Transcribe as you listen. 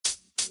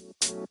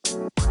Doing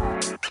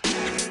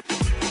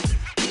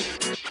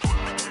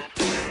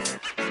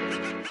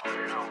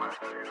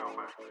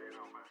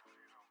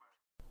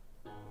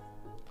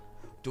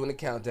the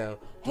countdown.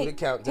 Doing the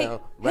countdown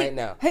right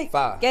now. Hey,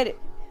 5. get it.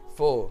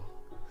 4.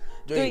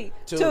 3,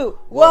 2,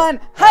 1.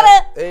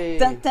 Hada. Hey.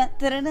 Dun, dun,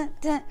 dun, dun,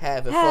 dun.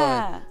 Having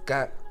Ha. fun.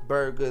 Got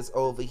burgers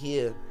over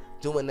here.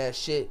 Doing that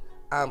shit.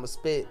 I'ma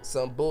spit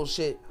some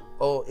bullshit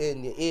all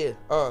in your ear.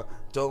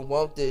 Don't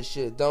want this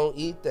shit. Don't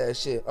eat that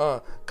shit.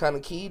 Kinda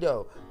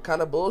keto.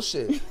 Kinda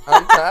bullshit.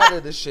 I'm tired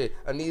of this shit.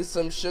 I need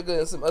some sugar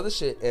and some other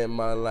shit in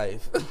my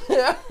life.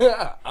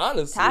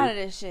 Honestly. Tired of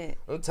this shit.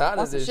 I'm tired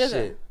Want of some this sugar?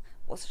 shit.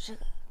 What's the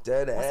sugar?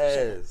 Dead Want some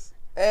sugar? ass.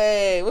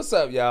 Hey, what's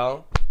up,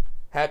 y'all?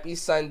 Happy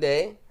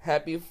Sunday.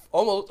 Happy it's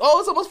almost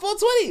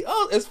 420.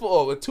 Oh,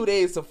 it's 2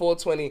 days to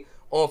 420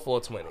 on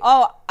 420.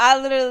 Oh, I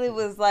literally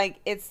was like,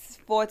 it's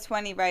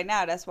 4:20 right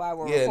now. That's why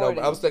we're Yeah, no, recording.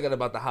 but I was thinking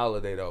about the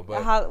holiday though.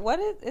 But What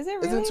is it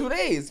really? it's in 2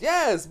 days.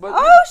 Yes, but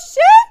Oh,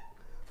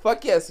 shit.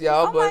 fuck yes,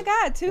 y'all. Oh, but my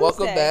God, Tuesday.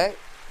 welcome back.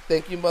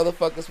 Thank you,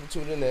 motherfuckers, for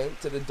tuning in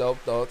to the Dope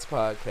Thoughts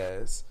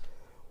podcast.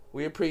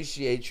 We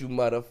appreciate you,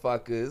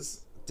 motherfuckers.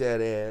 Dead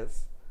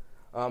ass.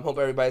 Hope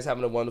everybody's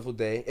having a wonderful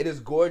day. It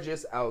is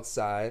gorgeous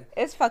outside.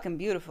 It's fucking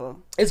beautiful.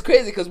 It's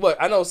crazy because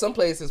I know some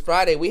places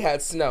Friday we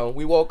had snow.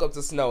 We woke up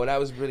to snow and that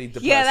was really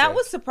depressing. Yeah, that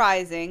was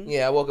surprising.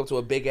 Yeah, I woke up to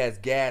a big ass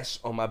gash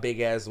on my big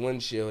ass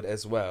windshield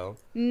as well.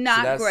 Not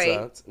so that great.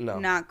 Sucked. No,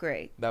 Not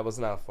great. that was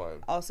not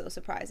fun. Also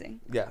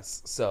surprising.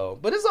 Yes,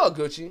 but it's all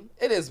Gucci.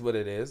 It is what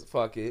it is.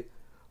 Fuck it.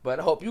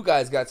 But I hope you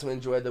guys got to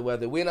enjoy the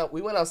weather. We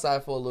went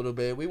outside for a little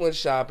bit. We went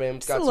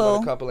shopping. Got to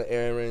run a couple of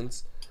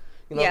errands.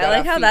 You know, yeah, I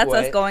like how that's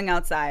us going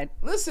outside.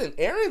 Listen,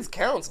 errands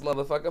counts,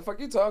 motherfucker.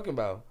 Fuck you talking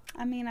about?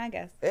 I mean, I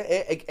guess.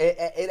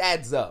 It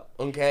adds up,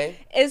 okay?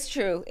 It's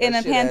true. In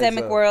a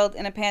pandemic world,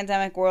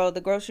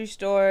 the grocery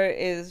store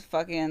is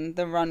fucking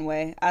the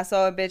runway. I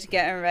saw a bitch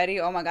getting ready.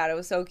 Oh my God, it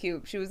was so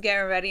cute. She was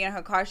getting ready in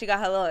her car. She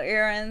got her little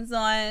earrings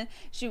on.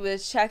 She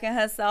was checking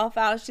herself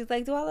out. She's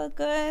like, do I look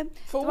good?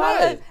 For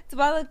what? Do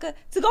I look good?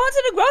 To go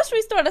into the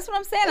grocery store. That's what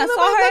I'm saying. I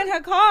saw her in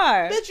her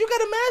car. Bitch, you got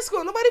a mask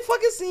on. Nobody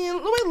fucking seeing.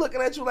 Nobody looking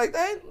at you like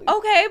that.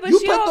 Okay, but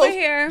she over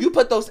here. You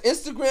put those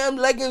Instagram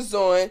leggings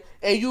on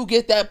and you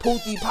get that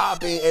pootie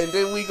popping, and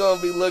then we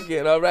gonna be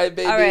looking, all right,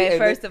 baby. All right, and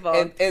first then, of all,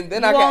 and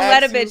then you I won't can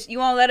let ask a bitch. You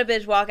won't let a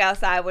bitch walk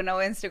outside with no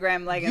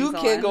Instagram leggings on. You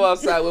can't go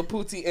outside with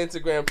pootie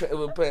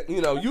Instagram.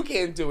 You know you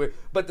can't do it.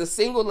 But the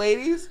single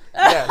ladies,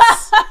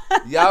 yes,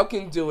 y'all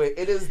can do it.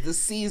 It is the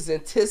season.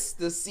 'Tis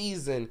the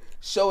season.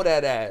 Show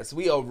that ass.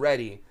 We are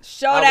ready.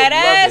 Show that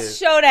ass.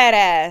 Show that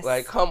ass.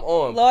 Like, come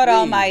on, Lord please.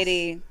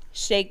 Almighty,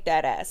 shake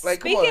that ass.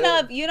 Like, Speaking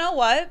of, you know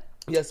what?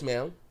 Yes,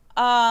 ma'am.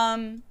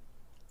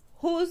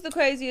 Who's the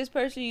craziest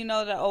person you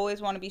know that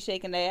always want to be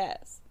shaking their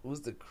ass?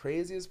 Who's the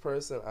craziest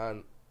person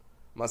on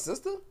my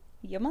sister?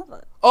 Your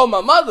mother. Oh,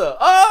 my mother.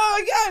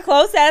 Oh, yeah.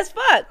 Close as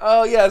fuck.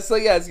 Oh, yeah. So,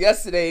 yes,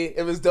 yesterday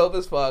it was dope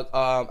as fuck.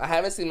 I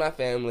haven't seen my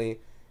family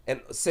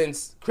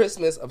since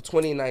Christmas of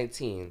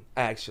 2019,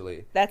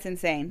 actually. That's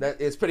insane. That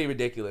is pretty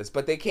ridiculous.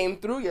 But they came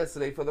through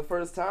yesterday for the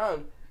first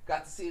time.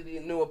 Got to see the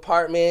new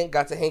apartment.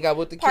 Got to hang out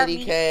with the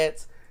kitty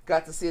cats.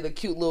 Got to see the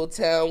cute little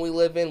town we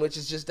live in, which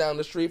is just down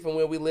the street from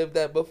where we lived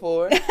at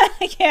before.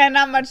 Yeah,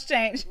 not much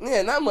change.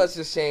 Yeah, not much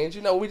has changed.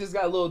 You know, we just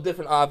got a little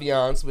different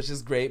ambiance, which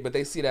is great, but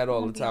they see that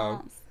all the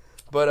time.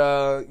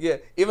 But, yeah,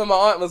 even my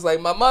aunt was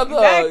like, my mother.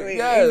 Exactly,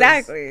 yes,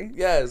 exactly.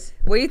 Yes.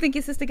 Where do you think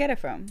your sister get it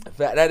from?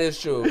 That is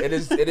true. It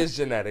is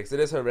genetics. It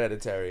is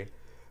hereditary.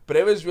 But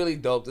it was really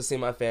dope to see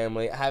my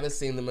family. I haven't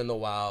seen them in a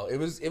while. It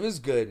was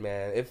good,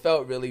 man. It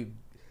felt really...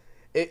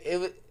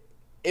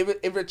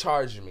 It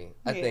recharged me,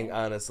 I think,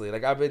 honestly.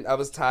 Like, I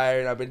was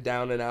tired, I've been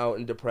down and out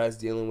and depressed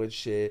dealing with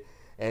shit,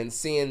 and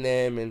seeing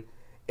them, and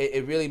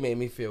it really made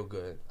me feel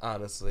good,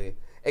 honestly.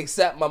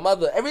 Except my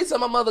mother, every time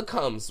my mother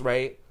comes,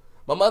 right,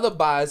 my mother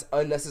buys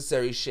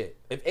unnecessary shit.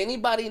 If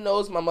anybody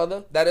knows my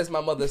mother, that is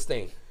my mother's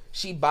thing.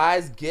 She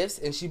buys gifts,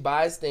 and she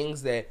buys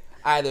things that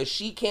either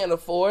she can't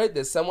afford,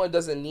 that someone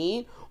doesn't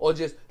need, or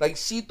just, like,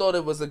 she thought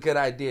it was a good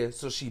idea,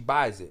 so she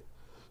buys it.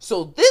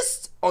 So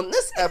on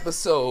this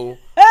episode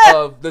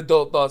of the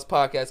Dope Thoughts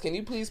podcast, can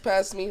you please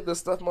pass me the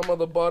stuff my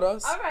mother bought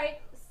us? All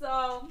right,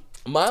 so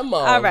my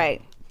mom. All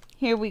right,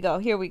 here we go.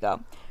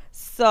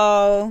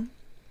 So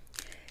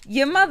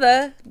your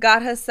mother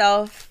got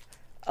herself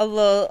a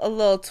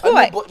little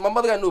toy. My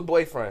mother got a new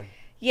boyfriend.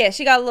 Yeah,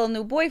 she got a little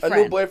new boyfriend. A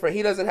new boyfriend.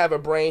 He doesn't have a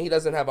brain. He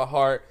doesn't have a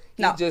heart.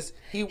 He goes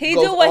do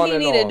what he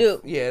need to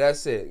do. Yeah,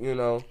 that's it. You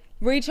know.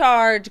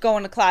 Recharge, go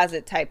in the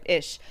closet type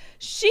ish.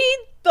 She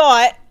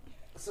thought.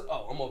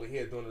 I'm over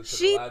here doing this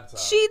to the laptop.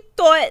 She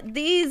thought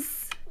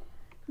these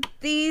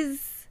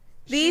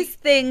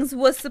things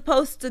was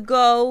supposed to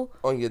go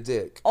on your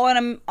dick.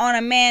 On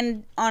a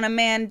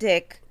man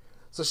dick.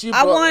 So she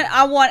I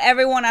want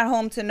everyone at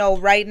home to know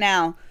right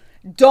now.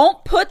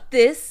 Don't put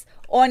this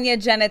on your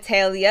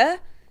genitalia.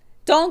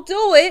 Don't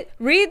do it.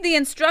 Read the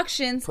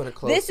instructions. Put it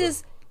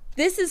closer.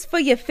 This is for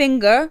your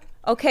finger.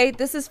 Okay?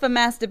 This is for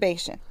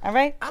masturbation. All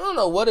right? I don't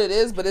know what it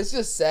is, but it's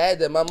just sad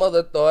that my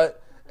mother thought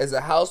as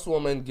a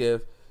housewoman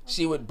gift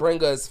she would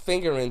bring us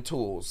fingering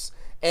tools.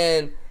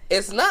 And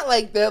it's not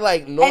like they're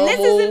like normal. And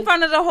this is in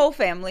front of the whole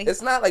family.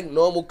 It's not like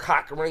normal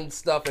cock ring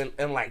stuff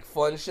and like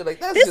fun shit. Like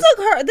that's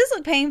this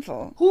look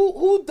painful.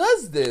 Who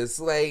does this?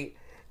 Like,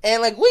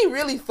 and like we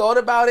really thought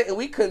about it and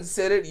we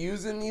considered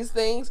using these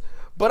things.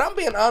 But I'm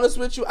being honest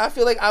with you. I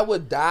feel like I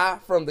would die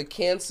from the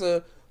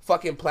cancer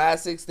fucking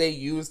plastics they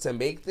use to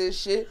make this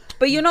shit.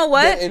 But you know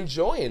what? They're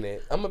enjoying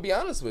it. I'm gonna be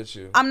honest with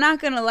you. I'm not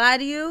gonna lie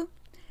to you.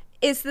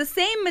 It's the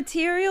same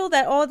material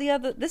that all the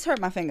other... This hurt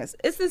my fingers.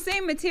 It's the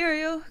same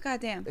material.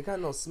 Goddamn. They got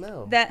no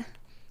smell. That...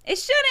 It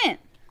shouldn't.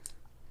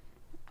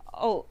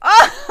 Oh.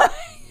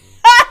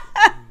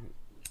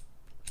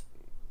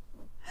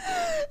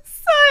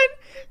 Son.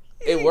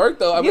 It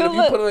worked, though. I mean, if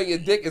you put it on your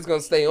dick, it's going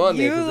to stay on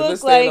there. Because if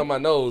it's staying on my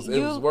nose, it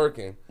was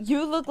working.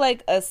 You look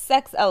like a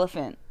sex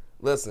elephant.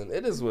 Listen,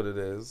 it is what it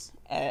is.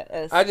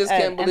 I just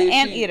can't believe an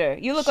anteater.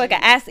 You look like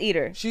an ass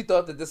eater. She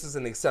thought that this is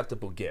an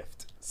acceptable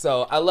gift.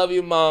 So I love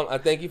you, Mom. I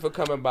thank you for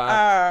coming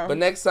by. But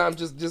next time,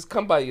 just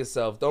come by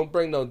yourself. Don't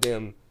bring no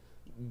damn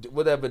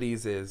whatever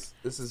these is.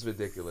 This is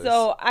ridiculous.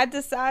 So I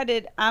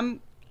decided I'm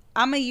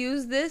gonna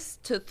use this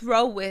to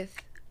throw with.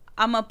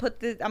 I'm gonna put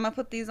these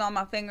on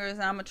my fingers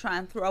and I'm gonna try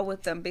and throw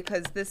with them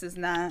because this is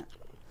not.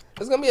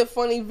 It's gonna be a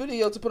funny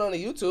video to put on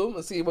the YouTube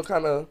and see what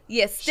kind of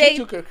shit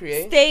you could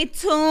create. Stay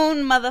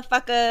tuned,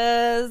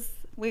 motherfuckers.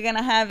 We're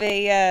gonna have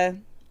a.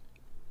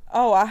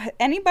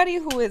 Anybody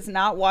who is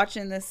not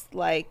watching this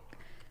like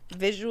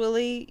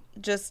visually,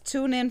 just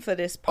tune in for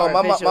this part.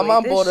 My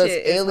mom bought us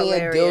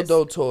alien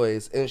dildo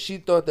toys, and she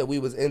thought that we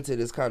was into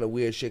this kind of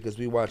weird shit because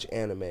we watch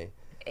anime.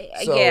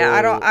 So, yeah,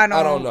 I don't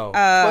know.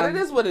 But it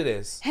is what it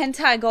is.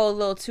 Hentai go a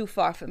little too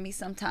far for me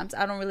sometimes.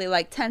 I don't really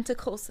like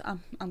tentacles.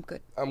 I'm good.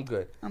 I'm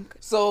good.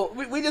 So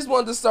we just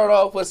wanted to start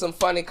off with some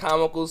funny,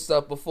 comical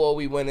stuff before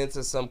we went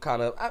into some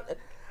kind of,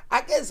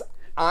 I guess,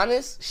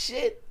 honest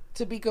shit.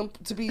 To be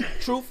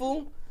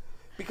truthful.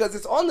 Because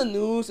it's on the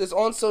news, it's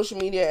on social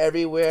media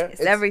everywhere.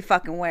 It's every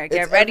fucking where.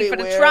 Get ready for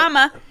the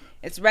trauma.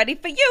 It's ready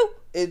for you.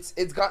 It's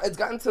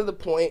gotten to the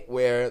point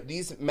where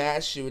these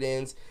mass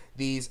shootings,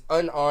 these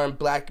unarmed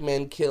black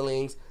men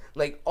killings,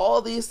 like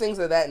all these things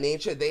of that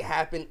nature, they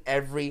happen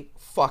every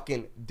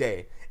fucking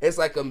day. It's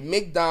like a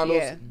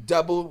McDonald's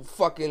double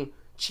fucking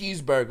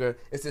cheeseburger.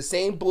 It's the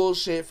same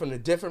bullshit from a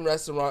different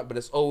restaurant, but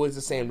it's always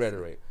the same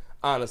rhetoric.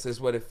 Honestly, it's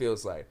what it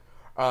feels like.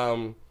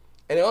 And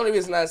the only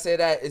reason I say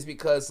that is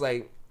because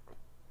like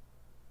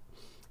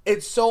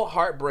it's so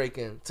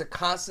heartbreaking to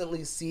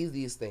constantly see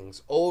these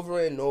things over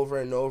and over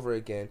and over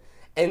again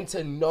and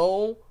to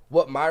know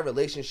what my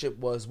relationship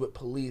was with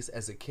police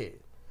as a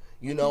kid.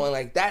 You know, and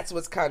like that's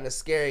what's kind of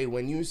scary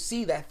when you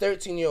see that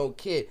 13-year-old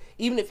kid,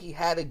 even if he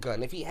had a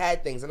gun, if he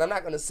had things, and I'm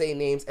not going to say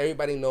names,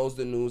 everybody knows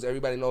the news,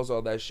 everybody knows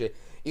all that shit.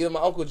 Even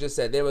my uncle just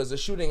said there was a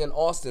shooting in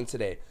Austin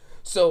today.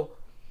 So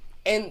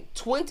in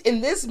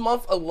this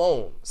month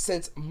alone,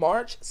 since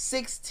March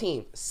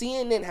 16th,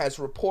 CNN has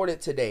reported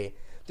today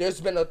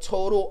there's been a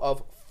total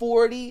of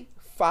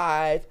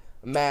 45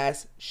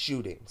 mass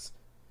shootings.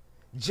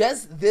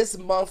 Just this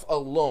month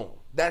alone.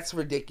 That's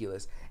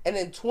ridiculous. And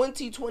in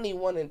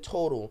 2021 in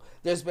total,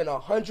 there's been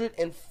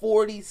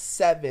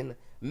 147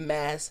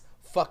 mass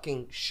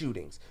fucking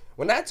shootings.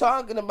 We're not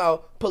talking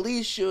about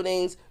police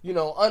shootings,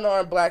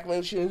 unarmed black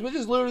men shootings. We're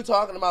just literally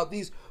talking about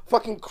these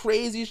fucking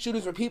crazy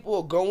shootings where people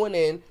are going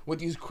in with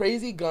these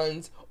crazy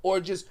guns or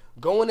just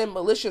going in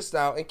militia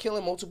style and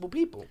killing multiple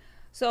people.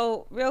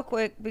 So, real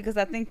quick, because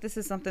I think this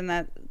is something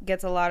that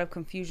gets a lot of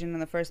confusion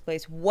in the first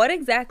place. What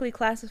exactly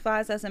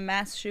classifies as a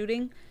mass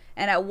shooting?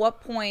 And at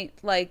what point,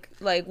 like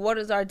what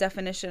is our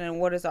definition and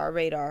what is our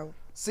radar?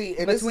 See,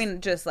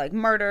 between just like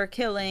murder,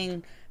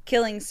 killing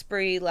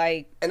spree,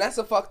 like. And that's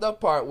the fucked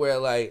up part where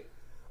like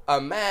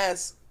a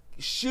mass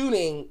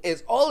shooting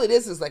is all it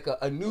is like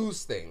a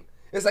news thing.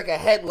 It's like a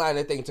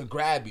headliner thing to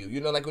grab you.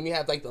 Like when you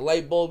have like the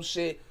light bulb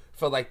shit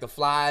for like the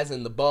flies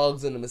and the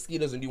bugs and the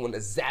mosquitoes and you want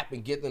to zap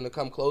and get them to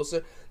come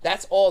closer.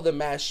 That's all the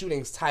mass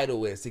shootings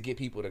title is, to get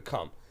people to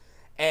come.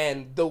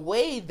 And the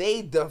way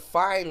they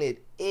define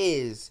it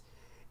is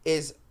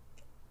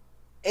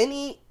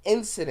any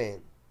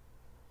incident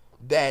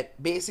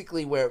that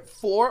basically where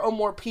 4 or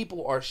more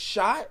people are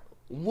shot,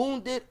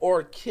 wounded,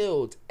 or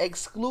killed,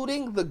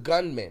 excluding the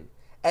gunman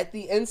at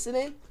the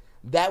incident,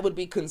 that would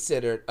be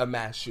considered a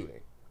mass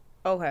shooting.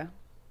 Okay.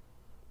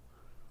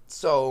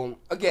 So,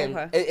 again,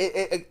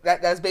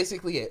 that's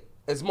basically it.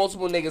 It's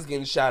multiple niggas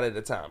getting shot at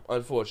a time,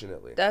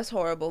 unfortunately. That's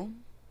horrible.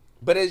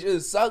 But it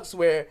just sucks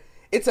where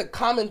it's a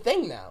common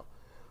thing now.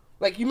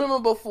 Like, you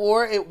remember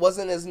before it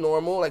wasn't as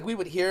normal? Like, we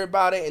would hear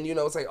about it and,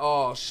 it's like,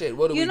 oh, shit,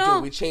 what do we do?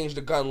 We change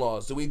the gun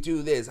laws. Do we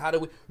do this? How do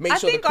we make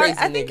sure the crazy niggas...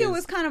 I think it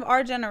was kind of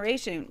our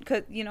generation.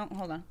 Because,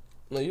 hold on.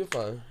 No, you're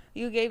fine.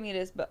 You gave me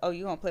this, but,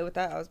 you going to play with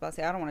that? I was about to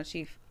say, I don't want to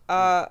chief.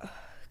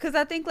 Because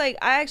I think, like,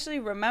 I actually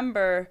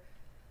remember...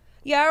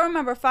 Yeah, I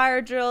remember fire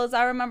drills.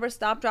 I remember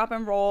stop, drop,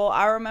 and roll.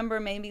 I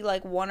remember maybe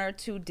like 1 or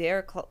 2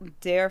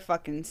 dare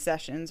fucking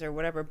sessions or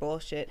whatever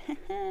bullshit.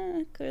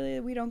 Clearly,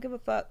 we don't give a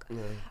fuck. Yeah.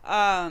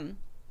 I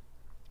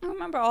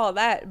remember all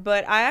that,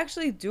 but I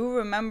actually do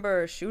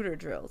remember shooter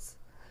drills.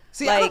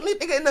 See, like, I don't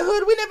think in the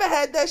hood we never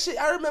had that shit.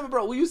 I remember,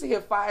 bro, we used to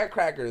hear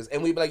firecrackers,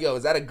 and we'd be like, yo,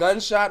 is that a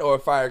gunshot or a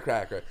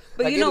firecracker?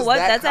 But like, you know what?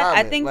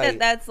 I think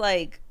that's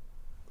like,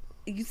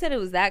 you said it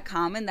was that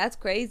common. That's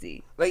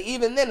crazy. Like,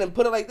 even then, and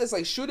put it like this,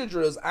 like shooter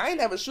drills. I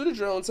ain't have a shooter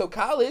drill until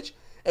college.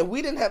 And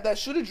we didn't have that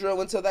shooter drill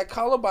until that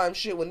Columbine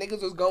shit when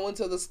niggas was going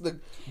to the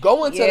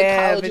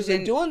colleges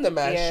and doing the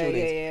mass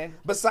shootings. Yeah.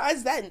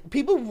 Besides that,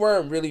 people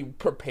weren't really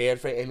prepared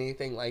for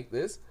anything like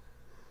this.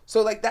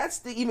 So, like, that's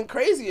the even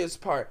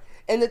craziest part.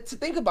 And to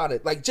think about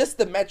it, like, just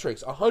the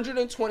metrics,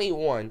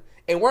 121,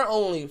 and we're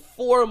only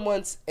 4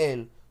 months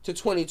in to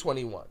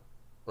 2021,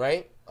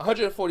 right?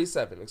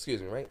 147,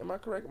 excuse me, right? Am I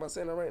correct? Am I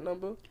saying the right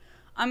number?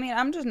 I mean,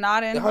 I'm just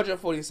nodding.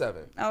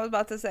 147. I was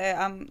about to say,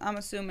 I'm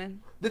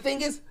assuming. The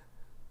thing is,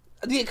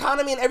 the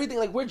economy and everything,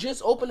 like, we're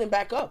just opening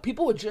back up.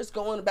 People are just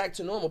going back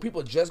to normal.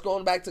 People are just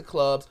going back to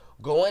clubs,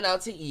 going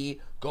out to eat,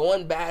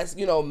 going mass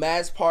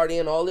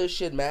partying, all this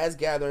shit, mass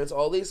gatherings,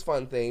 all these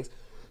fun things.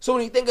 So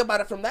when you think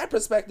about it from that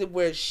perspective,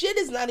 where shit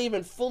is not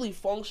even fully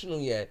functional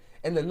yet,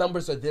 and the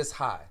numbers are this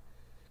high,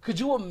 could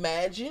you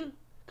imagine?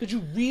 Could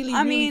you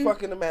really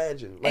fucking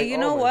imagine? Like, and you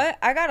know what?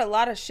 I got a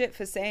lot of shit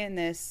for saying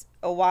this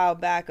a while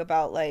back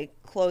about, like,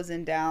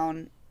 closing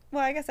down.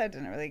 Well, I guess I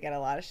didn't really get a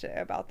lot of shit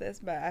about this,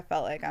 but I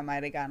felt like I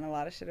might have gotten a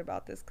lot of shit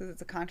about this because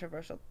it's a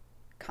controversial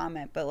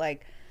comment. But,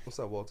 like, what's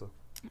up, Walter?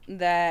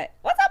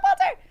 What's up,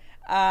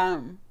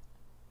 Walter?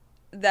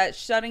 That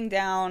shutting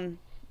down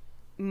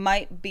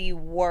might be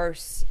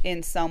worse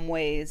in some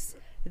ways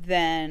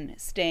than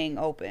staying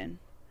open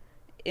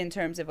in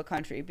terms of a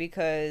country,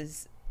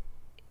 because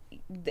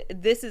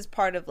this is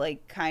part of,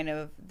 like, kind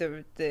of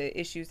the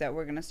issues that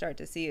we're gonna start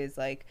to see is,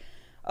 like,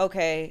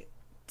 okay,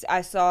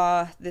 I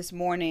saw this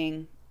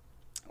morning,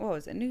 what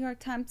was it, New York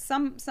Times,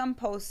 some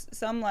post,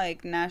 some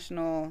like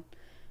national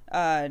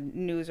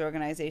news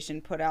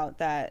organization put out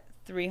that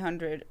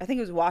 300, I think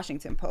it was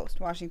Washington Post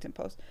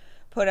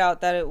put out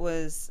that it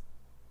was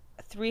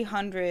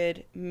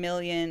 300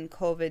 million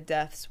COVID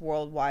deaths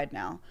worldwide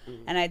now.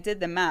 Mm-hmm. And I did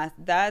the math.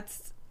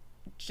 That's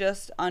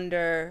just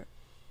under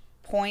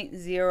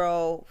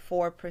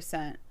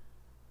 0.04%.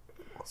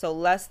 So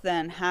less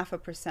than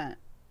 0.5%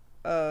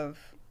 of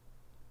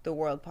the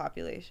world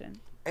population.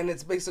 And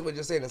it's basically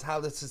just saying is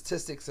how the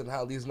statistics and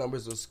how these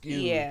numbers are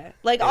skewed. Yeah.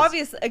 Like,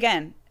 obviously,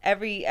 again,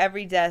 every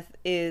death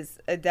is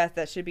a death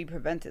that should be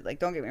prevented. Like,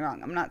 don't get me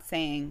wrong. I'm not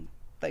saying,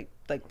 like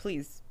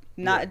please,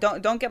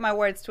 don't get my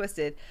words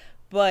twisted.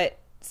 But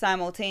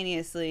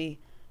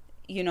simultaneously,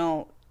 you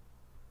know,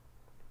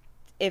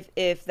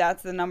 if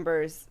that's the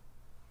numbers,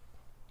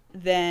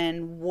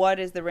 then what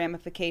is the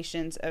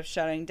ramifications of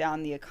shutting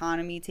down the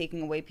economy,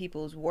 taking away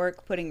people's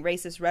work, putting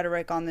racist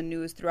rhetoric on the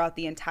news throughout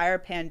the entire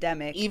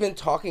pandemic? Even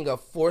talking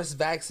of forced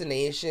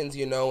vaccinations,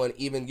 you know, and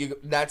even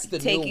that's the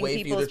new way for you to travel.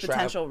 Taking people's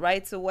potential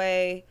rights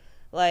away,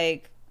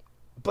 like.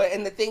 But,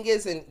 and the thing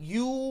is, and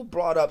you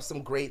brought up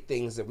some great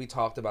things that we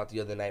talked about the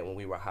other night when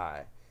we were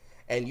high.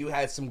 And you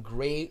had some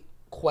great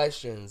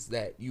questions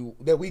that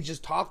we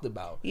just talked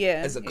about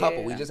as a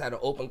couple. We just had an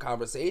open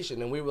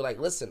conversation, and we were like,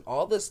 listen,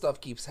 all this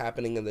stuff keeps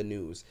happening in the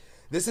news.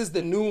 This is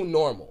the new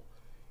normal.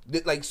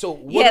 Like, so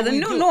what the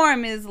new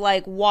norm is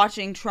like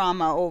watching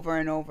trauma over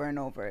and over and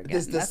over again.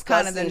 This That's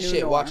kind of the new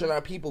shit, norm. watching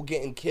our people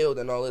getting killed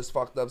and all this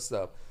fucked up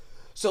stuff.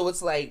 So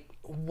it's like,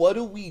 what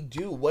do we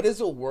do? What does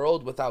a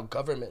world without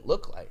government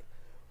look like?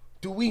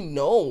 Do we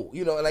know?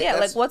 You know, like,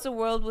 like, what's a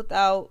world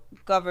without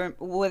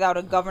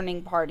a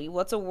governing party?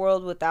 What's a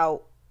world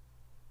without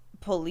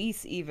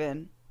police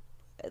even?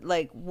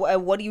 Like,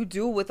 what do you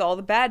do with all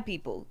the bad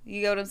people?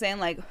 You know what I'm saying?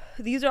 Like,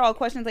 these are all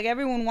questions. Like,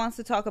 everyone wants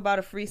to talk about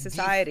a free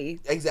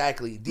society.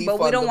 Exactly. Defund but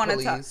we don't want to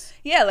talk.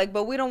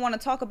 But we don't want to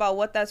talk about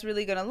what that's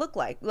really going to look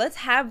like. Let's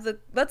have an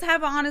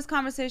honest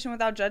conversation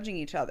without judging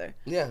each other.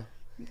 Yeah.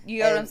 You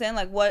know what I'm saying?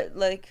 Like, what,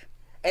 like.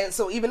 And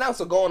so even now,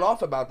 so going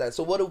off about that,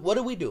 so what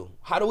do we do?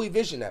 How do we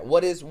vision that?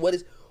 What is?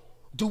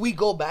 Do we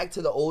go back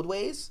to the old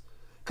ways?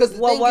 Because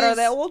what are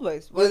the old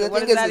ways? What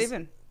is that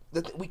even?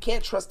 We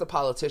can't trust the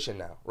politician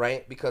now,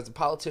 right? Because the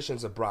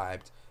politicians are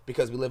bribed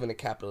because we live in a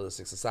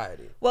capitalistic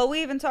society. Well,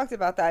 we even talked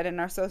about that in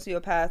our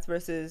sociopath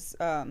versus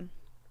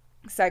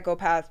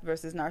psychopath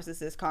versus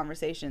narcissist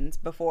conversations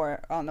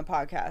before on the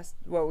podcast,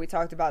 where we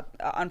talked about,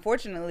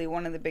 unfortunately,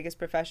 one of the biggest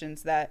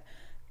professions that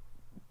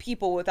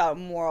people without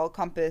moral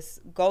compass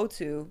go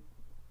to,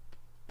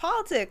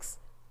 politics.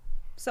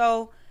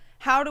 So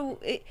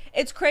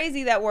it's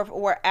crazy that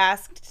we're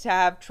asked to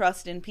have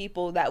trust in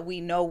people that we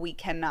know we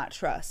cannot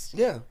trust.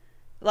 Yeah.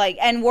 Like,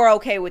 and we're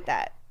okay with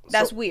that.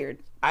 That's weird.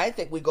 I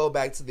think we go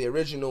back to the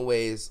original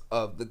ways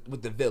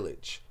with the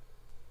village.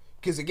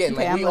 Because again,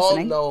 okay, like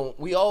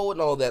we all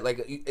know that,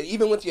 like,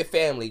 even with your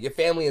family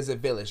is a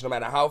village. No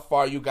matter how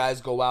far you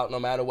guys go out, no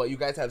matter what, you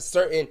guys have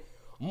certain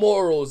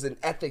morals and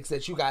ethics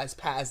that you guys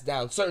pass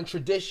down, certain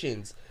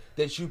traditions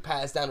that you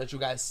pass down that you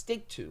guys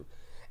stick to.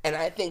 And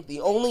I think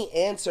the only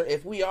answer,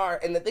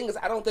 and the thing is,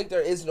 I don't think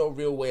there is no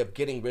real way of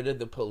getting rid of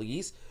the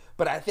police,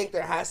 but I think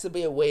there has to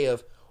be a way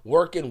of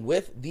working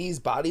with these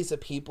bodies of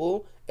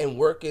people and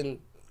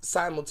working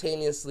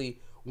simultaneously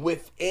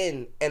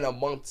within and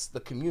amongst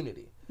the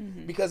community.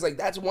 Because, like,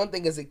 that's one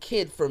thing as a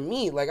kid for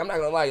me. Like, I'm not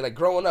gonna lie, like,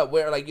 growing up,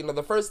 where, like, you know,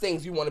 the first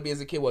things you want to be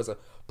as a kid was a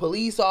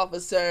police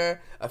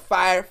officer, a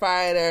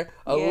firefighter,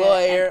 a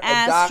lawyer,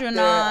 a doctor, an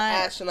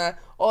astronaut,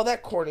 all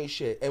that corny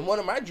shit. And one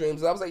of my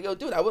dreams, I was like, yo,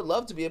 dude, I would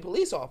love to be a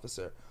police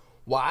officer.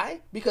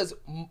 Why? Because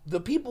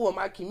the people in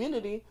my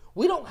community,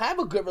 we don't have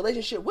a good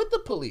relationship with the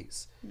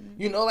police.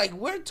 You know, like,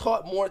 we're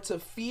taught more to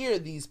fear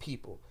these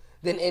people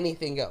than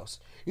anything else.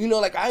 You know,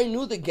 like, I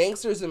knew the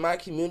gangsters in my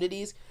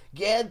communities,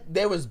 yeah,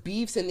 there was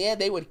beefs, and yeah,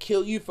 they would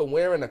kill you for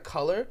wearing a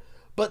color,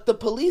 but the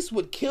police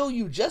would kill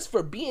you just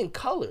for being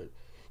colored.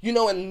 You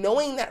know, and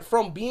knowing that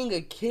from being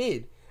a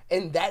kid,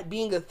 and that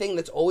being a thing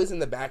that's always in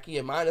the back of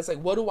your mind, it's like,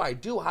 what do I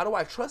do? How do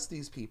I trust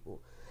these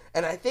people?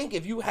 And I think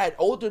if you had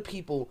older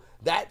people,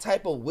 that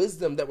type of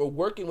wisdom that were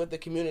working with the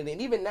community,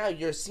 and even now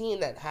you're seeing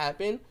that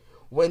happen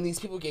when these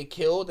people get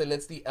killed, and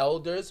it's the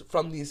elders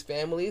from these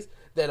families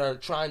that are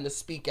trying to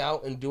speak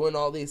out and doing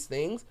all these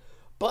things.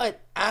 But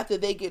after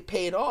they get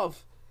paid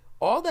off,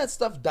 all that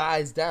stuff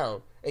dies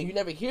down, and you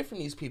never hear from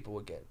these people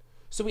again.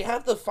 So we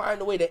have to find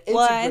a way to integrate.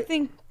 Well, I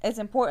think it's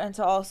important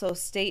to also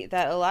state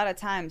that a lot of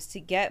times to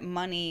get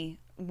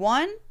money,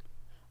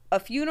 a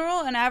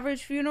funeral, an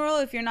average funeral,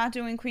 if you're not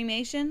doing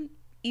cremation,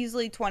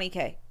 easily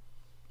 $20K.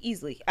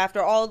 Easily.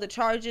 After all the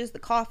charges, the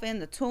coffin,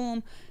 the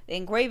tomb, the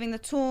engraving the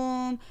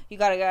tomb, you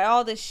gotta get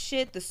all this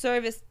shit, the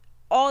service,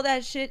 all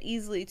that shit,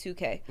 easily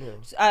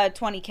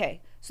 $20K.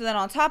 So then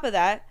on top of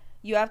that,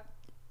 you have,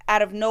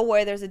 out of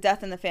nowhere, there's a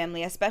death in the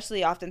family,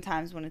 especially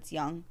oftentimes when it's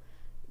young.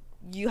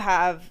 You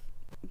have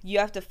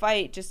to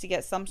fight just to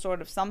get some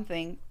sort of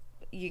something.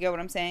 You get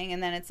what I'm saying?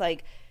 And then it's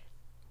like,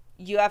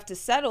 you have to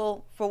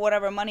settle for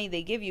whatever money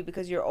they give you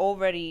because you're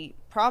already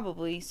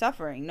probably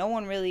suffering. No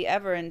one really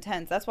ever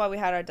intends. That's why we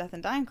had our death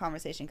and dying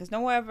conversation, because no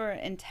one ever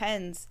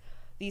intends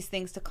these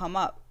things to come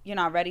up. You're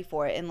not ready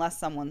for it unless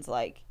someone's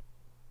like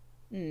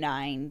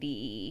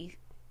 90.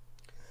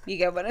 You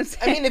get what I'm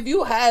saying? I mean, if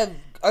you have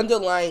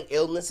underlying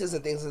illnesses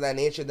and things of that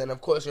nature, then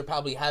of course you're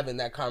probably having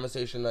that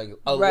conversation like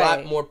a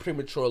lot more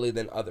prematurely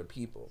than other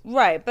people.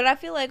 Right. But I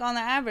feel like on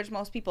the average,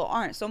 most people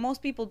aren't. So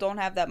most people don't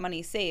have that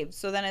money saved.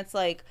 So then it's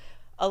like,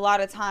 a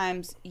lot of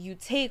times you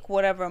take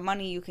whatever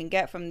money you can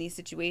get from these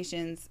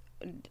situations,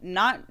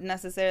 not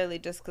necessarily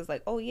just because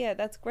like, oh yeah,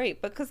 that's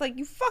great, but because like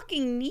you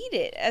fucking need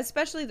it,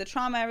 especially the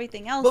trauma,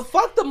 everything else. But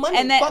fuck the money.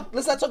 And then,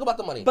 let's not talk about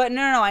the money. But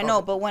no, I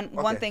know. But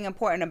one thing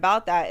important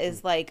about that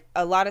is like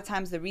a lot of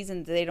times the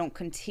reason they don't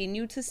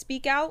continue to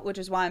speak out, which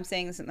is why I'm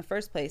saying this in the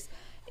first place,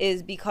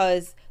 is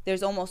because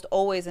there's almost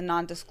always a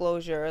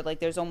non-disclosure. Like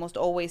there's almost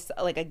always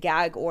like a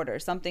gag order,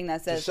 something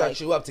that says to shut like,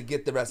 you up to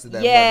get the rest of that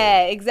money.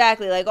 Yeah,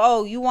 exactly. Like,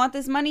 oh, you want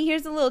this money?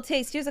 Here's a little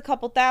taste. Here's a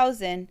couple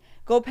 $1,000.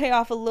 Go pay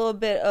off a little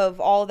bit of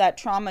all that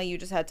trauma you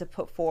just had to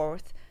put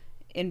forth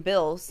in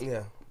bills.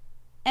 Yeah.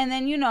 And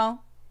then,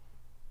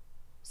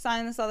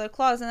 sign this other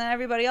clause. And then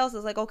everybody else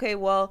is like, okay,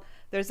 well,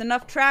 there's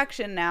enough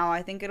traction now.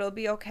 I think it'll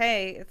be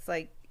okay. It's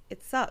like,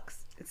 it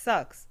sucks. It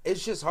sucks.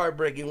 It's just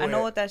heartbreaking. I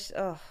know what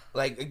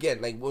like,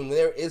 again, like when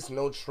there is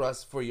no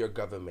trust for your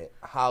government,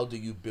 how do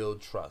you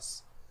build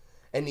trust?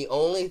 And the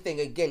only thing,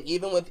 again,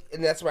 even with,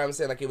 and that's why I'm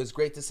saying, like, it was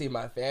great to see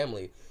my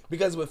family.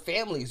 Because with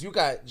families, you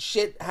got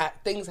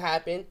things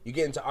happen. You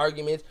get into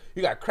arguments.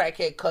 You got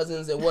crackhead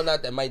cousins and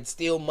whatnot that might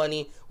steal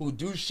money, who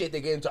do shit.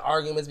 They get into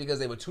arguments because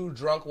they were too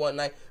drunk one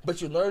night.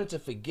 But you learn to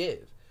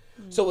forgive.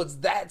 So it's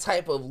that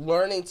type of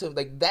learning to,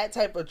 like, that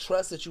type of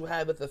trust that you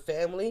have with the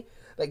family.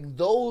 Like,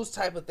 those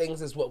type of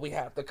things is what we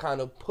have to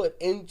kind of put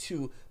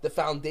into the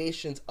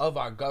foundations of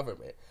our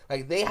government.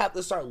 Like, they have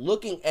to start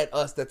looking at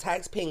us, the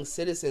tax-paying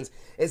citizens,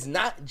 as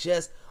not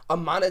just a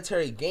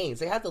monetary gains.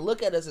 They have to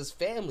look at us as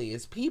family,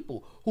 as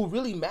people who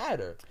really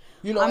matter.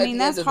 I mean,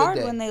 that's hard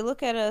when they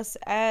look at us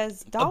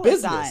as dollar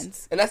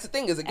signs. And that's the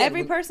thing is, again,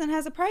 every person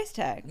has a price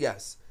tag.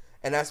 Yes.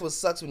 And that's what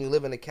sucks when you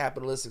live in a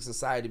capitalistic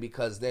society,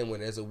 because then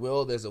when there's a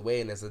will, there's a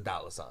way, and there's a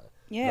dollar sign.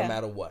 Yeah. No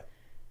matter what.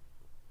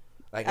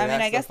 Like, I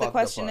mean, I guess the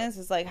question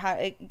is like, how?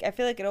 I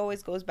feel like it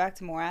always goes back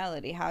to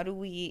morality. How do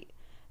we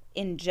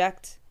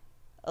inject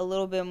a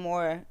little bit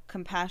more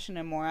compassion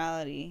and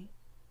morality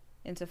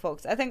into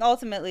folks? I think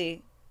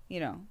ultimately,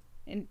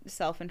 in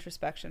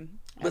self-introspection.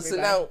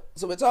 Listen, now,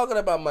 so we're talking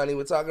about money.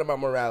 We're talking about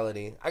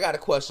morality. I got a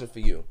question for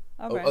you.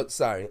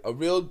 Okay. A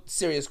real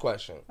serious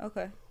question.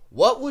 Okay.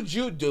 What would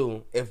you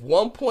do if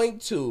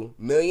 $1.2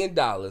 million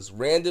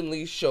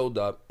randomly showed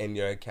up in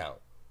your account?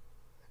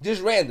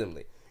 Just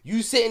randomly.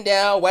 You sitting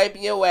down,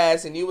 wiping your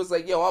ass, and you was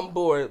like, yo, I'm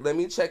bored. Let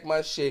me check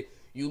my shit.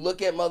 You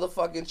look at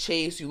motherfucking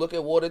Chase. You look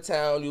at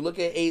Watertown. You look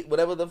at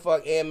whatever the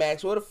fuck, Air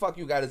Max. What the fuck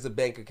you got as a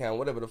bank account?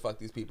 Whatever the fuck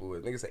these people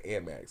with. Niggas say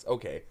Air Max.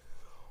 Okay.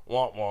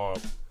 Womp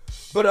womp.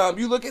 But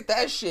you look at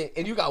that shit,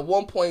 and you got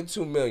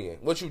 $1.2 million.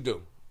 What you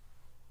do?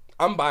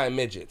 I'm buying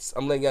midgets.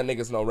 I'm letting y'all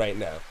niggas know right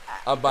now.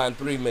 I'm buying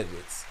 3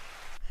 midgets.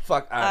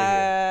 Fuck out of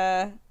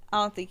here. I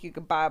don't think you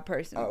could buy a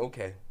person.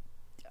 Okay.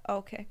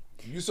 Okay.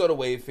 You saw the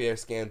Wayfair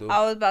scandal.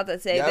 I was about to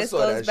say, this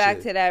goes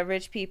back to that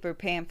rich people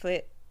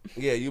pamphlet.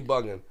 Yeah, you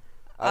bugging.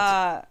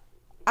 What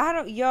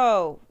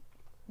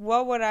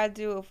would I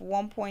do if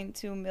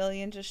 1.2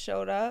 million just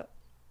showed up?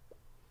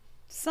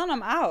 Son,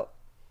 I'm out.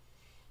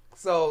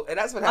 So, and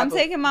that's what happened. I'm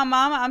taking my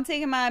mama. I'm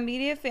taking my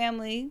immediate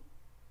family.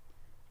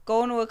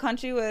 Going to a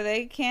country where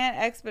they can't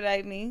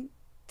expedite me.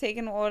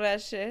 Taking all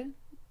that shit.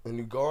 And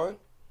you going?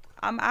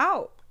 I'm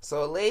out.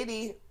 So a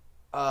lady,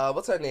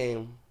 what's her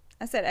name?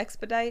 I said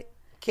expedite.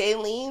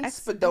 Kayleen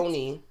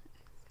Spadoni,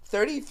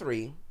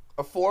 33,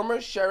 a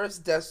former sheriff's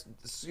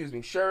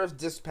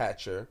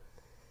dispatcher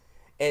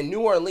in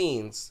New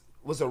Orleans,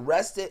 was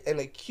arrested and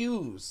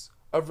accused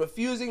of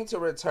refusing to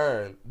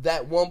return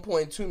that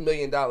 $1.2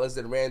 million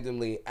that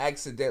randomly,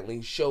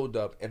 accidentally showed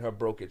up in her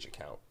brokerage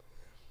account.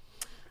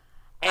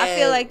 And I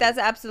feel like that's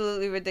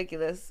absolutely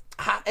ridiculous.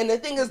 And the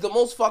thing is, the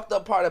most fucked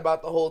up part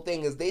about the whole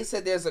thing is they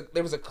said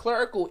there was a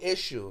clerical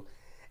issue,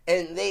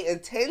 and they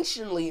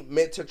intentionally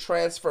meant to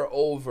transfer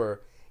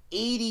over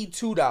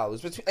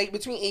 $82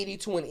 between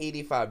 $82 and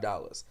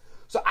 $85.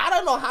 So I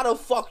don't know how the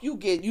fuck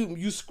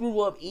you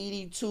screw up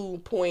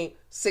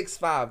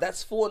 82.65.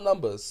 That's 4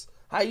 numbers.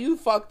 How you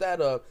fuck that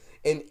up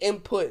and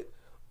input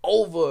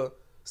over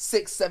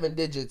 6-7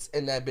 digits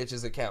in that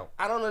bitch's account?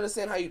 I don't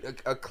understand how you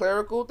a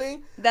clerical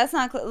thing. That's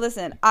not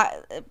listen.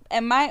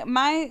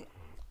 My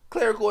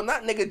clerical or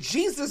not, nigga.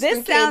 Jesus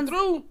came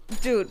through,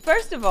 dude.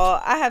 First of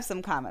all, I have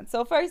some comments.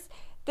 So first,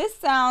 this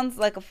sounds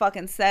like a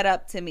fucking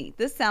setup to me.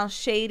 This sounds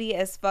shady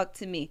as fuck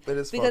to me. It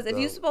is because if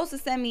you're supposed to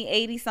send me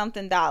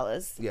 $80-something,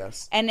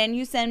 yes, and then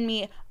you send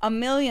me $1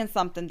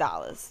 million-something,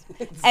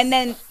 and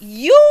then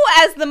you,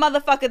 as the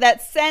motherfucker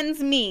that sends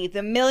me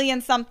the $1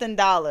 million-something,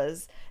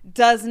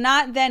 does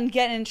not then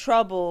get in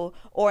trouble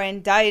or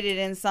indicted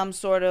in some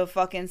sort of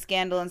fucking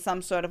scandal and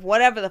some sort of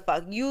whatever the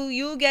fuck,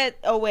 you get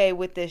away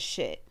with this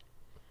shit.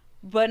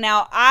 But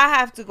now I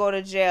have to go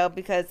to jail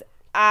because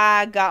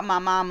I got my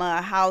mama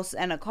a house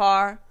and a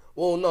car.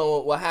 Well, no,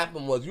 what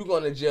happened was you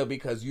going to jail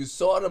because you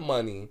saw the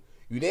money,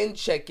 you didn't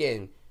check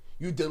in,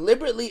 you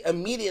deliberately,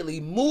 immediately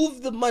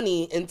moved the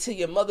money into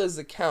your mother's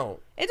account.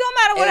 It don't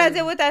matter what I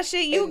did with that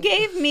shit. You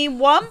gave me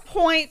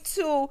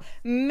 $1.2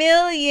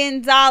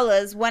 million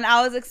when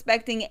I was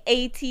expecting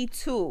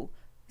 82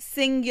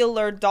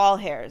 singular doll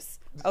hairs.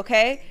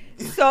 Okay?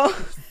 So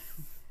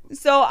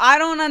I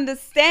don't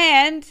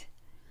understand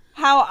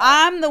how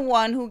I'm the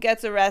one who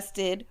gets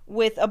arrested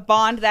with a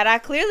bond that I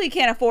clearly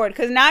can't afford.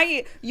 Because now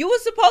you were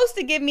supposed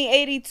to give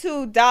me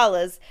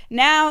 $82.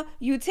 Now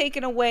you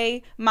taking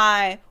away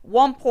my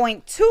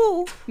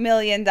 $1.2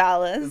 million.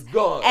 It's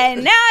gone.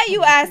 And now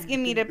you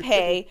asking me to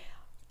pay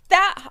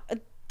that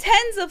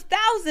tens of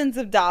thousands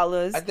of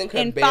dollars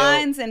in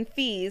fines and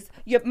fees.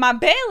 My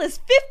bail is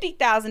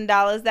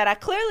 $50,000 that I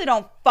clearly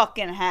don't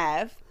fucking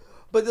have.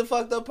 But the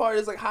fucked up part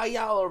is, like, how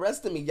y'all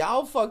arrested me?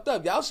 Y'all fucked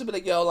up. Y'all should be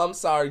like, yo, I'm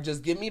sorry.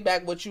 Just give me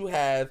back what you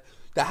have.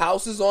 The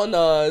house is on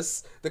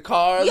us. The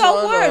car is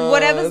on us.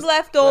 Whatever's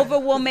left over,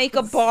 we'll make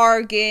a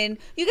bargain.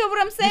 You get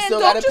what I'm saying?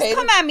 Don't just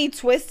come at me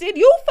twisted.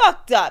 You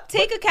fucked up.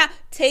 Take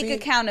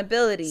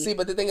accountability. See,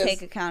 but the thing is,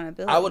 take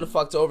accountability. I would have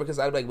fucked over because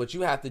I'd be like, what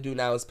you have to do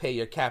now is pay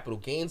your capital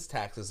gains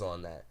taxes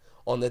on that,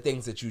 on the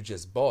things that you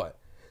just bought.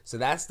 So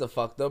that's the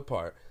fucked up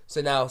part.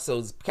 So now,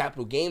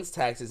 capital gains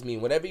taxes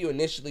mean whatever you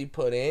initially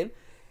put in,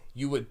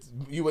 you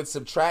would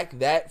subtract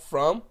that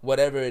from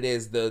whatever it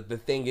is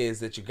the thing is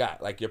that you got,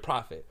 like your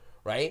profit,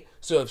 right?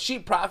 So if she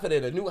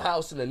profited a new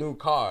house and a new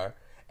car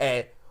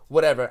at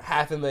whatever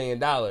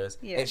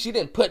 $500,000, and she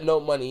didn't put no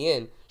money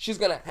in, she's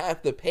gonna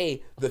have to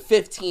pay the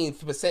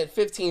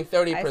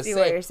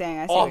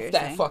 30% off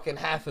that fucking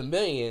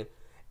 $500,000,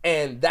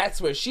 and that's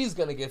where she's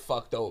gonna get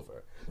fucked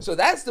over. So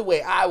that's the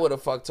way I would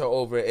have fucked her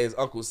over as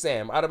Uncle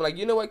Sam. I'd have been like,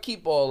 you know what,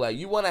 keep all that.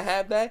 You want to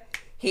have that?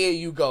 Here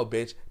you go,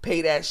 bitch.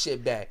 Pay that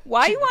shit back.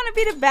 Why you want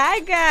to be the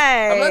bad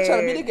guy? I'm not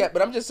trying to be the guy,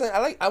 but I'm just saying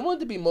I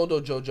wanted to be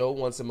Mojo Jojo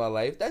once in my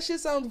life. That shit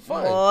sounds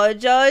fun.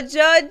 Mojo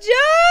Jojo.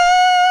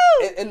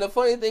 And the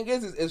funny thing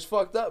is it's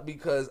fucked up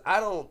because I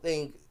don't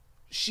think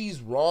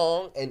she's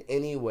wrong in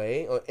any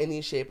way or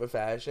any shape or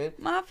fashion.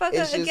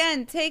 Motherfucker,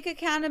 again, take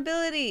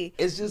accountability.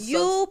 It's just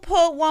you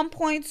put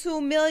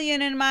 $1.2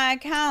 million in my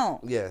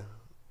account. Yeah.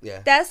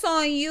 Yeah. That's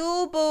on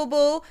you, boo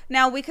boo.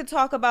 Now we could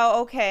talk about,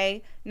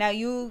 okay, now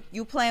you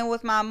playing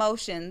with my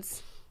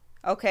emotions.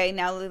 Okay,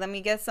 now let me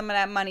get some of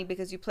that money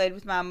because you played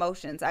with my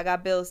emotions. I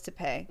got bills to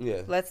pay.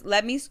 Yeah.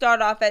 Let me start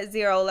off at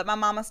 0. Let my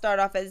mama start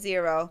off at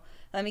 0.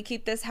 Let me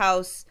keep this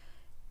house.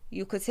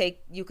 You could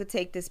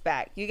take this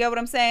back. You get what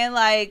I'm saying?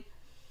 Like,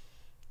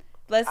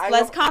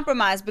 let's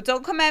compromise, but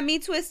don't come at me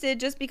twisted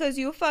just because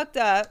you fucked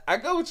up. I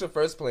go with your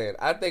first plan.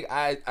 I think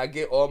I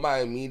get all my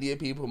immediate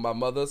people, my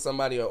mother,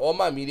 somebody, or all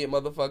my immediate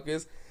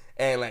motherfuckers,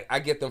 and like I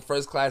get them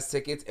first class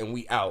tickets, and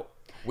we out.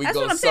 That's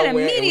what I'm saying.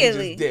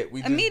 Immediately,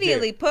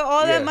 immediately put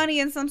all that money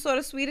in some sort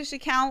of Swedish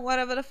account,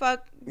 whatever the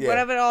fuck,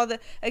 whatever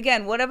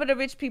the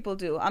rich people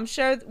do. I'm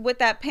sure with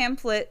that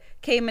pamphlet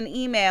came an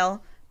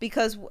email.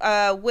 Because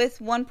with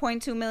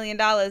 $1.2 million,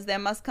 there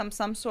must come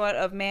some sort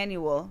of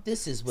manual.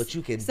 This is what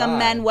you can buy. Some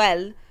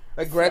manual.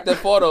 Like Grand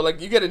Theft Auto. Like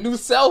you get a new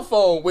cell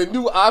phone with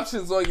new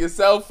options on your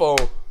cell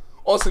phone.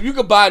 Also, you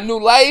can buy a new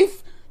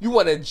life. You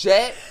want a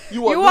jet?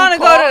 You want to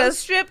go to the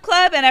strip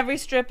club and every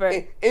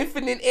stripper.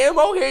 Infinite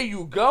ammo? Here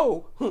you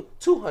go.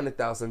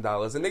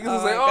 $200,000. And niggas is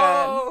like,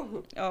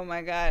 oh. Oh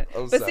my God.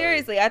 But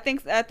seriously, I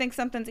think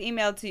something's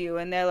emailed to you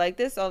and they're like,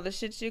 this all the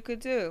shit you could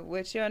do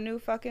with your new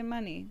fucking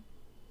money.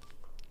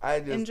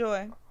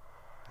 Enjoy.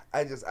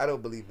 I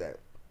don't believe that.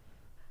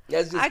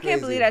 That's just I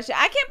can't believe that shit.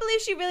 I can't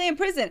believe she really in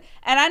prison.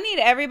 And I need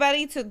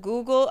everybody to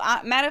Google.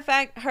 Matter of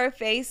fact, her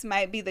face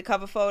might be the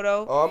cover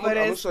photo. Oh, I'm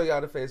going to show y'all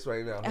the face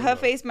right now. Her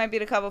face might be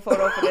the cover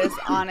photo for this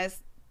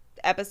honest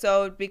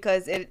episode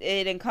because it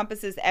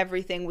encompasses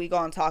everything we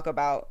going to talk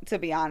about, to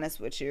be honest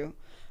with you,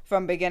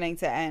 from beginning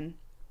to end.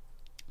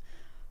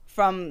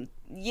 Look at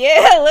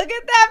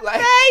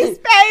that face,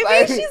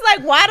 baby. She's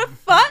like, why the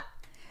fuck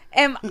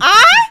am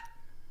I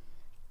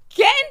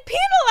getting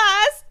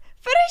penalized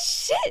for this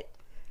shit?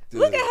 Dude,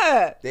 look at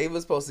her. They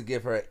were supposed to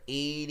give her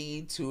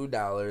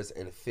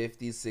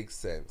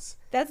 $82.56.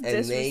 That's disrespectful.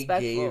 And they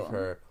gave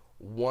her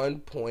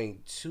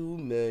 $1.2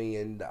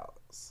 million.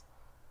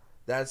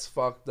 That's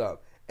fucked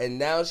up. And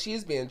now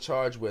she's being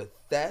charged with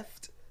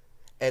theft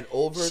and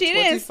she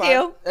didn't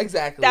steal.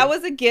 Exactly. That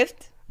was a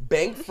gift.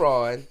 Bank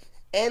fraud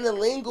and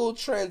illegal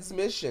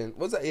transmission.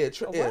 What's that?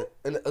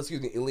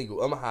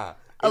 Illegal. I'm high.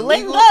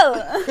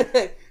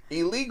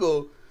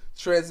 Illegal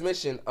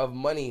transmission of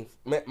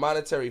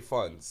monetary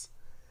funds.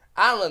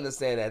 I don't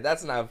understand that.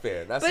 That's not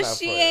fair. But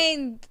she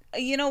ain't.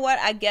 You know what?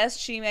 I guess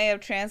she may have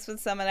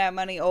transferred some of that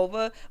money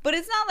over, but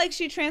it's not like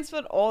she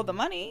transferred all the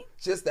money.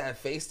 Just that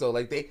face though,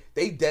 like they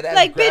dead ass.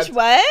 Like, bitch,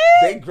 what?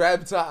 They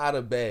grabbed her out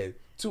of bed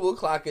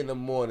 2:00 in the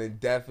morning,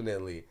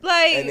 definitely.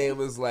 Like, and it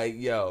was like,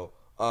 yo,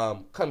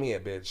 come here,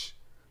 bitch.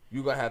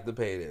 You gonna have to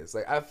pay this.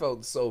 Like, I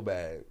felt so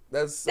bad.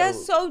 That's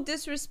so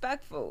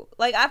disrespectful.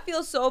 Like, I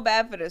feel so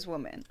bad for this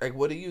woman. Like,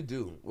 what do you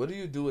do? What do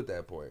you do at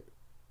that point?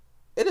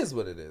 It is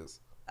what it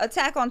is.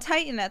 Attack on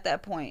Titan at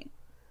that point.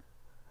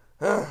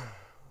 I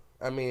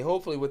mean,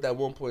 hopefully with that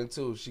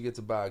 1.2, she gets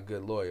to buy a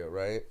good lawyer,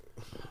 right?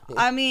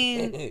 I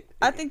mean,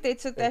 I think they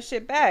took that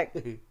shit back.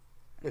 How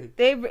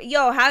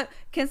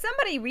can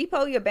somebody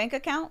repo your bank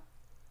account?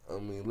 I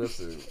mean,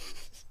 listen.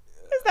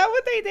 Is that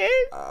what they did?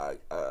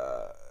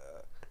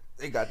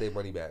 They got their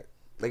money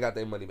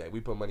back. We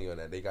put money on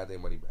that. They got their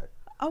money back.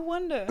 I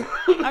wonder.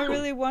 I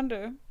really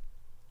wonder.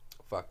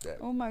 Fuck that.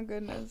 Oh my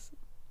goodness.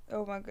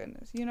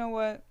 You know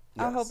what?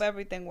 Yes. I hope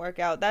everything work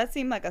out. That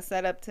seemed like a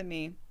setup to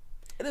me.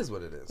 It is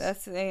what it is.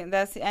 That's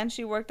and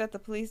she worked at the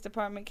police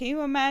department. Can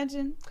you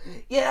imagine?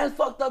 Yeah, that's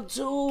fucked up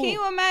too. Can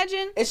you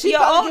imagine? And she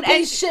probably get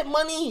paid shit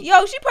money.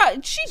 Yo, she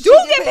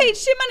get paid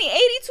shit money,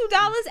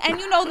 $82, and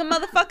you know the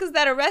motherfuckers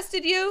that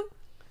arrested you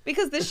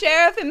because the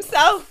sheriff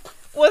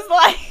himself was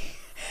like.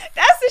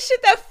 That's the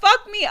shit that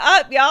fucked me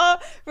up,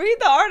 y'all. Read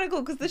the article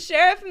because the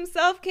sheriff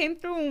himself came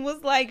through and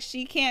was like,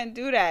 she can't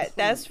do that.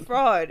 That's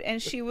fraud. And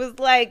she was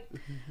like,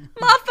 motherfucker,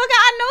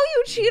 I know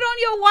you cheat on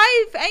your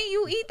wife and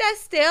you eat that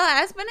stale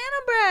ass banana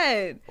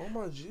bread. Oh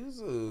my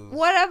Jesus.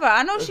 Whatever.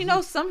 I know she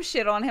knows some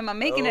shit on him. I'm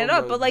making it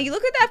up. But like,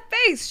 look at that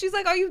face. She's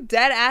like, are you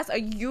dead ass? Are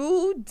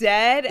you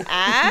dead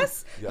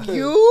ass?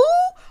 You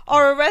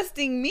are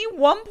arresting me?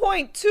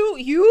 1.2?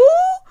 You?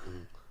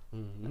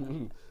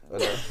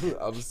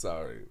 I'm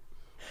sorry.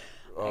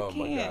 Oh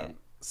my God.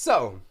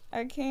 So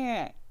I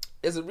can't.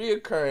 It's a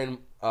reoccurring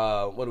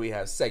what do we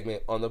have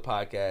segment on the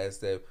podcast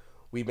that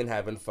we've been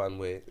having fun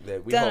with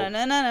that we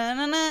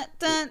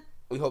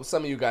hope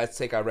some of you guys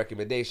take our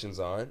recommendations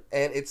on,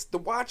 and it's the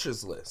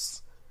Watchers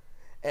List.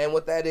 And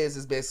what that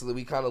is basically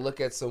we kind of look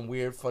at some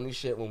weird funny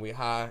shit when we're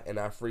high in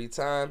our free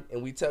time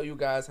and we tell you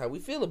guys how we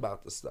feel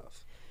about the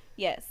stuff.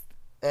 Yes.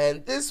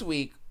 And this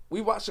week we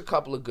watched a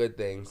couple of good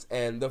things,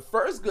 and the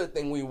first good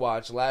thing we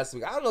watched last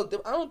week, I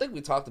don't think we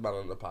talked about it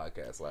on the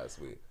podcast last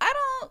week.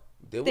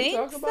 Did we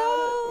talk about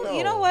it? No.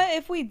 You know what?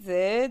 If we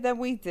did, then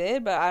we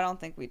did, but I don't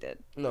think we did.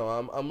 No,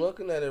 I'm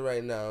looking at it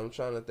right now. I'm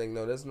trying to think.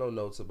 No, there's no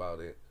notes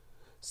about it.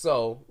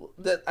 So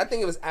I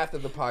think it was after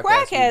the podcast.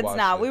 Crackheads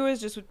now. We were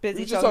just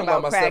busy talking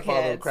about my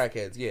stepfather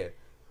crackheads. Yeah,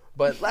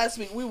 but last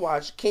week we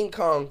watched King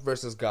Kong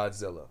versus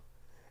Godzilla.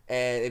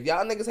 And if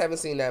y'all niggas haven't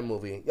seen that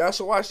movie, y'all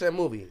should watch that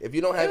movie. If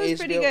you don't have HBO, it was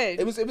pretty good.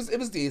 It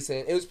was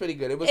decent. It was pretty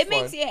good. It was fun.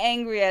 Makes you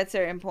angry at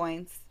certain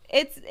points.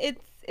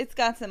 It's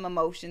got some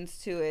emotions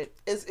to it.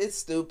 It's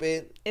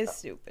stupid. It's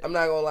stupid. I'm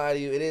not gonna lie to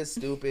you. It is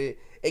stupid.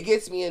 It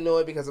gets me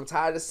annoyed because I'm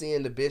tired of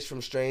seeing the bitch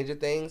from Stranger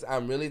Things.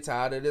 I'm really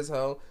tired of this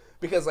hoe.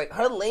 Because like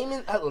her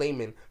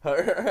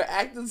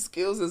acting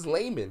skills is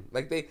layman.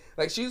 Like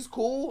she's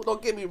cool.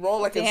 Don't get me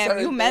wrong. Like in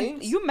certain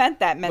things. You meant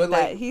that.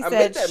 Like, he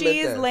said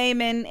she's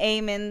layman,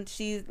 Amen.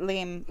 She's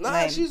lame.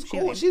 Nah, she's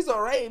cool. She's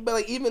alright. But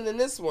like even in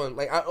this one,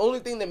 like the only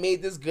thing that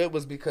made this good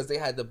was because they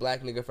had the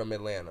black nigga from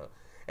Atlanta,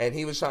 and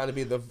he was trying to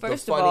be the funny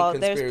conspiracy dude. First of all,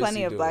 there's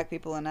plenty of black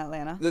people in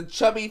Atlanta. The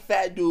chubby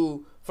fat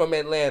dude from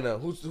Atlanta,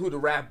 who the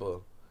rapper.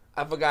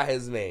 I forgot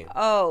his name.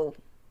 Oh,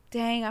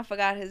 dang! I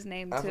forgot his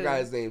name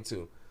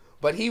too.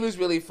 But he was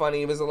really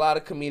funny. It was a lot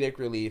of comedic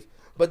relief.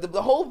 But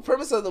the whole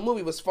premise of the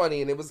movie was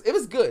funny, and it was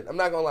good. I'm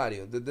not gonna lie to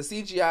you. The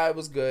CGI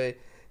was good.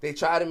 They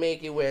try to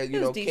make it where,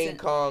 you know, decent. King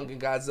Kong and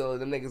Godzilla,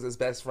 them niggas is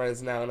best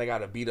friends now, and they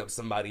gotta beat up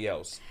somebody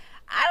else.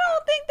 I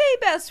don't think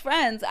they best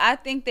friends. I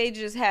think they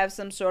just have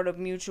some sort of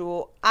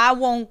mutual, I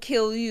won't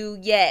kill you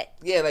yet.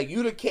 Yeah, like,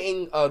 you the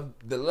king of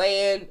the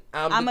land,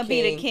 I'm gonna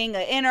be the king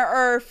of Inner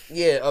Earth.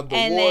 Yeah, of the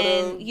and water.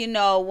 And then, you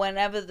know,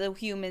 whenever the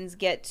humans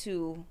get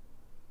to,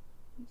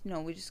 you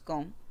know, we just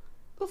go.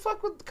 The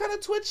fuck, what kind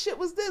of Twitch shit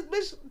was this,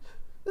 bitch?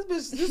 This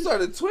bitch, you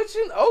started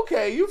twitching?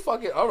 Okay, you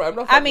fucking, all right, I'm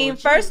not fucking I mean,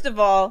 first of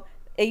all,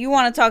 if you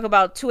want to talk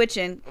about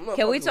twitching,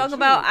 can we talk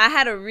about, I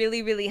had a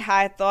really, really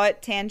high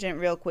thought, tangent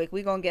real quick.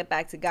 We're going to get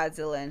back to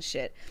Godzilla and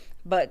shit.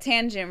 But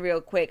tangent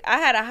real quick. I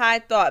had a high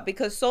thought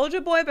because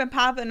Soulja Boy been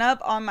popping up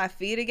on my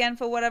feed again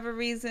for whatever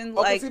reason.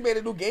 Oh, because he made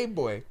a new Game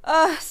Boy.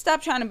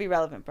 Stop trying to be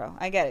relevant, bro.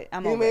 I get it.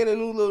 He made a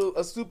new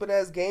a stupid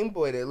ass Game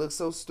Boy that looks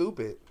so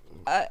stupid.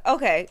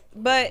 Okay,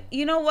 but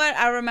you know what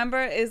I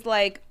remember is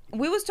like,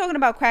 we was talking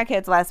about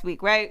crackheads last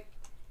week, right?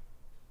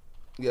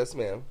 Yes,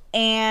 ma'am.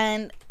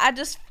 And I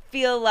just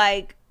feel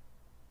like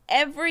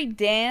every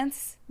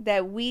dance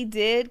that we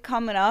did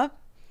coming up,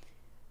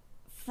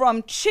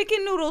 from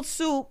Chicken Noodle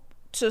Soup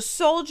to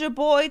Soulja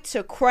Boy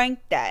to Crank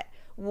That,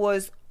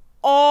 was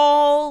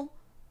all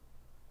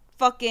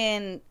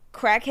fucking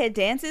crackhead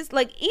dances.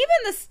 Like, even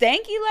the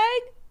stanky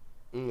leg.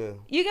 Yeah.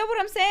 You get what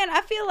I'm saying?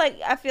 I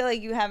feel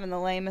like you having the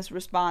lamest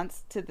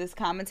response to this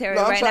commentary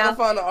right now. I'm trying to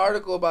find an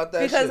article about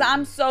that because shit.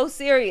 I'm so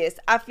serious.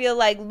 I feel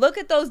like, look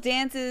at those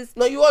dances.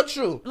 No, you are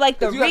true. Like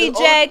the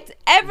reject,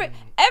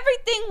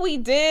 everything we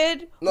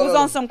did was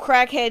on some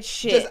crackhead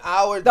shit. Just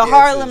our the dances.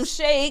 Harlem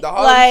Shake. The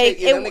Harlem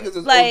Shake. Yeah, them niggas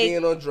is like,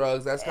 ODing on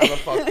drugs. That's kind of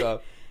fucked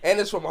up. And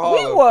it's from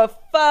Harlem. We were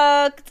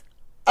fucked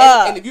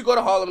up. And if you go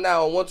to Harlem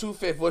now on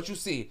 125th, what you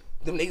see?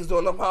 Them niggas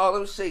doing them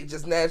Harlem Shake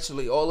just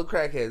naturally. All the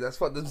crackheads. That's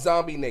the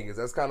zombie niggas.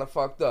 That's kind of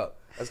fucked up.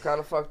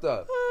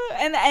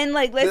 And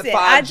like, listen,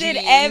 I did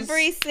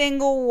every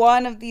single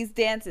one of these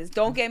dances.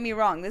 Don't get me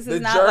wrong. This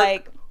is not jerk,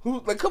 like...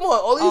 like, come on.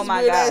 All these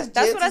weird ass dances.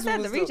 That's what I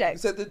said, the reject. You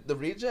said the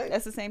reject?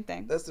 That's the same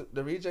thing. That's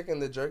the reject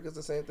and the jerk is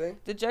the same thing?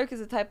 The jerk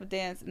is a type of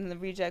dance, and the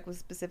reject was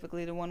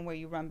specifically the one where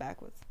you run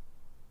backwards.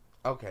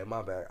 Okay,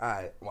 my bad. All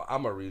right, well,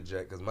 I'm a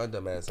reject because my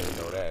dumb ass ain't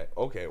know that.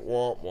 Okay,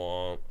 womp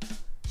womp.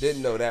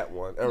 Didn't know that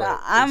one. All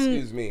right,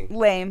 excuse me.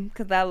 Lame,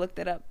 because I looked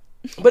it up.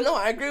 But no,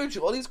 I agree with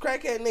you. All these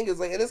crackhead niggas,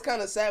 like, and it's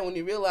kind of sad when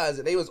you realize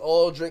that they was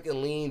all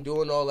drinking lean,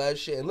 doing all that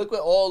shit, and look where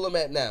all of them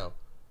at now.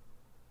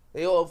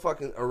 They all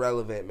fucking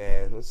irrelevant,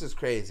 man. It's just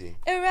crazy.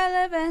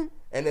 Irrelevant.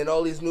 And then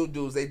all these new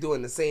dudes, they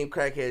doing the same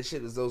crackhead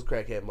shit as those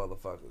crackhead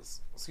motherfuckers.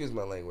 Excuse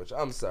my language.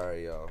 I'm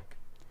sorry, y'all.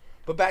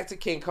 But back to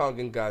King Kong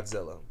and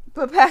Godzilla.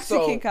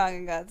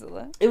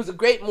 It was a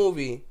great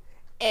movie.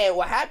 And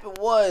what happened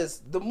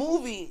was, the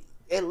movie,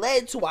 it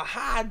led to a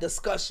high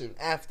discussion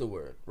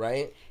afterward,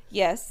 right?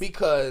 Yes.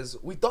 Because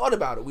we thought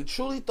about it. We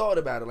truly thought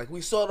about it. Like,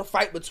 we saw the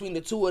fight between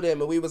the two of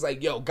them, and we was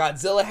like, yo,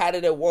 Godzilla had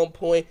it at one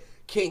point.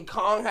 King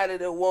Kong had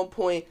it at one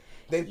point.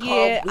 Then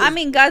I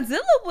mean, Godzilla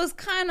was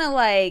kind of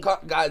like...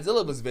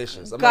 Godzilla was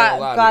vicious.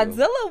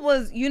 Godzilla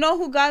was... You know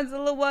who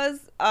Godzilla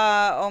was?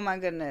 Oh, my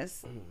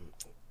goodness.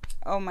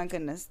 Oh, my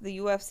goodness. The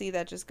UFC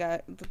that just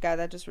got... The guy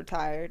that just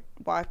retired.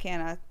 Why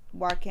can't I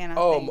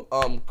think?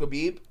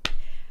 Khabib?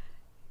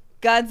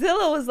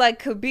 Godzilla was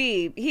like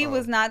Khabib. He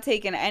was not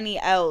taking any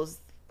L's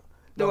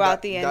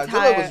throughout the entire...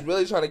 Godzilla was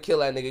really trying to kill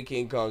that nigga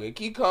King Kong. And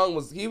King Kong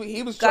was... He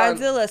was trying...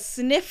 Godzilla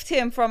sniffed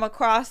him from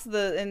across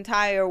the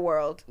entire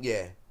world.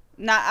 Yeah.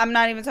 I'm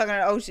not even talking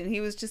the ocean.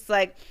 He was just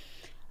like,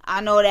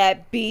 I know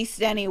that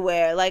beast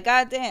anywhere. Like,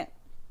 goddamn.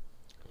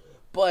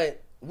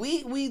 But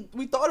we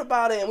thought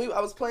about it, and we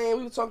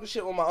were talking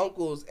shit with my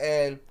uncles,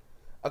 and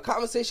a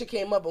conversation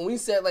came up, and we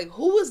said, like,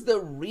 who is the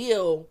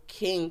real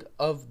king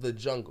of the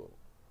jungle?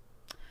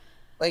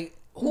 Like,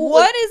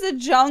 what is a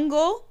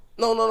jungle?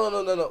 No.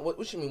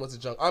 What you mean, what's a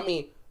jungle? I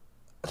mean,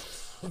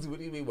 what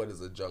do you mean, what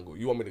is a jungle?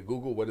 You want me to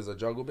Google what is a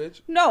jungle,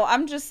 bitch? No,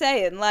 I'm just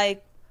saying,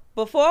 like,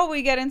 before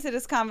we get into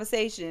this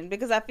conversation,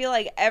 because I feel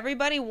like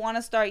everybody want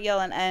to start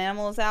yelling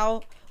animals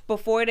out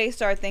before they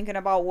start thinking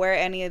about where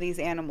any of these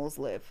animals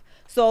live.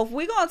 So if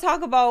we're going to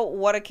talk about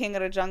what a king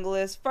of the jungle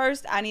is,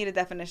 first, I need a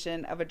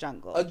definition of a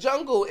jungle. A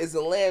jungle is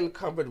a land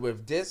covered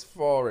with dense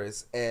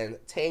forests and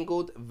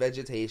tangled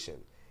vegetation,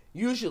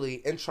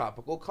 usually in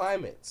tropical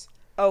climates.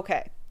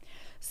 Okay.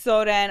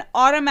 So then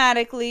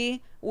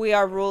automatically we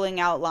are ruling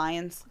out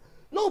lions.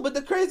 No, but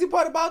the crazy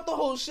part about the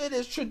whole shit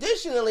is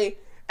traditionally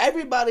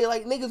everybody,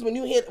 like, niggas, when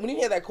you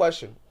hear that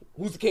question,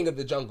 who's the king of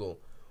the jungle,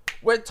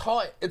 we're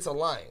taught it's a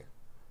lion.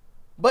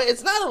 But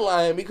it's not a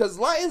lion because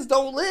lions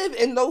don't live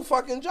in no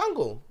fucking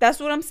jungle. That's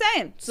what I'm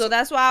saying. So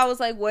that's why I was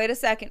like, wait a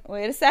second.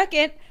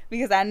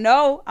 Because I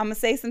know I'm going to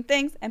say some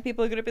things and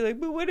people are going to be like,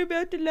 but what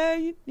about the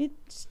lion?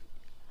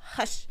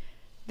 Hush.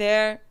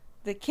 They're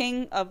the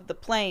king of the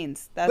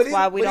plains. That's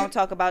why we don't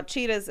talk about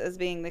cheetahs as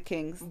being the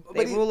kings.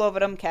 They rule over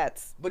them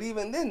cats. But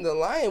even then, the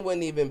lion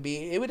wouldn't even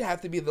be, it would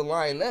have to be the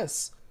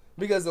lioness.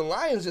 Because the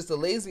lion's just a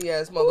lazy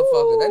ass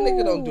motherfucker. Ooh. That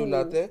nigga don't do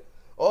nothing.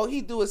 All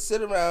he do is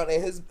sit around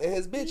and his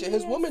bitch and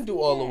his woman do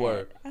all the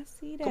work. I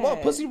see that. Come on,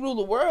 pussy rule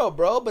the world,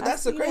 bro. But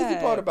that's the crazy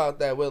part about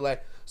that. Where,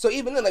 like, So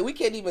even then, like, we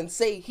can't even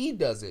say he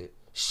does it.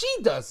 She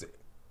does it.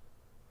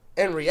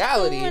 In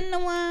reality.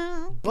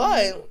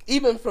 But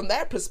even from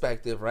that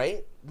perspective,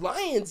 right?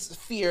 Lions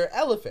fear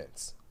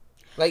elephants.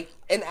 Like,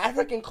 in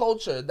African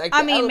culture, like,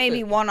 I mean,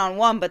 maybe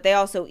one-on-one, but they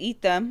also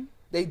eat them.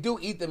 They do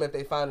eat them if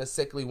they find a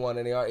sickly one,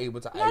 and they are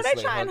able to isolate. No,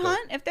 they try and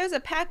hunt. If there's a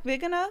pack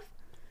big enough.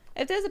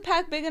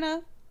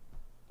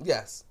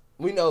 Yes,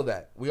 we know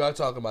that. We are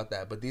talking about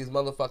that. But these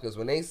motherfuckers,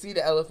 when they see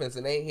the elephants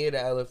and they hear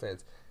the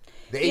elephants,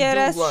 they do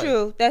that's run.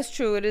 True. That's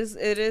true. It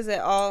is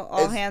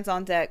all hands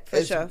on deck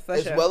for sure.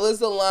 As well as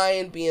the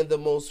lion being the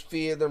most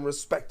feared and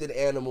respected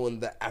animal in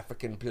the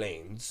African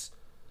plains,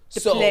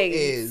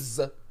 is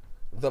the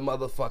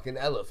motherfucking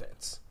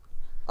elephants.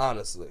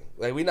 Honestly,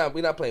 like we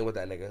not playing with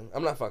that nigga.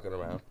 I'm not fucking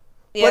around.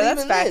 Yeah, but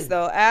that's facts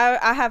though.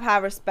 I have high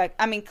respect.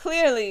 I mean,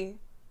 clearly,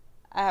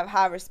 I have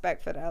high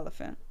respect for the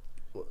elephant.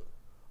 Oh,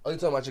 you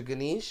talking about your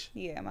Ganesh?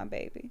 Yeah, my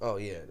baby. Oh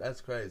yeah,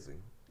 that's crazy.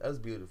 That's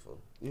beautiful.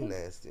 You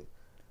nasty.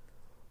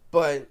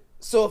 But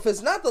so if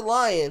it's not the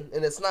lion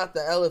and it's not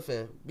the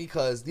elephant,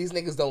 because these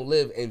niggas don't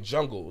live in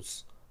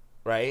jungles,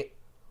 right?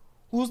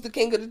 Who's the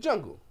king of the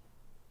jungle?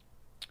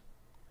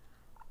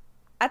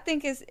 I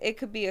think it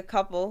could be a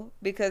couple,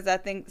 because I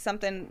think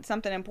something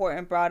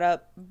important brought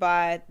up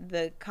by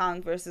the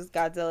Kong versus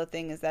Godzilla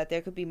thing is that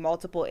there could be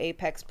multiple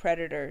apex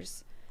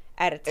predators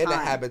at a time. In a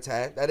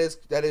habitat. That is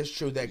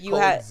true. That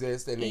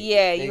coexist.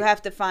 You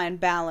have to find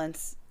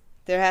balance.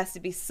 There has to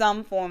be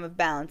some form of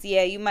balance.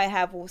 Yeah, you might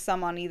have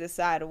some on either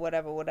side or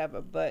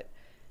whatever, but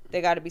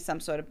there got to be some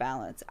sort of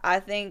balance.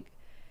 I think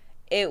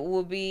it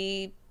will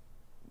be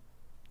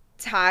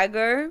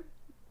tiger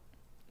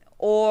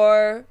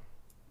or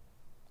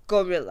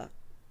gorilla.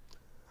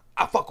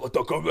 I fuck with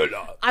the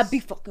gorilla. I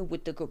be fucking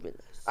with the gorillas.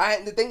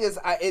 The thing is,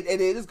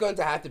 it is going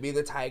to have to be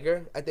the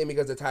tiger. I think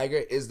because the tiger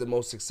is the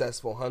most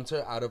successful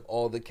hunter out of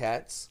all the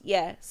cats.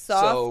 Yeah,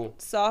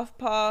 soft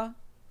paw,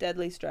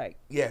 deadly strike.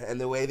 Yeah, and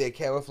the way they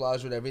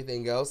camouflage with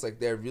everything else, like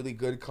they're really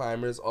good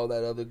climbers, all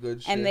that other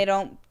good shit. And they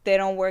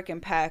don't work in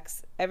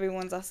packs.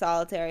 Everyone's a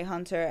solitary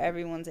hunter.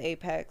 Everyone's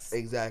apex.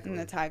 Exactly. In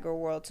the tiger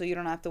world, so you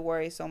don't have to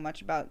worry so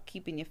much about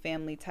keeping your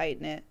family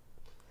tight knit.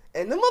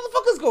 And the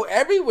motherfuckers go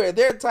everywhere.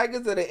 There are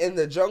tigers that are in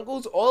the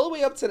jungles all the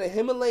way up to the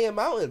Himalayan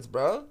mountains,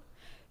 bro.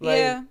 Like,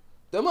 yeah.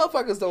 The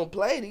motherfuckers don't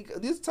play.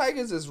 These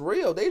tigers is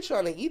real. They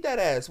trying to eat that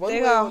ass.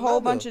 They got a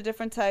whole bunch of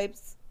different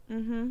types.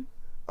 Mm-hmm.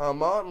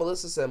 My aunt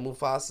Melissa said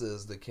Mufasa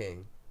is the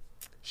king.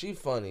 She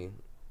funny.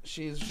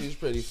 She's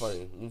pretty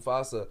funny.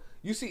 Mufasa.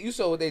 You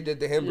saw what they did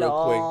to him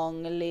real quick.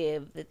 Long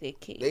live the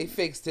king. They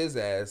fixed his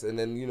ass, and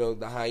then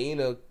the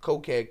hyena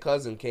cokehead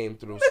cousin came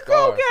through. The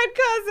cokehead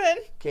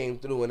cousin came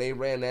through, and they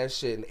ran that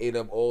shit and ate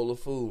up all the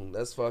food.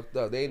 That's fucked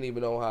up. They didn't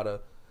even know how to,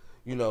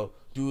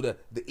 do the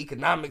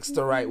economics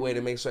the right way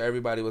to make sure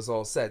everybody was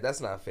all set.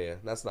 That's not fair.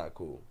 That's not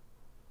cool.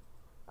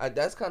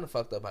 That's kind of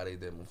fucked up how they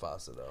did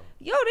Mufasa, though.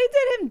 Yo, they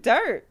did him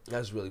dirt.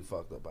 That's really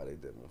fucked up how they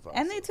did Mufasa.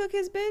 And they took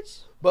his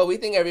bitch. But we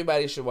think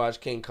everybody should watch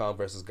King Kong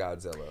versus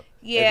Godzilla.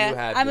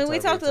 Yeah, I mean, we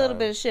talked a little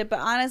bit of shit, but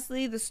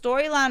honestly, the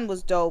storyline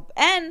was dope.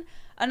 And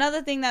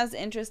another thing that was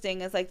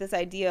interesting is, like, this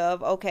idea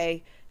of,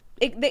 okay,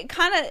 they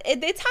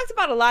talked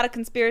about a lot of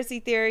conspiracy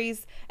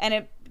theories, and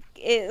it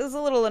was a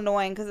little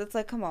annoying because it's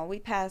like, come on, we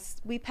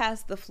passed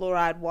the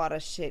fluoride water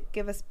shit.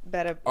 Give us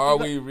better. Are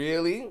we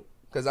really?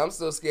 Because I'm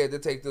still scared to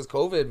take this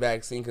COVID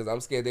vaccine because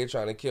I'm scared they're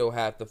trying to kill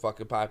half the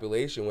fucking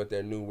population with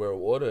their New World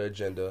Order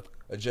agenda,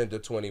 Agenda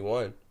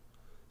 21.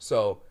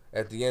 So,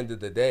 at the end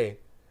of the day,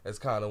 it's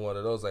kind of one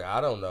of those, like, I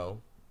don't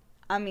know.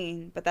 I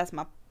mean, but that's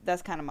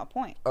kind of my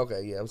point.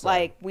 Okay, yeah, I'm sorry.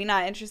 Like, we're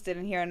not interested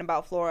in hearing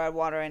about fluoride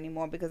water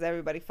anymore because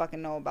everybody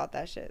fucking know about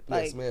that shit.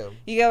 Like, yes, ma'am.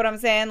 You get what I'm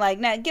saying? Like,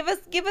 now, give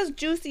us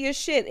juicier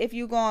shit if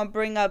you gonna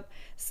bring up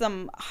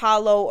some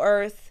hollow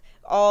earth.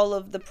 All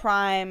of the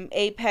prime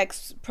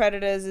apex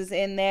predators is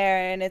in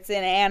there, and it's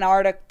in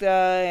Antarctica,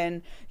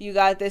 and you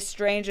got this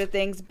Stranger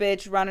Things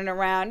bitch running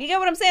around. You get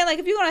what I'm saying? Like,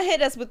 if you're gonna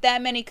hit us with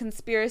that many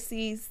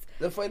conspiracies.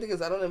 The funny thing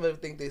is, I don't even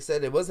think they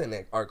said it was in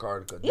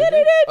Antarctica. Yeah,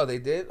 they did. Oh, they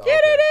did? Yeah,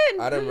 they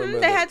did. I don't remember.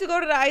 They had to go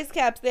to the ice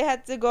caps. They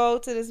had to go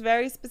to this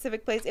very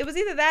specific place. It was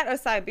either that or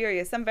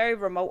Siberia, some very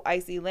remote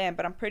icy land,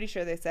 but I'm pretty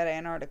sure they said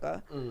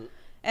Antarctica. Mm.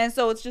 And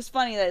so it's just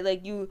funny that,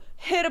 like, you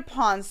hit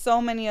upon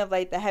so many of,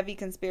 like, the heavy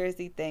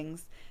conspiracy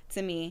things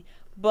to me.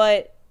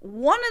 But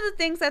one of the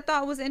things I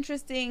thought was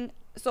interesting,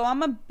 so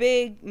I'm a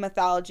big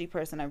mythology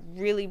person. I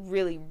really,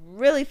 really,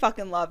 really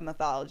fucking love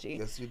mythology.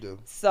 Yes, you do.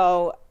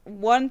 So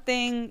one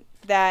thing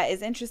that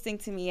is interesting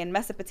to me in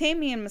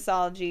Mesopotamian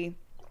mythology,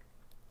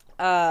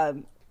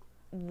 one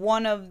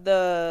of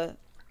the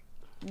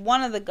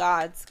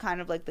gods,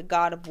 kind of like the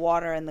god of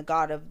water and the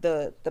god of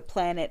the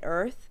planet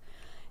Earth,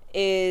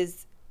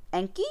 is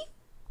Enki.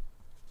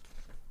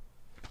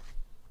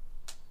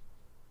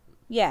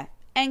 Yeah,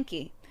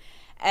 Enki.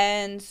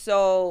 And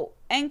so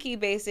Enki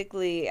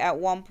basically at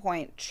one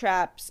point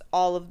traps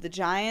all of the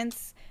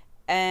giants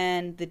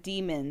and the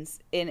demons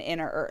in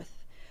inner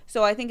earth.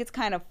 So I think it's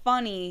kind of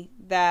funny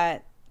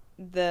that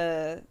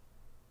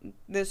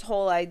this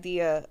whole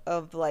idea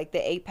of, like,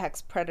 the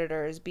apex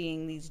predators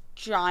being these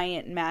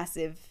giant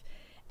massive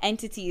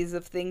entities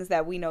of things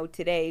that we know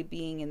today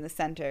being in the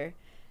center.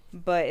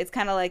 But it's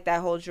kind of like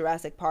that whole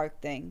Jurassic Park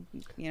thing,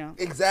 you know?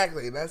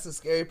 Exactly. And that's the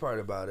scary part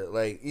about it.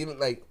 Even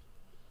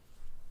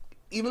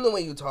the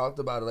way you talked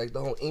about it, like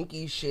the whole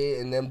Inky shit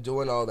and them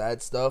doing all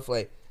that stuff,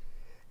 like,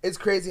 it's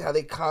crazy how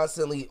they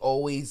constantly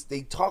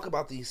they talk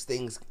about these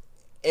things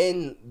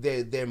in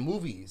their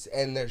movies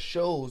and their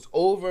shows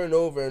over and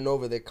over and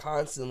over. They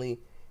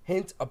constantly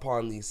hint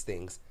upon these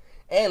things.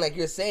 And like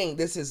you're saying,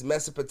 this is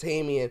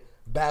Mesopotamian,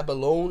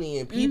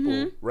 Babylonian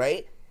people,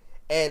 right?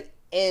 And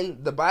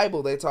in the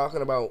Bible, they're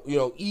talking about,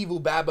 evil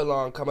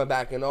Babylon coming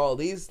back and all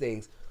these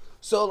things.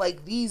 So,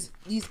 like, these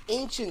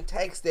ancient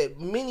texts that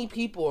many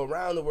people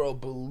around the world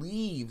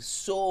believe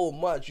so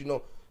much,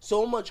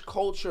 so much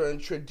culture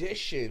and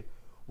tradition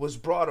was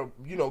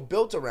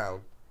built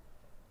around.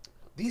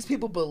 These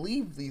people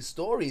believe these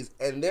stories,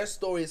 and their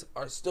stories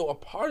are still a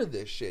part of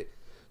this shit.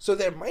 So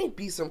there might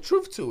be some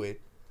truth to it,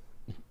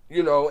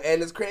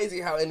 and it's crazy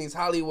how in these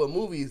Hollywood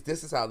movies,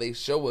 this is how they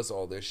show us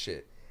all this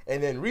shit.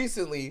 And then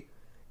recently,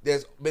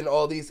 there's been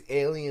all these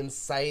alien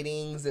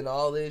sightings and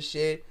all this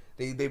shit.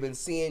 They've been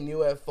seeing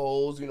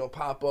UFOs,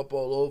 pop up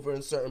all over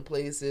in certain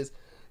places.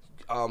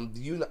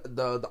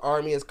 The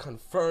army is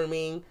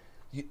confirming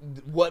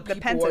what the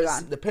people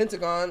Pentagon. The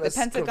Pentagon. The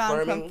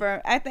Pentagon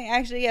confirmed. I think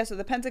actually, yeah. So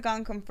the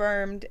Pentagon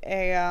confirmed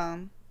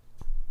a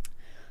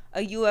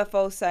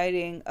UFO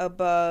sighting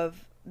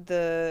above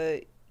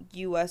the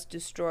U.S.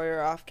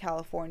 destroyer off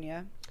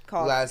California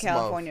called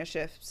California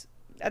Shifts.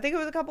 I think it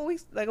was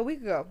a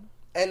week ago.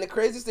 And the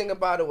craziest thing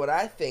about it, what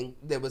I think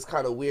that was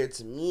kind of weird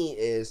to me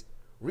is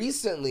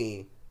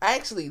recently,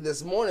 actually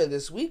this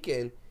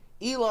weekend,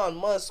 Elon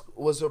Musk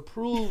was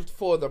approved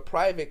for the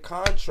private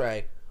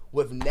contract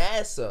with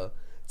NASA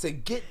to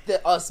get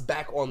us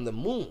back on the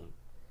moon.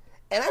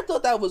 And I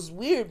thought that was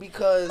weird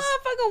because...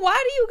 Motherfucker,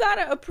 why do you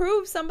gotta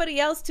approve somebody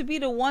else to be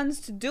the ones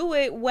to do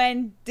it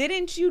when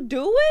didn't you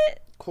do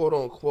it? Quote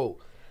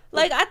unquote.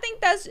 Like, I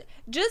think that's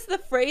just the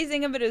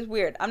phrasing of it is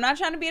weird. I'm not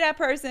trying to be that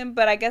person,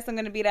 but I guess I'm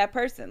going to be that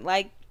person.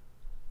 Like,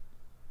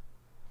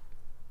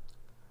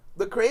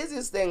 the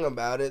craziest thing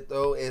about it,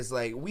 though, is,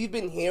 like, we've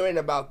been hearing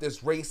about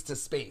this race to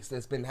space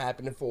that's been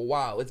happening for a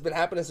while. It's been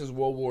happening since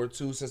World War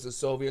II, since the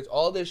Soviets,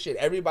 all this shit.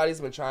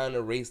 Everybody's been trying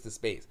to race to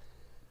space.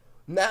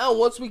 Now,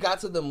 once we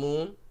got to the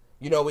moon,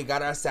 we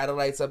got our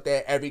satellites up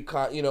there.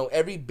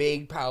 Every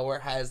big power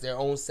has their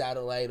own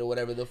satellite or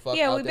whatever the fuck.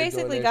 Yeah, we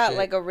basically got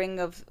like a ring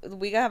of.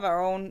 We have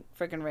our own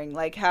freaking ring,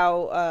 like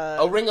how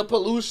a ring of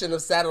pollution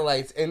of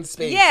satellites in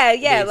space. Yeah,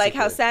 basically. Like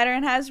how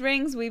Saturn has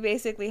rings. We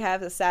basically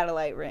have a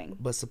satellite ring.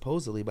 But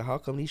how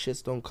come these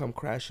shits don't come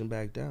crashing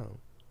back down?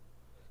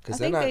 I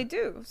think they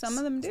do. Some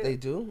of them do. They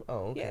do?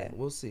 Oh, okay. Yeah.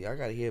 We'll see. I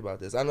gotta hear about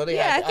this. I know they.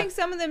 Yeah, I think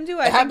some of them do.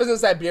 It happens in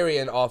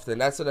Siberia often.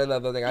 That's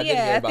another thing I did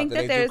hear about. I think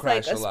that there's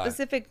like a lot.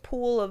 Specific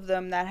pool of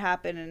them that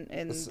happen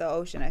in the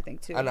ocean. I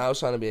think too. I know. I was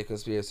trying to be a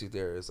conspiracy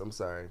theorist. I'm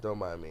sorry. Don't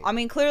mind me. I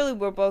mean, clearly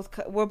we're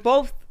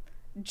both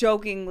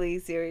jokingly,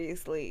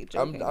 seriously.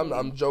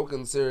 I'm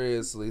joking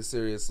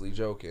seriously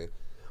joking,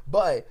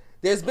 but.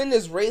 There's been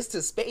this race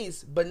to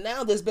space, but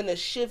now there's been a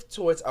shift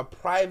towards a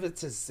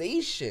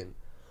privatization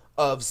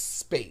of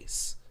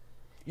space.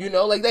 You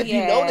notice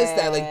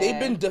that. Like, they've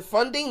been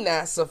defunding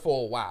NASA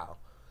for a while.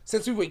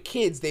 Since we were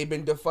kids, they've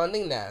been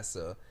defunding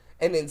NASA.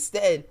 And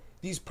instead,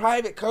 these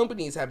private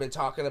companies have been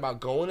talking about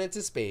going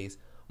into space,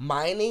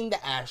 mining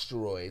the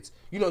asteroids,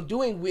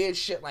 doing weird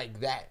shit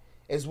like that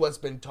is what's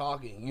been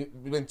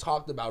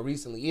talked about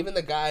recently. Even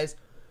the guys,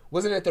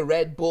 wasn't it the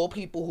Red Bull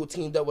people who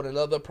teamed up with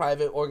another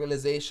private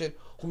organization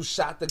who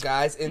shot the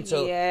guys into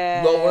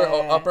lower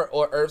or upper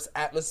or Earth's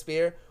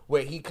atmosphere,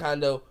 where he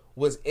kind of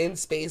was in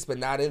space but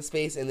not in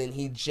space, and then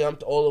he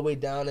jumped all the way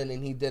down and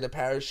then he did a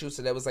parachute,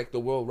 so that was like the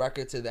world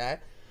record to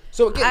that.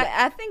 So again,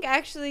 I think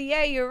actually,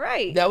 yeah, you're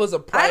right. That was a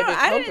private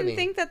company. I didn't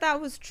think that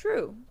was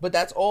true. But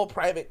that's all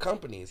private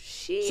companies.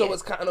 Shit. So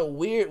it's kind of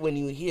weird when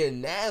you hear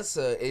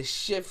NASA is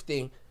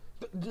shifting.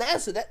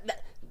 NASA,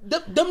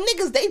 them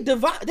niggas,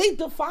 they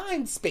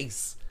define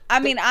space. I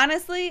mean,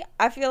 honestly,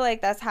 I feel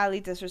like that's highly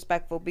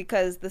disrespectful,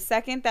 because the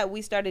second that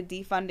we started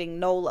defunding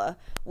NOLA,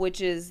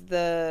 which is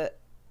the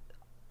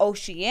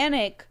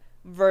oceanic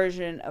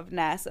version of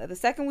NASA, the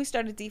second we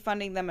started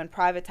defunding them and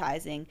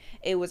privatizing,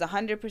 it was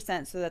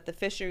 100% so that the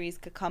fisheries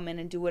could come in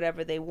and do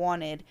whatever they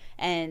wanted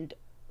and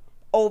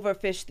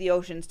overfish the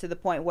oceans to the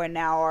point where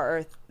now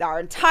our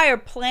entire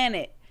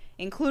planet,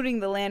 including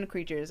the land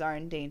creatures, are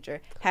in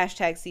danger.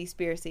 Hashtag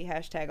Seaspiracy,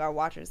 hashtag our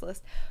watchers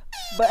list.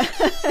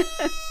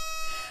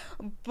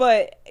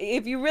 But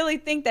if you really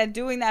think that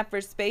doing that for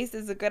space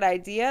is a good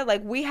idea,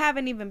 like, we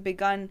haven't even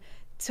begun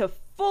to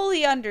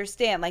fully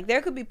understand. Like,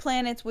 there could be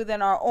planets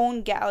within our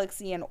own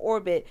galaxy in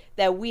orbit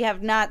that we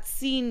have not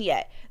seen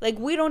yet. Like,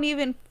 we don't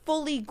even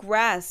fully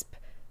grasp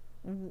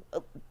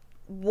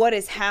what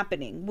is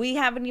happening. We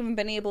haven't even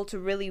been able to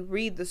really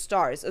read the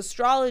stars.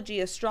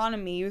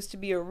 Astronomy used to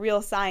be a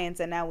real science,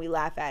 and now we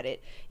laugh at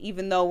it,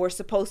 even though we're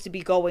supposed to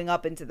be going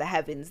up into the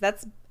heavens.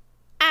 That's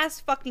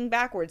ass fucking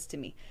backwards to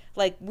me.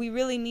 Like, we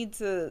really need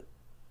to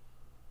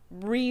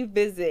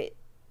revisit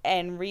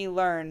and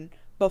relearn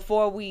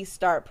before we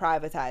start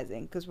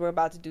privatizing, because we're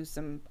about to do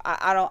some.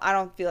 I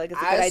don't feel like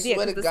it's a good idea,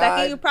 because the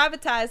second you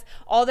privatize,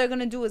 all they're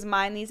gonna do is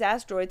mine these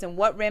asteroids, and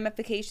what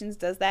ramifications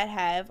does that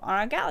have on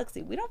our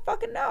galaxy? We don't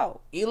fucking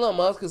know. Elon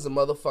Musk is a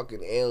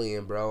motherfucking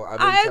alien, bro. I've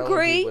been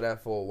telling people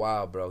that for a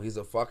while, bro. He's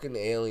a fucking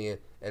alien,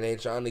 and they're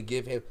trying to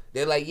give him.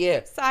 They're like,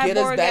 yeah, get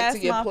us back to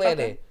your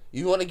planet.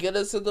 You want to get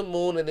us to the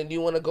moon, and then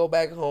you want to go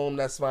back home,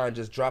 that's fine.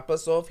 Just drop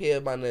us off here,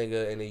 my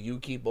nigga, and then you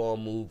keep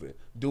on moving.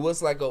 Do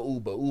us like a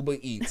Uber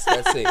Eats.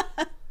 That's it.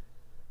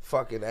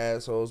 Fucking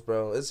assholes,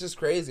 bro. It's just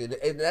crazy.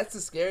 And that's the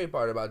scary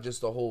part about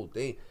just the whole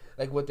thing.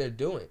 Like, what they're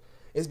doing.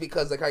 Is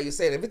because, like how you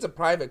said, if it's a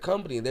private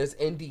company, there's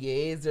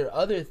NDAs, there are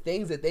other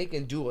things that they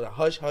can do to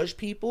hush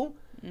people.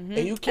 Mm-hmm.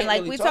 And you can't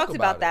like really we talk talked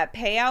about it. That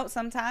payout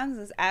sometimes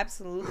is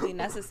absolutely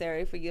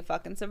necessary for your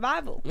fucking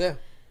survival. Yeah.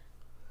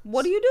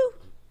 What do you do?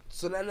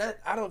 So then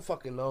I don't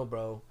fucking know,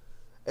 bro.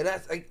 And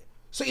that's like,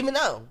 so even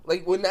now,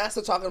 like when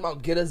NASA talking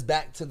about get us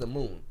back to the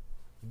moon,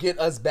 get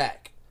us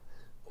back.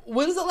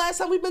 When's the last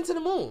time we've been to the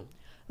moon?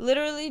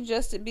 Literally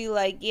just to be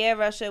like, yeah,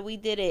 Russia, we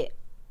did it.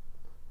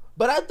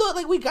 But I thought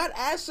like we got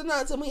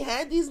astronauts and we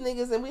had these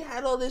niggas and we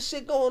had all this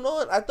shit going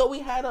on. I thought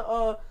we had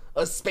a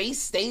space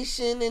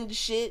station and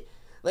shit.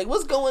 Like,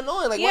 what's going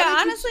on? Like, yeah,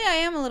 honestly, I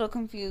am a little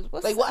confused.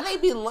 Why they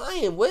be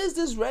lying? Where is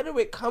this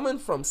rhetoric coming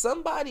from?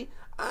 Somebody,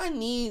 I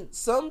need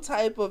some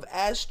type of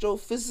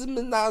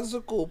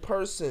astrophysiological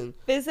person.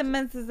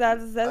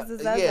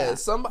 Yeah,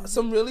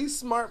 some really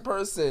smart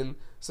person,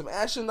 some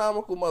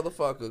astronomical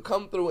motherfucker,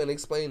 come through and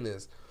explain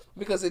this.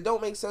 Because it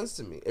don't make sense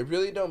to me. It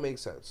really don't make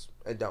sense.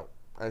 It don't.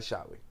 I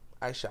shall we.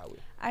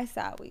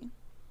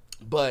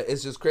 But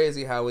it's just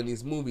crazy how in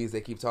these movies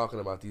they keep talking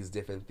about these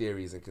different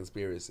theories and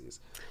conspiracies.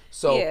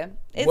 So yeah,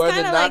 it's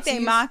kind of like they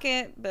mock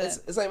it, but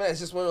it's like that. It's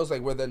just one of those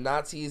like where the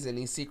Nazis and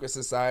these secret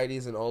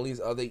societies and all these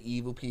other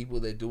evil people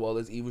that do all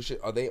this evil shit,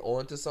 are they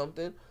on to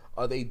something?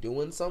 Are they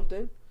doing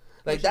something?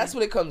 Like that's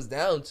what it comes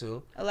down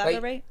to.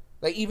 Elaborate.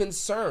 Like even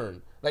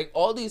CERN, like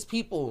all these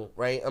people,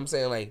 right? I'm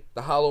saying like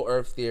the Hollow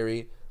Earth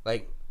theory,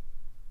 like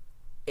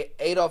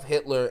Adolf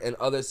Hitler and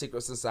other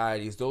secret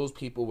societies. Those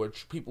people were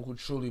people who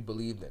truly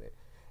believed in it.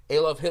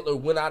 Adolf Hitler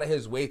went out of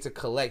his way to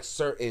collect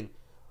certain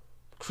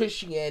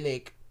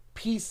Christianic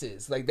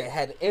pieces, like that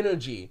had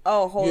energy.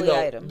 Oh, holy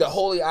items. The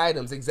holy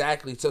items,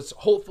 exactly. To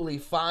hopefully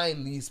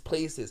find these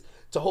places,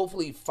 to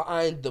hopefully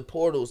find the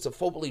portals, to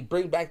hopefully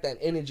bring back that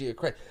energy of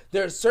Christ.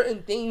 There are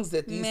certain things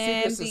that these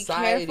secret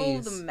societies... be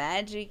careful the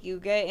magic you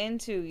get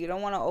into. You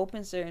don't want to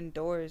open certain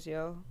doors,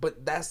 yo.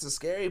 But that's the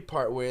scary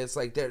part, where it's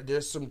like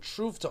there's some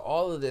truth to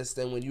all of this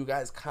then when you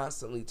guys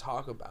constantly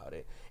talk about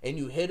it. And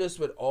you hit us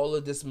with all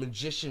of this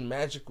magician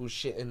magical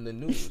shit in the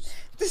news.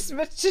 This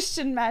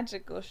magician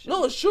magical shit.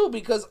 No, it's true,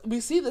 because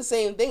we see the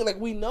same thing. Like,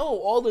 we know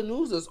all the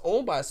news is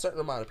owned by a certain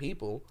amount of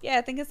people. Yeah,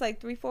 I think it's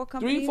like 3-4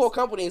 companies. 3-4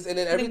 companies, and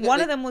then everything.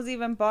 One of them was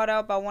even bought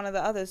out by one of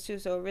the others too,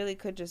 so it really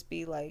could just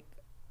be like.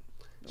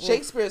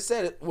 Shakespeare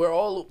said it.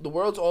 The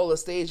world's all a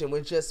stage, and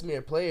we're just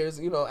mere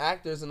players,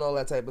 actors and all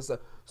that type of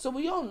stuff. So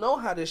we all know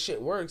how this shit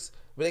works.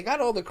 But they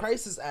got all the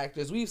crisis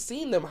actors. We've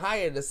seen them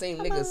hire the same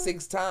nigga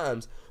 6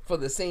 times for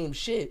the same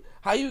shit.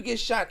 How you get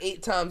shot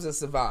 8 times and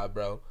survive,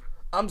 bro?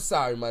 I'm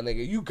sorry, my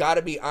nigga. You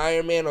gotta be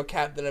Iron Man or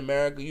Captain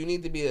America. You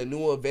need to be a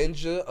new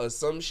Avenger or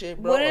some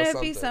shit, bro. Wouldn't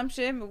it be some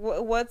shit?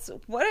 What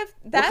if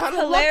that's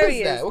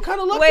hilarious? What kind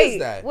of luck is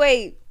that?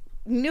 Wait.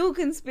 New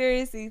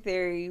conspiracy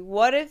theory.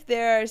 What if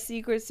there are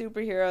secret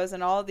superheroes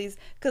and all these?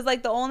 Because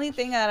like the only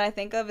thing that I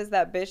think of is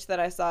that bitch that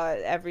I saw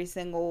at every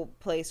single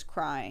place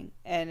crying,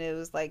 and it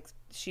was like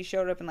she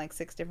showed up in like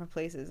 6 different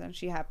places, and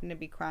she happened to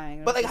be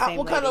crying. But like,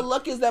 what kind of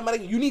luck is that,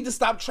 man? You need to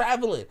stop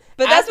traveling.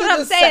 But that's what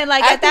I'm saying.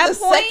 Like at that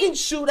point, second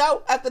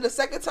shootout, after the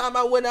second time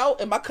I went out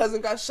and my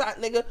cousin got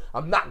shot, nigga,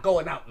 I'm not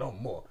going out no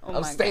more.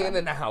 I'm staying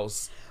in the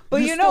house.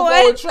 But you know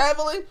what?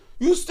 Traveling?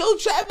 You still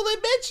traveling,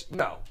 bitch?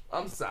 No,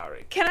 I'm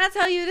sorry. Can I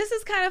tell you, this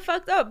is kind of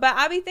fucked up, but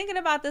I be thinking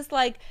about this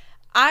like,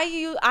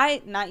 I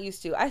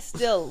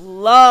still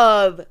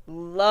love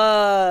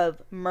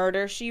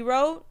Murder, She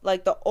Wrote,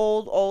 like the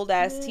old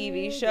ass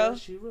TV show.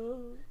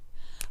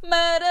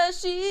 Murder,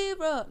 She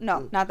Wrote.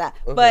 No, not that.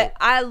 Okay. But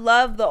I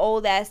love the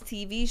old ass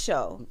TV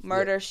show,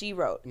 Murder, She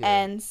Wrote. Yeah.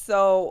 And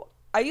so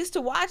I used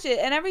to watch it,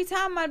 and every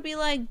time I'd be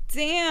like,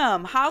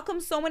 damn, how come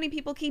so many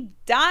people keep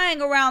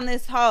dying around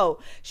this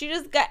hoe? She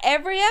just got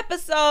every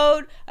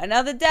episode,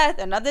 another death,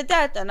 another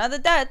death, another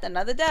death,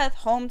 another death,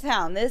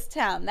 hometown, this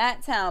town,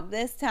 that town,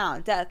 this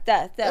town, death.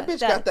 That bitch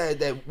got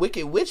that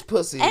wicked witch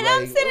pussy. And like,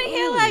 I'm sitting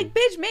here like,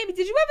 bitch, maybe,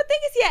 did you ever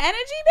think it's your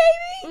energy,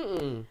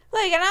 baby? Mm-mm.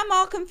 Like, and I'm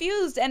all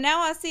confused, and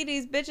now I see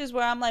these bitches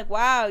where I'm like,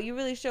 wow, you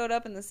really showed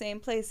up in the same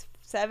place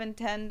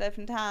 7-10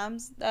 different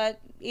times, that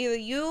either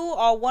you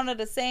or one of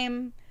the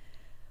same...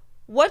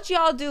 What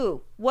y'all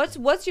do?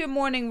 What's your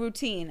morning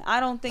routine? I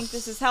don't think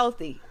this is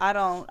healthy. I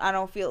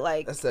don't feel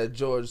like that's that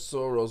George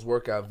Soros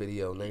workout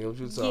video, nigga. What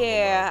you talking about?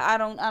 Yeah, I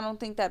don't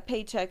think that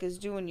paycheck is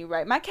doing you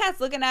right. My cat's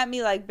looking at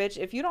me like, bitch,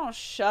 if you don't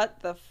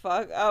shut the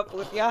fuck up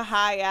with your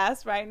high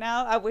ass right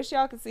now. I wish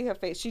y'all could see her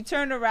face. She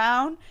turned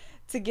around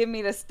to give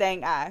me the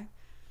stank eye.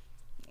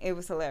 It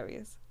was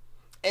hilarious.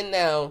 And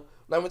now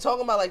Now we're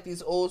talking about like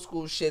these old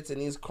school shits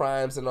and these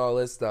crimes and all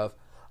this stuff.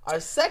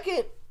 Our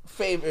second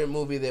favorite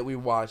movie that we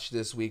watched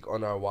this week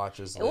on our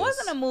watchers list. It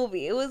wasn't a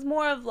movie. It was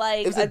more of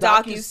like a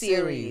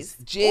docu-series.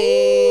 Jinx.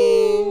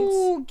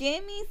 Ooh,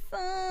 give me some.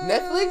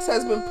 Netflix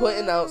has been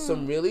putting out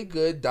some really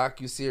good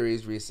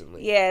docu-series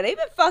recently. Yeah, they've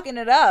been fucking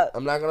it up.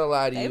 I'm not going to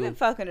lie to you. They've been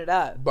fucking it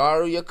up.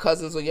 Borrow your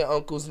cousins or your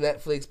uncle's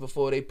Netflix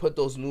before they put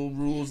those new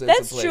rules into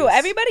place. That's true.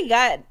 Everybody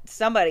got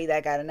somebody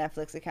that got a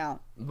Netflix account.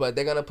 But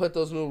they're going to put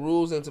those new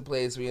rules into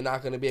place where you're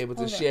not going to be able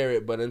to share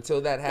it. But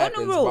until that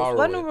happens, borrow it.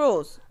 What new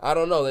rules? I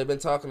don't know. They've been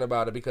talking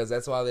about it because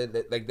that's why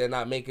they're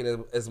not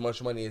making as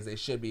much money as they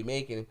should be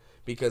making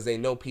because they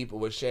know people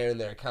were sharing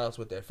their accounts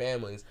with their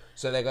families.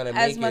 So they're going to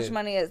make as much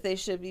money as they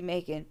should be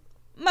making.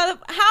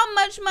 How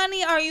much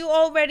money are you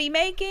already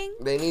making?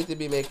 They need to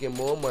be making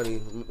more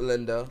money,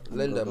 Linda,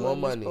 more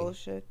money.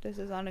 Bullshit. This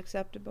is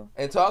unacceptable.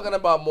 And talking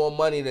about more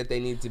money that they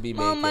need to be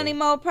making. More money,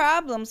 more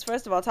problems.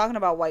 First of all, talking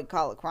about white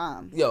collar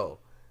crime. Yo,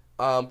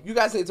 you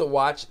guys need to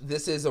watch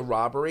This Is a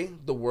Robbery,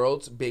 the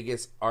world's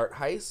biggest art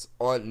heist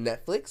on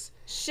Netflix.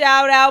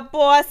 Shout out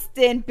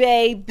Boston,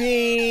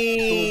 baby.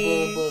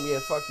 Boom, boom, boom. Yeah,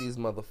 fuck these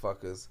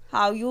motherfuckers.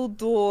 How you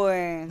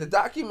doing? The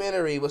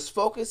documentary was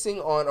focusing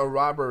on a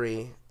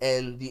robbery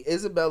in the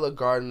Isabella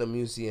Gardner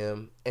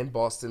Museum in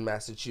Boston,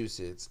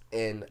 Massachusetts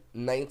in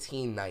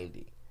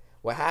 1990.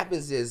 What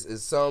happens is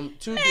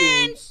two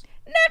dudes...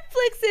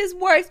 Netflix is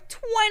worth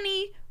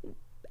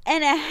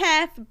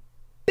 $20.5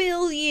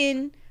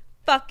 billion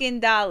fucking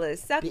dollars.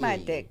 Suck my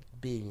dick.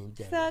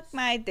 Suck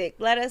my dick.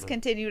 Let us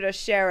continue to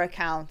share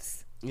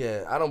accounts.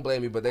 Yeah, I don't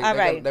blame you, but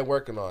they're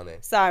working on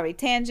it. Sorry,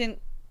 tangent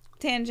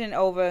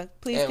over.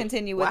 Please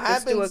continue with the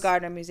Stuart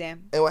Gardner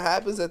Museum. And what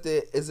happens at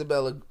the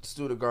Isabella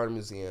Stuart Gardner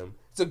Museum?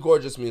 It's a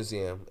gorgeous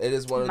museum. It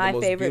is one of the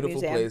most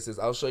beautiful places.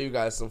 I'll show you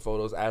guys some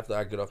photos after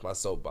I get off my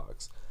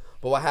soapbox.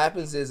 But what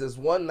happens is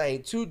one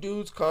night, two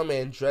dudes come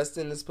in dressed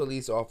in as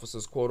police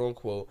officers, quote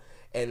unquote,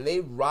 and they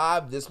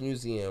rob this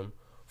museum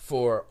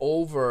for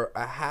over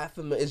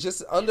 $500,000. It's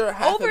just under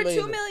 $500,000. Over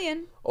 $2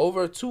 million.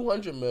 Over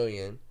 $200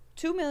 million.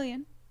 $2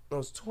 million. No,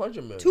 it's $200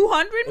 million.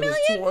 $200 million?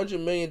 It was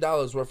 $200 million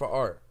worth of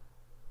art.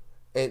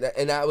 And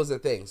that was the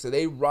thing. So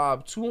they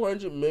robbed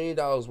 $200 million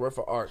worth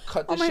of art.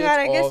 Cut the shit off. Oh my God,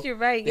 I guess you're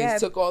right. They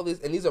took all these,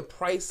 and these are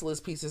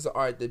priceless pieces of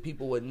art that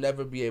people would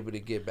never be able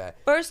to get back.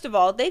 First of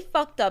all, they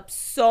fucked up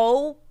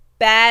so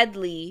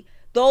badly.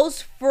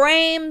 Those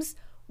frames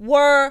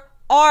were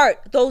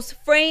art. Those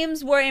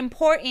frames were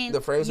important. The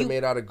frames are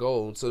made out of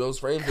gold, so those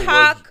frames are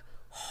worth...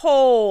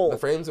 hole. The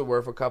frames are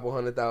worth a couple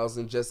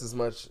 $100,000, just as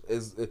much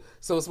as.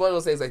 So it's one of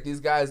those things. Like these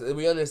guys,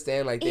 we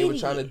understand. Like they were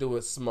trying to do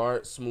it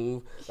smart,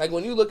 smooth. Like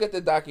when you look at the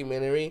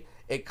documentary,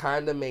 it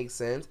kind of makes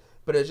sense.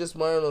 But it's just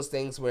one of those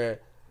things where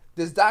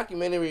this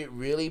documentary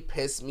really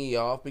pissed me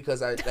off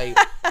because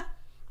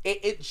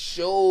it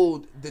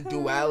showed the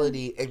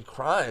duality in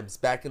crimes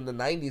back in the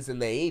 90s and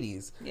the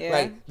 80s. Yeah.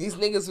 Like these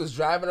niggas was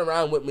driving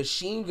around with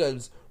machine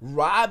guns,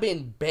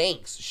 robbing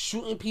banks,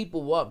 shooting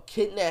people up,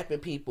 kidnapping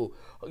people,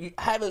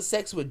 having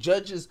sex with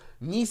judges'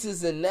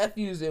 nieces and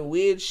nephews and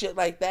weird shit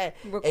like that.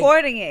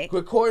 Recording it,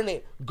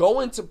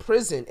 going to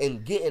prison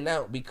and getting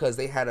out because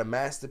they had a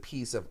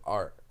masterpiece of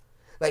art.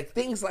 Like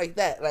things like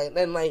that.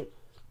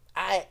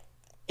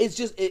 It's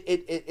just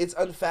it's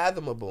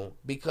unfathomable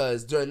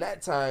because during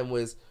that time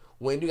was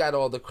when you got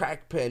all the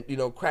crack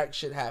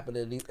shit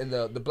happening in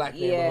the black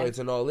neighborhoods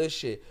and all this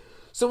shit.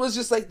 So it's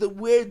just like the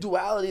weird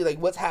duality, like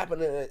what's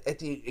happening at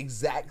the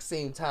exact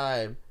same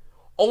time,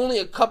 only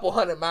a couple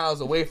 100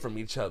 miles away from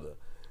each other,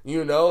 and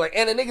the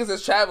niggas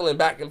is traveling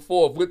back and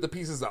forth with the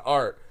pieces of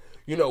art,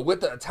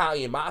 with the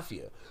Italian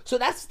mafia. So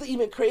that's the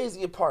even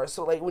crazier part.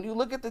 So like when you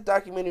look at the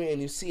documentary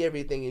and you see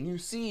everything and you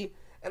see,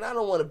 and I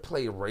don't want to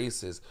play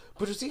racist,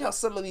 but you see how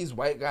some of these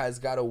white guys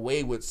got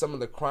away with some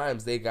of the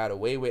crimes they got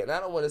away with. And I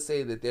don't want to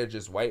say that they're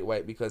just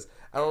white because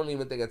I don't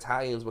even think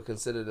Italians would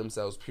consider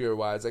themselves pure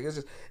whites. Like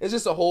it's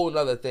just a whole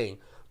nother thing.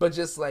 But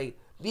just like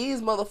these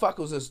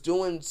motherfuckers is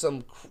doing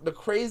the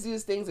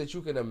craziest things that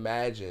you can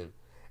imagine,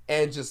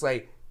 and just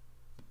like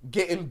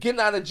getting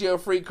out of jail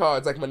free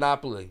cards like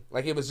Monopoly.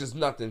 Like it was just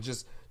nothing.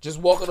 Just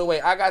walking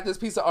away. I got this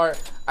piece of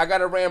art. I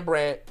got a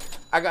Rembrandt.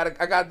 I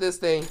got this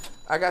thing.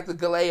 I got the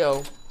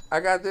Galileo. I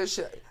got this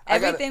shit.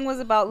 Everything was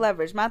about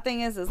leverage. My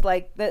thing is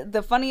like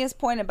the funniest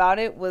point about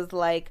it was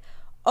like,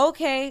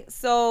 okay,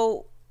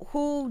 so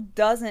who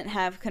doesn't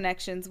have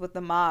connections with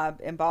the mob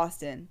in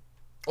Boston?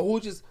 Or who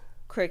just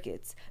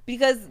crickets?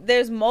 Because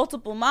there's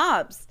multiple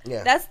mobs.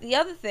 Yeah. That's the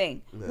other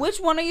thing. Yeah. Which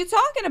one are you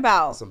talking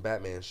about? Some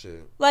Batman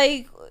shit.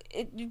 Like,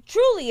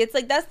 truly, it's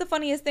like that's the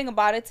funniest thing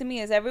about it to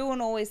me is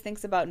everyone always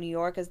thinks about New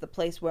York as the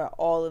place where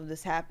all of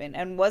this happened.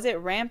 And was it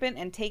rampant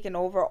and taken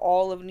over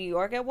all of New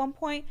York at one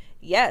point?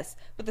 Yes.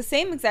 But the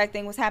same exact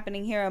thing was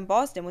happening here in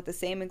Boston with the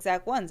same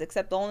exact ones,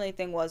 except the only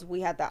thing was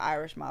we had the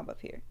Irish mob up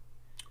here.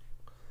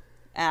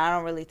 And I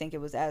don't really think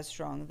it was as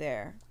strong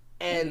there.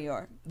 And New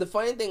York. The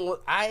funny thing was,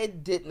 I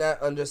did not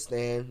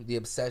understand the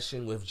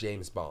obsession with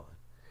James Bond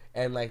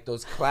and like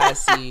those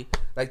classy,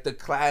 like the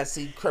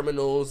classy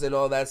criminals and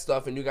all that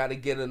stuff, and you got to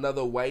get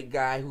another white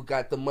guy who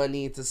got the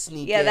money to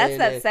sneak in. Yeah, that's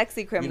that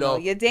sexy criminal.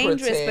 You're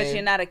dangerous, but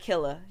you're not a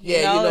killer.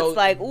 It's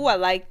like, ooh, I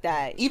like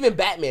that. Even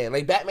Batman,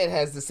 like Batman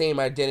has the same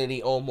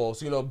identity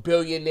almost.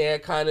 Billionaire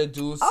kind of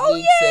dude. Oh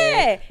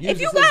yeah.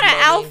 If you got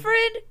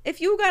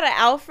an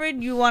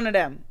Alfred, you one of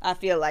them. I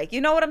feel like,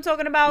 you know what I'm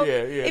talking about.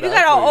 Yeah. If you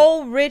got an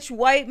old rich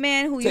white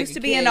man who used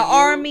to be in the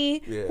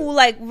army, who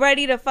like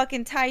ready to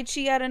fucking Tai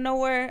Chi out of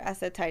nowhere. I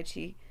said Tai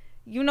Chi.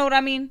 You know what I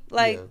mean?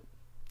 Like,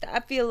 I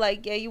feel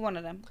like, yeah, you one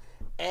of them.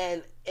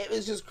 And it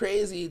was just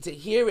crazy to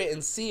hear it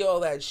and see all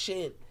that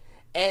shit.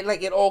 And,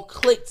 like, it all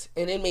clicked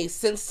and it made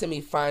sense to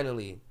me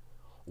finally.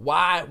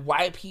 Why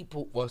white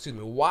people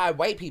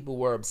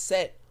were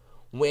upset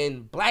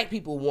when black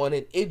people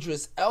wanted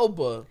Idris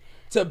Elba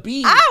to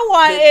be...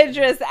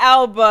 Idris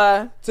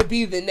Elba to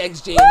be the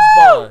next James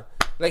Bond.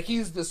 Like,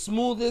 he's the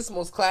smoothest,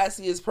 most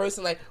classiest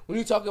person. Like, when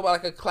you talk about,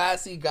 like, a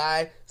classy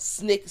guy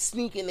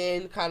sneaking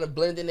in, kind of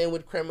blending in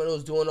with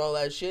criminals, doing all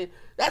that shit,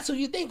 that's who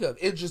you think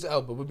of. Idris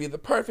Elba would be the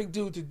perfect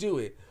dude to do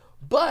it.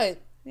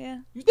 But,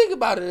 you think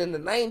about it in the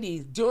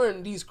 90s,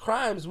 during these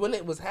crimes, when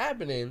it was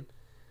happening,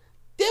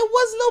 there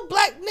was no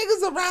black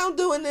niggas around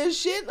doing this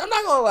shit. I'm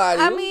not gonna lie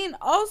to you. I mean,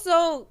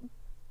 also...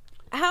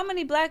 How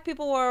many black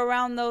people were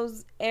around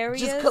those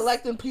areas? Just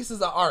collecting pieces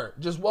of art.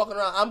 Just walking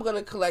around. I'm going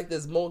to collect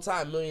this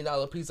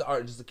multi-million-dollar piece of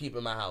art just to keep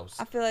in my house.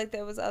 I feel like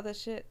there was other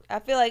shit. I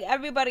feel like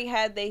everybody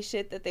had their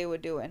shit that they were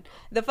doing.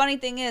 The funny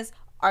thing is,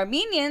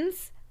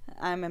 Armenians...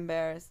 I'm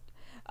embarrassed.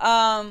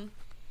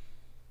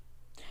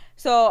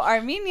 So,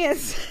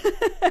 Armenians...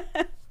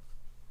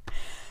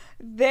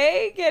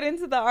 they get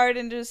into the art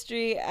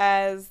industry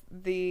as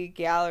the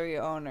gallery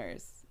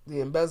owners.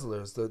 The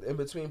embezzlers. The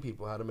in-between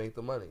people. How to make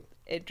the money.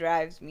 It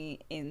drives me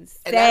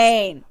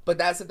insane. But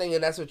that's the thing,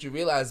 and that's what you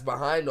realize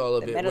behind all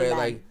of it, where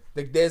like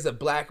there's a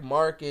black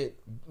market,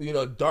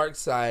 dark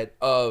side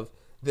of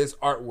this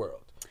art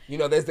world.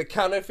 There's the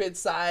counterfeit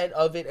side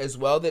of it as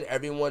well that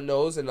everyone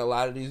knows in a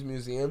lot of these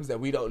museums that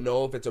we don't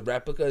know if it's a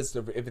replica,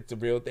 if it's a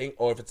real thing,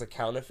 or if it's a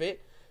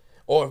counterfeit,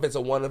 or if it's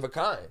a one of a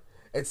kind.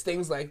 It's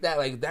things like that.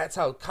 Like, that's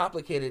how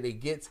complicated it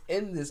gets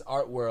in this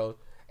art world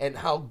and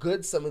how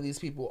good some of these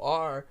people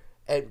are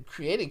at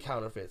creating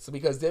counterfeits.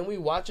 Because then we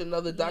watch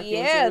another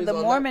documentary. Yeah, the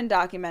Mormon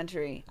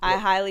documentary. I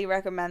highly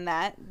recommend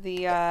that.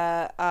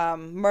 The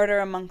Murder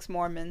Amongst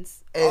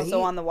Mormons, and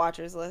also on the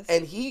watchers list.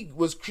 And he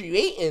was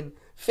creating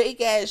fake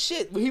ass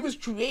shit. He was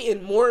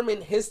creating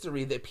Mormon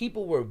history that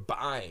people were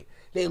buying.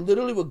 They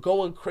literally were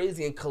going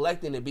crazy and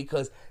collecting it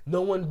because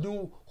no one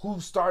knew who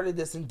started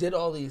this and did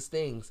all these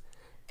things.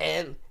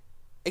 And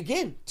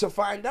again, to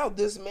find out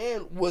this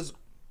man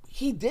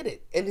he did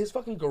it in his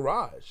fucking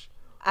garage.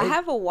 I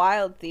have a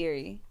wild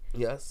theory.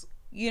 Yes.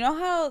 You know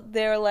how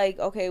they're like,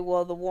 okay,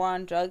 well, the war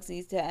on drugs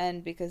needs to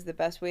end because the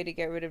best way to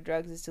get rid of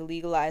drugs is to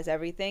legalize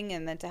everything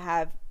and then to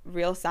have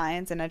real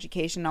science and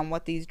education on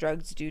what these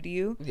drugs do to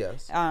you.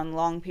 Yes. On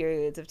long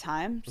periods of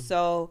time. Mm-hmm.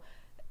 So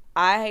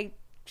I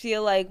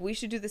feel like we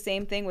should do the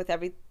same thing with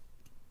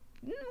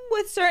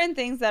certain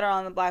things that are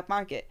on the black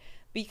market,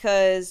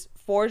 because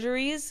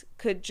forgeries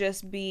could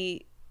just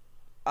be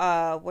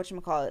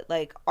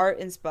like art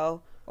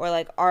inspo, or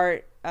like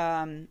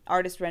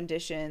artist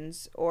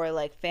renditions, or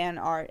like fan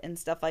art and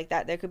stuff like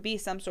that. There could be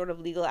some sort of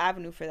legal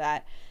avenue for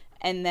that,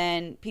 and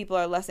then people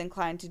are less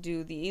inclined to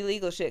do the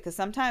illegal shit, because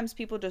sometimes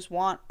people just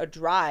want a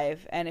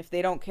drive, and if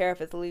they don't care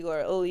if it's legal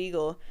or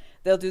illegal,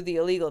 they'll do the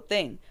illegal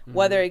thing,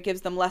 whether it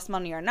gives them less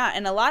money or not.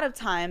 And a lot of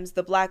times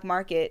the black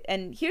market,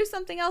 and here's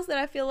something else that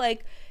I feel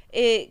like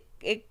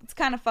it's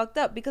kind of fucked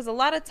up, because a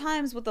lot of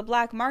times with the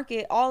black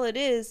market, all it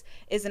is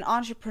an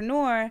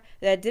entrepreneur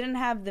that didn't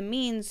have the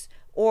means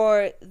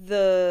or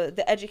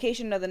the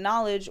education or the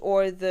knowledge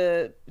or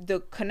the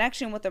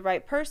connection with the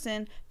right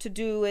person to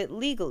do it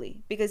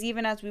legally. Because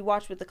even as we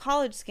watched with the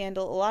college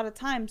scandal, a lot of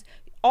times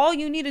all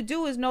you need to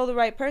do is know the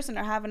right person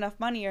or have enough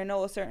money or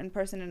know a certain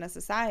person in a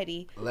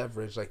society.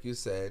 Leverage, like you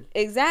said.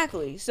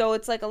 Exactly. So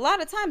it's like a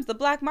lot of times the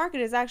black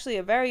market is actually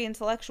a very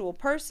intellectual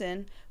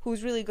person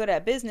who's really good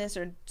at business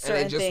or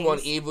certain things. And they just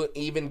want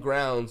even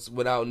grounds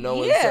without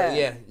knowing.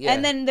 Yeah.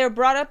 And then they're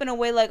brought up in a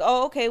way like,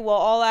 oh, okay, well,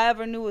 all I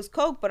ever knew was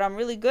coke, but I'm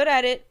really good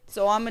at it,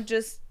 so I'm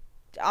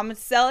gonna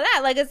sell it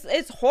out. Like,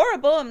 it's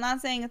horrible. I'm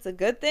not saying it's a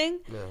good thing.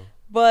 No.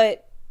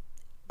 But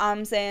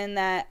I'm saying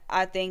that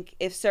I think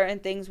if certain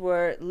things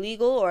were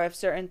legal, or if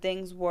certain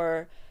things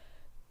were...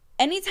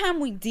 Anytime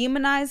we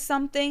demonize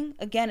something,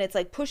 again, it's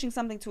like pushing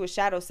something to a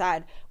shadow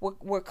side.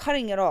 We're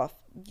cutting it off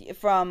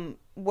from...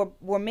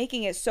 We're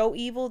making it so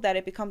evil that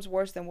it becomes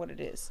worse than what it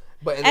is.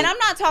 And I'm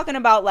not talking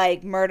about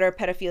like murder,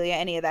 pedophilia,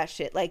 any of that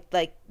shit.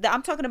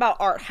 I'm talking about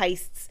art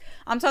heists.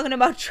 I'm talking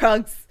about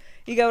drugs.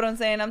 You get what I'm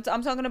saying? I'm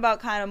talking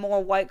about kind of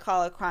more white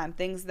collar crime,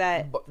 things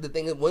that... But the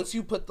thing is, once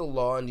you put the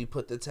law and you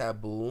put the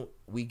taboo,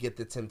 we get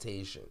the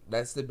temptation.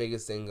 That's the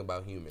biggest thing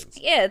about humans.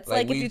 Yeah, it's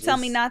like if you tell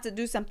me not to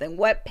do something,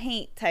 wet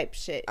paint type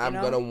shit. I'm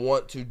going to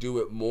want to do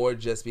it more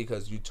just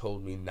because you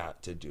told me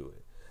not to do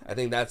it. I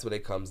think that's what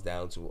it comes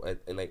down to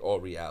in like all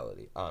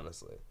reality,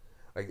 honestly.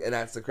 Like, and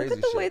that's the crazy shit.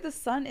 Look at the way the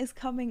sun is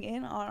coming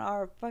in on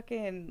our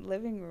fucking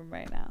living room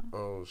right now.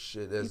 Oh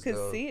shit! There's you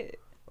can see it.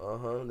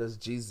 There's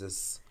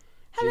Jesus.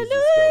 Hallelujah.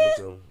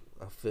 Jesus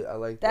I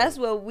like that's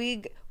that.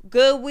 What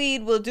good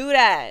weed will do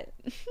that.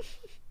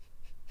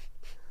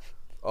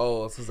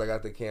 Oh, since I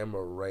got the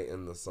camera right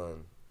in the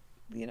sun.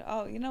 You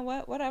know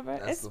what? Whatever.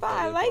 It's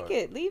fine. I like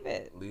it. Leave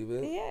it. Leave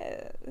it?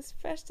 Yeah. It's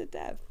fresh to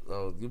death.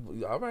 Oh,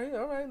 all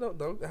right. No,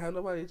 don't have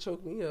nobody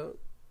choke me up.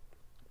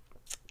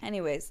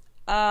 Anyways,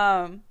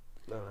 no,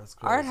 that's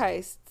crazy.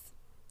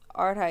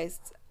 Art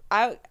heists.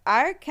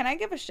 I can I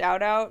give a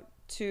shout out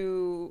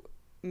to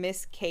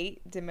Miss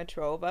Kate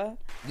Dimitrova?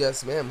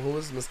 Yes, ma'am. Who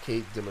is Miss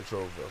Kate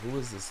Dimitrova? Who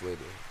is this lady?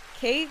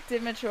 Kate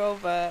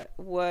Dimitrova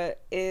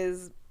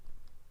is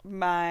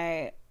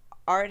my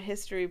art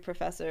history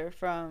professor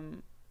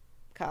from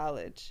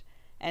college,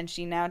 and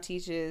she now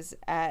teaches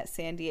at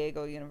San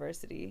Diego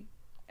University,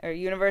 or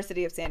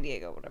University of San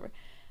Diego, whatever.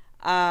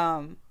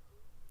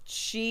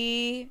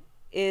 She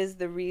is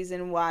the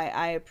reason why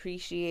I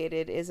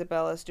appreciated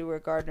Isabella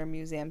Stewart Gardner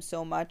Museum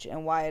so much,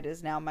 and why it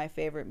is now my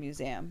favorite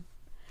museum.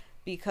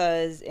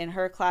 Because in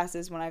her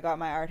classes when I got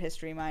my art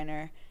history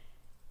minor,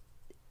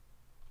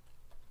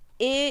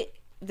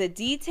 the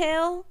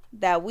detail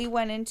that we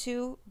went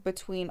into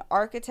between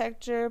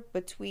architecture,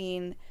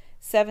 between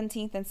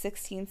 17th and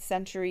 16th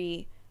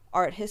century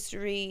art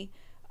history,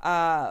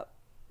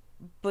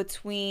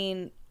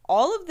 between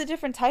all of the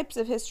different types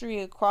of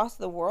history across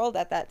the world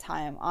at that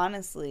time,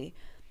 honestly.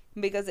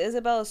 Because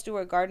Isabella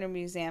Stewart Gardner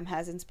Museum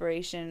has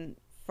inspiration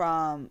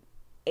from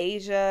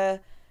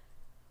Asia,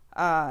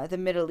 the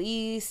Middle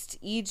East,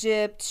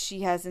 Egypt.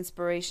 She has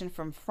inspiration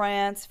from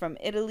France, from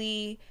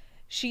Italy.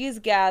 She has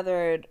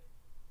gathered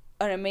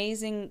an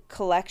amazing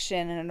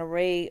collection and an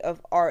array of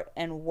art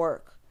and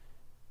work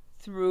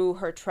through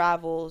her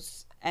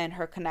travels and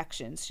her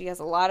connections. She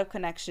has a lot of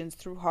connections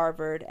through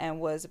Harvard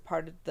and was a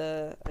part of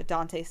the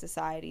Dante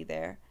Society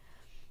there,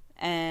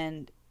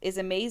 and is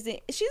amazing.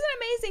 She's an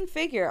amazing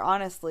figure,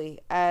 honestly,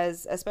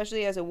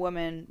 especially as a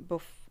woman,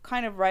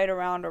 kind of right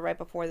around or right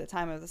before the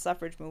time of the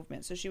suffrage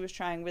movement. So she was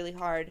trying really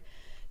hard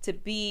to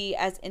be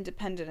as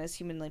independent as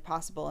humanly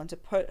possible and to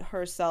put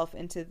herself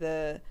into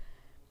the,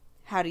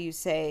 how do you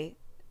say,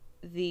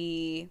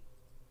 the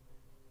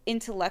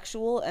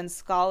intellectual and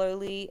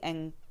scholarly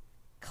and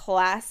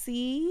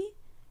classy,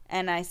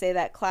 and I say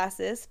that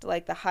classist,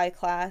 like the high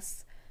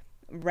class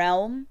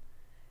realm.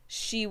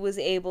 She was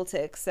able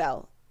to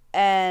excel.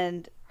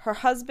 And her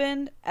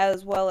husband,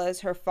 as well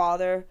as her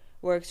father,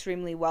 were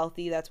extremely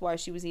wealthy. That's why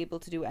she was able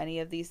to do any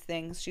of these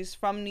things. She's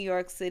from New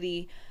York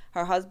City.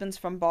 Her husband's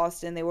from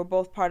Boston. They were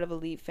both part of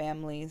elite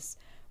families.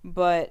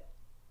 But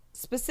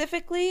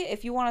specifically,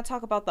 if you want to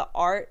talk about the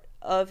art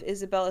of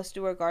Isabella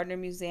Stewart Gardner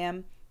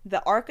Museum,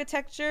 the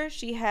architecture,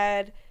 she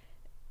had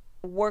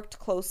worked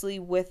closely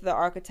with the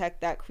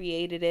architect that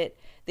created it.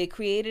 They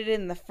created it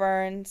in the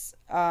Fens,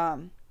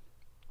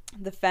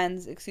 they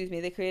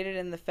created it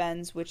in the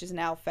Fens, which is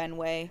now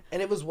Fenway.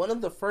 And it was one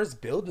of the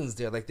first buildings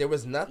there. Like, there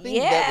was nothing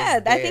that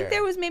was there. I think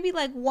there was maybe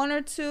like one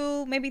or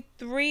two, maybe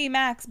three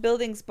max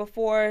buildings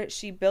before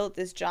she built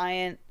this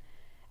giant,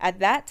 at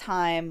that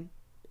time,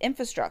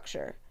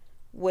 infrastructure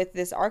with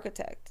this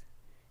architect.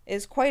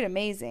 Is quite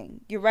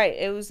amazing. You're right.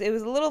 It was a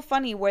little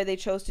funny where they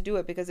chose to do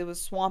it because it was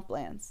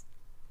swamplands.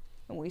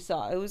 And we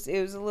saw it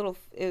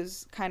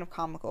was kind of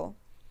comical.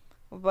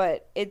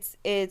 But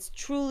it's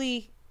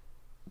truly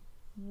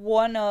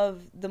one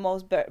of the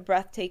most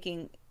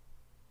breathtaking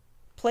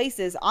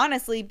places,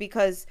 honestly,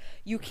 because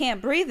you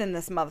can't breathe in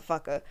this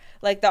motherfucker.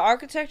 Like, the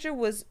architecture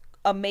was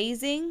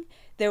amazing.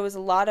 There was a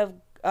lot of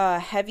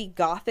heavy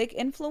Gothic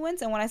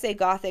influence, and when I say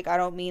Gothic, I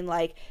don't mean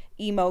like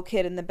emo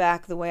kid in the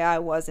back the way I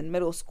was in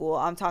middle school.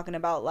 I'm talking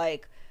about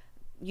like,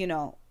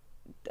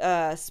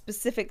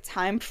 specific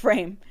time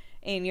frame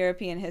in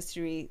European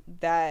history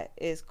that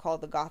is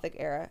called the Gothic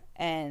era.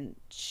 And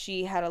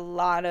she had a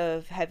lot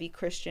of heavy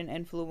Christian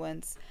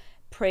influence,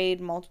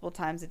 prayed multiple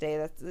times a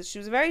day. She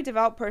was a very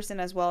devout person,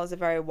 as well as a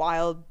very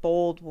wild,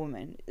 bold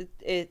woman.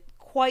 It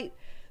quite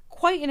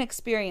an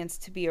experience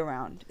to be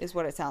around, is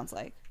what it sounds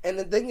like. And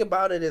the thing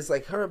about it is,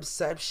 like, her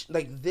obsession,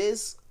 like,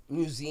 this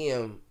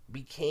museum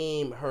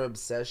became her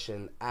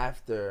obsession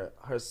after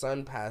her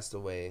son passed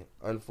away,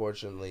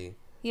 unfortunately.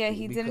 Yeah,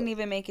 he didn't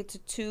even make it to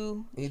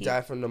 2. He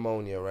died from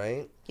pneumonia,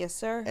 right? Yes,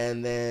 sir.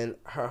 And then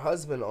her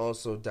husband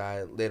also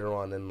died later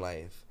on in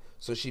life.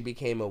 So she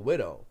became a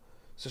widow.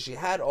 So she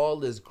had all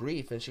this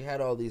grief and she had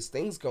all these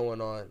things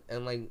going on.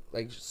 And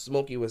like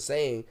Smokey was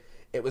saying,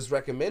 it was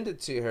recommended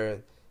to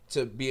her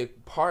to be a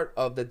part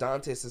of the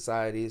Dante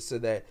Society so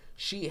that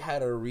she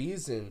had a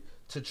reason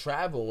to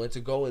travel and to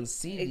go and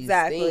see these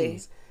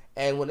things.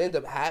 And what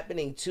ended up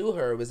happening to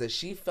her was that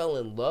she fell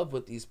in love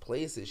with these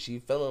places. She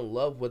fell in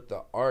love with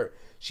the art.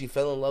 She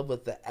fell in love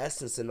with the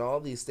essence and all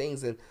these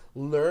things, and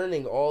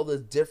learning all the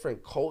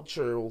different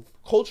cultural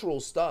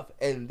stuff.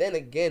 And then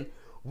again,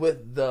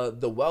 with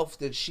the wealth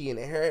that she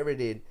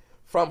inherited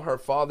from her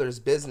father's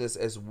business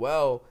as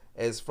well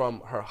as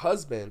from her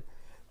husband,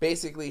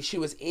 basically she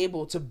was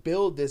able to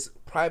build this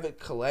private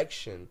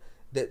collection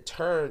that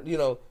turned,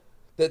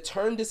 that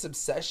turned this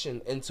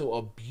obsession into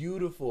a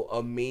beautiful,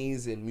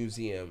 amazing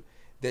museum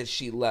that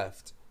she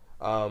left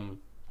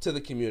to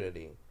the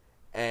community.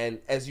 And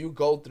as you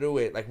go through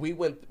it, like we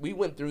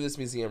went through this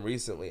museum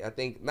recently. I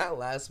think not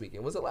last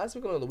weekend. Was it last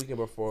weekend or the weekend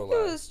before last?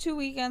 It was 2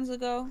 weekends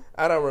ago.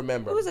 I don't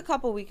remember. It was a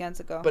couple weekends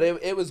ago. But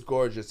it was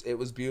gorgeous. It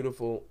was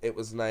beautiful. It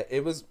was nice.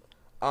 It was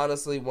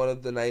honestly one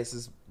of the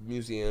nicest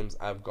museums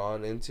I've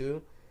gone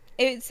into.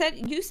 You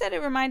said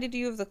it reminded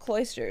you of the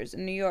cloisters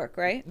in New York,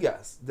 right?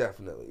 Yes,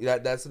 definitely.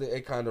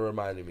 It kind of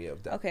reminded me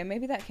of that. Okay,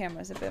 maybe that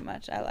camera's a bit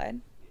much. I lied.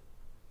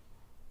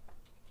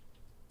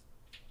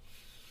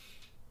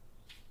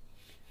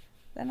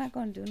 They're not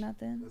gonna do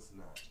nothing. It's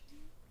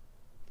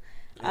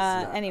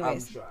not.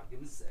 Anyways. I'm trying.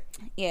 Give me a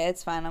second. Yeah,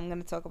 it's fine. I'm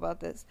gonna talk about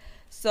this.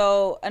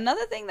 So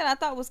another thing that I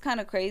thought was kind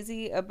of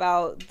crazy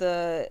about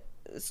the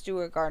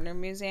Stuart Gardner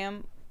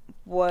Museum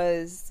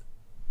was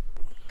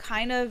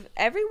kind of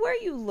everywhere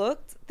you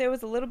looked, there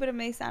was a little bit of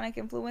Masonic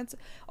influence,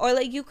 or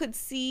like you could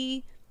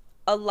see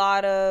a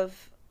lot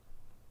of,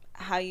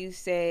 how you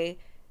say,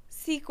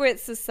 secret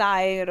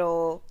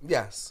societal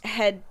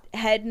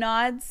head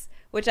nods,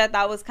 which I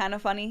thought was kind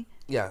of funny.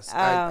 Yes,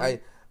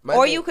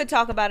 you could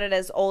talk about it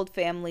as old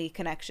family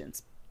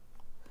connections.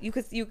 You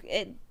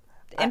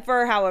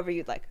infer however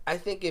you'd like. I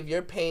think if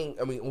you're paying,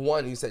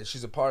 one, you said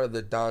she's a part of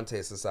the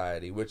Dante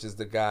Society, which is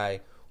the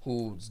guy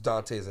who's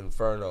Dante's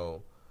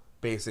Inferno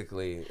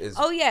basically is.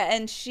 Oh yeah,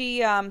 and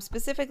she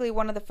specifically,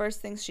 one of the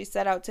first things she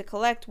set out to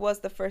collect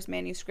was the first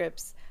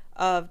manuscripts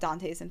of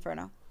Dante's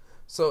Inferno.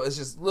 So it's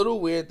just little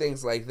weird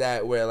things like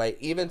that where, like,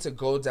 even to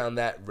go down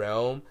that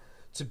realm,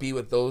 to be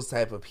with those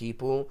type of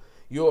people,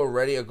 you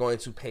already are going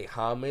to pay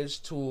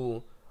homage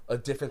to a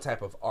different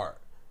type of art.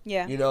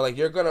 Yeah. You know, like,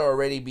 you're going to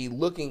already be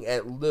looking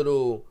at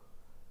little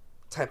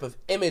type of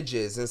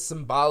images and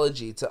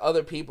symbology to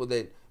other people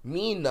that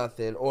mean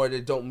nothing or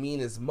that don't mean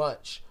as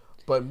much,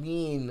 but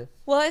mean...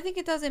 Well, I think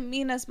it doesn't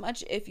mean as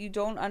much if you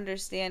don't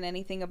understand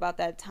anything about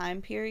that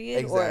time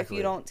period, or if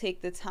you don't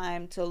take the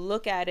time to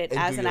look at it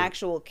as an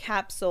actual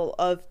capsule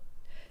of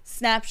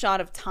snapshot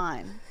of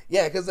time.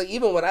 Yeah, because, like,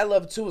 even what I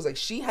love, too, is, like,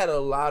 she had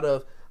a lot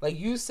of... Like,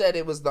 you said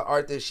it was the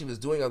art that she was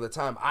doing all the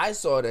time. I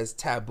saw it as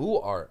taboo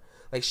art.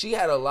 Like, she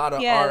had a lot of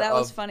art. Yeah, that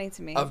was funny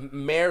to me. Of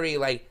Mary,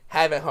 like,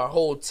 having her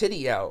whole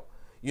titty out.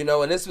 You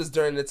know, and this was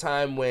during the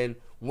time when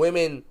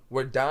women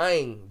were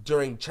dying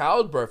during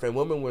childbirth and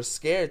women were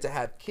scared to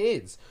have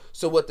kids.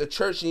 So what the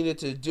church needed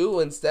to do,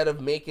 instead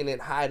of making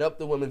it hide up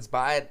the woman's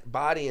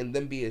body and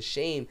then be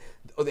ashamed,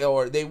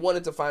 or they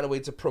wanted to find a way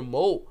to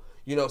promote,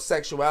 you know,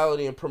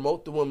 sexuality and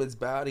promote the woman's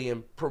body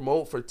and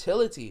promote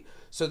fertility.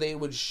 So they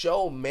would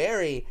show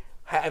Mary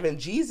having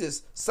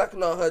Jesus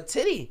sucking on her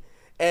titty.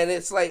 And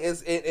it's like,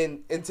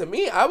 and to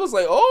me, I was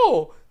like,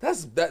 oh,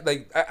 that's that.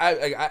 Like,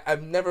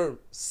 I've never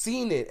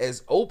seen it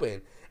as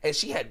open. And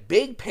she had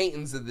big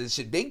paintings of this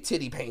shit, big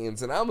titty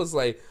paintings. And I was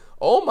like,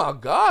 oh my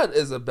God,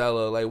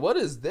 Isabella, like, what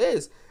is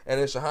this? And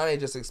then Shahani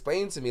just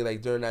explained to me,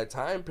 like, during that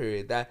time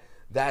period,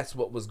 that's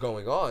what was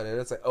going on. And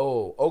it's like,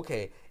 oh,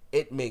 okay,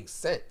 it makes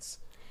sense,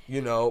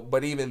 you know.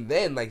 But even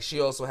then, like, she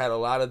also had a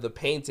lot of the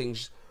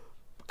paintings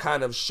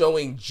kind of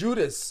showing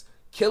Judas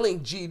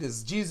killing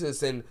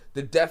Jesus and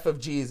the death of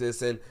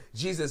Jesus, and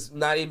Jesus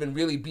not even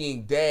really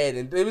being dead,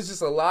 and it was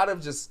just a lot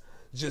of just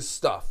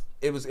stuff.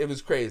 It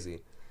was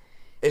crazy.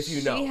 If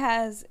you know, she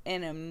has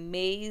an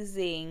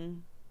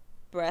amazing,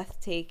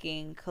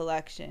 breathtaking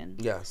collection.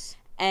 Yes,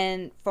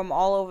 and from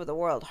all over the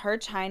world. Her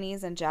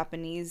Chinese and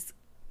Japanese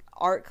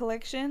art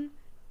collection,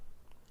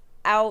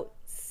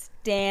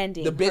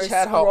 outstanding. The bitch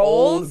had her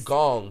own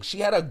gong. She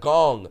had a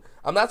gong.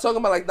 I'm not talking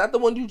about, like, not the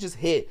one you just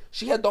hit.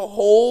 She had the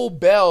whole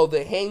bell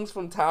that hangs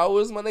from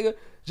towers, my nigga,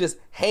 just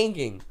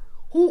hanging.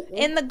 Who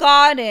in the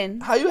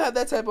garden? How you have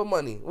that type of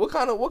money? What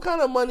kind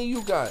of money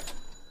you got?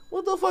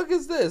 What the fuck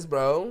is this,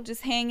 bro?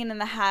 Just hanging in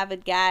the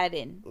Harvard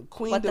Garden.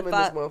 Queendom in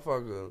this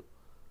motherfucker.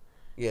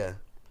 Yeah.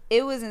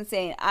 It was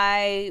insane.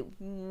 I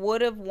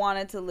would have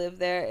wanted to live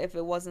there if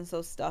it wasn't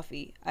so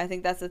stuffy. I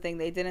think that's the thing.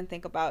 They didn't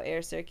think about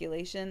air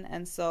circulation,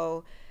 and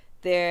so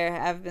there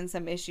have been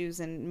some issues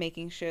in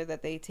making sure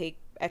that they take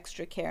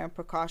extra care and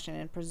precaution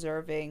in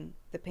preserving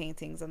the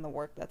paintings and the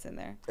work that's in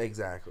there.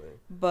 Exactly.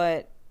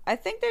 But I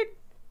think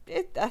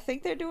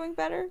they're doing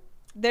better.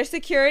 Their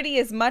security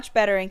is much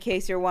better, in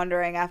case you're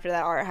wondering, after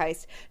that art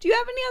heist. Do you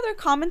have any other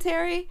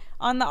commentary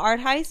on the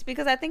art heist?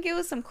 Because I think it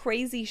was some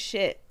crazy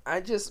shit.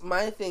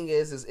 My thing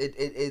is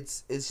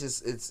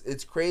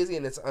it's crazy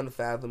and it's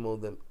unfathomable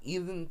that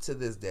even to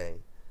this day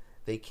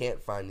they can't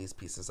find these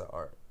pieces of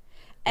art.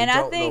 And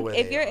I think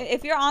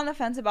if you're on the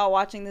fence about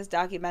watching this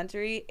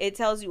documentary, it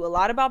tells you a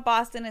lot about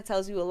Boston. It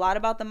tells you a lot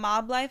about the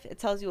mob life. It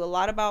tells you a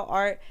lot about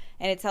art,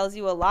 and it tells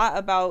you a lot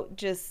about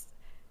just,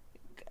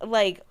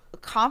 like,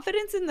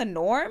 confidence in the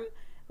norm.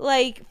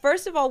 Like,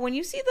 first of all, when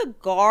you see the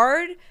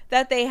guard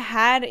that they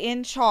had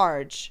in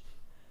charge,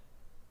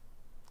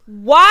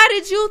 why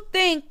did you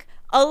think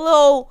a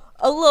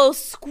little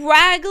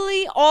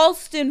scraggly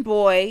Alston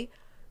boy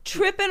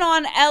tripping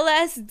on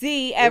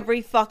LSD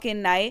every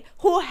fucking night,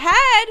 who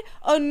had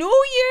a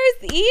New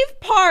Year's Eve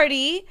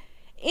party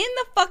in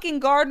the fucking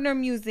Gardner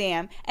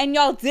Museum, and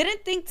y'all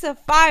didn't think to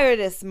fire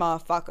this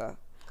motherfucker.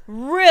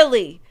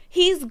 Really?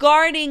 He's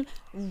guarding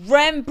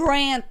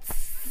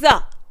Rembrandts.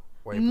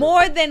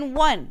 More than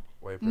one.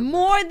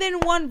 More than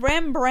one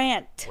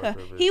Rembrandt.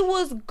 He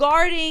was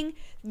guarding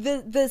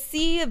the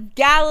Sea of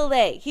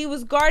Galilee. He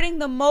was guarding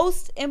the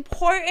most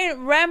important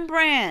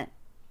Rembrandt.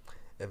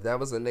 If that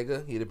was a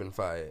nigga, he'd have been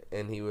fired,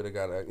 and he would have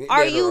got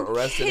Are you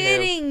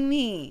kidding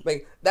me?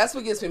 Like, that's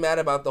what gets me mad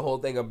about the whole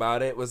thing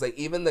about it, was like,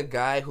 even the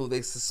guy who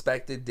they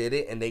suspected did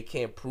it, and they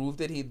can't prove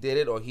that he did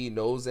it or he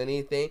knows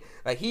anything.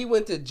 Like, he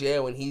went to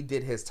jail and he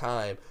did his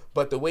time,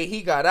 but the way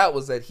he got out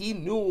was that he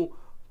knew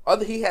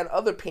he had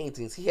other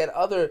paintings, he had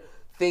other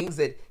things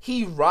that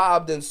he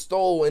robbed and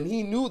stole, and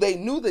they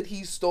knew that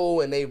he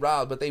stole and they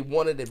robbed, but they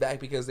wanted it back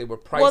because they were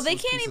priceless. Well, they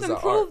can't even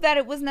prove that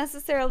it was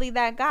necessarily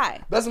that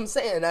guy. That's what I'm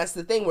saying. That's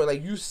the thing where,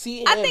 like, you see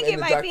him in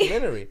the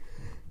documentary.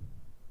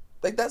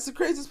 Like, that's the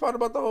craziest part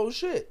about the whole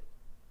shit.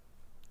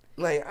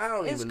 Like, I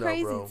don't even know, bro.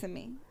 It's crazy to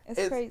me.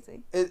 It's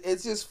crazy.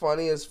 It's just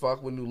funny as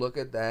fuck when you look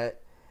at that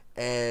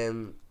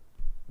and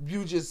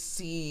you just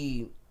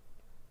see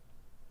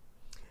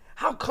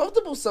how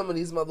comfortable some of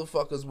these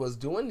motherfuckers was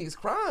doing these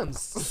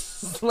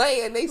crimes. Like,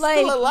 and they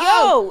still alive.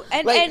 Yo,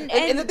 and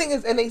the thing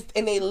is,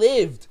 and they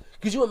lived.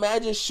 Could you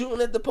imagine shooting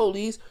at the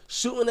police,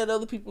 shooting at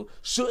other people,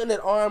 shooting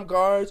at armed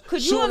guards,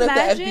 shooting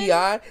at the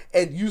FBI,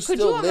 and you still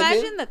living? Could you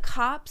imagine the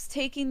cops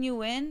taking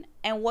you in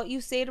and what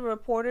you say to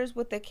reporters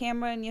with the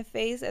camera in your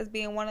face as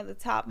being one of the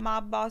top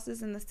mob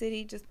bosses in the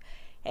city? Just,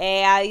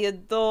 hey, how you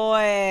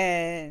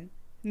doing?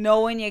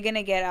 Knowing you're going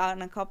to get out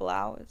in a couple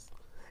hours.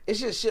 It's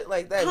just shit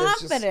like that.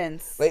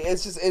 Confidence.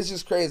 It's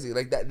just crazy.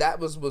 Like that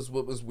was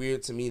what was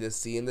weird to me to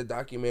see in the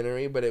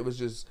documentary, but it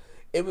was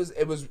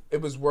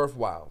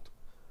worthwhile.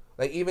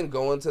 Like, even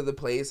going to the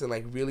place and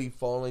like really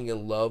falling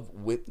in love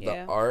with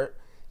the art,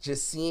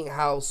 just seeing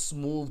how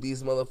smooth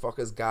these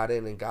motherfuckers got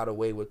in and got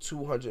away with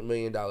 $200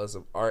 million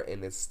of art,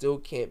 and it still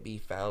can't be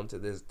found to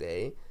this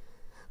day.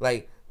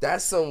 Like,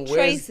 that's some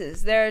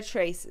traces. There are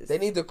traces. They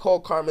need to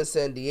call Carmen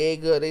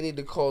Sandiego. They need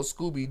to call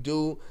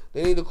Scooby-Doo.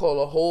 They need to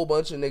call a whole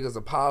bunch of niggas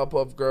of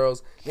Powerpuff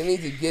Girls. They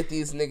need to get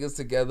these niggas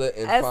together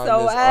and find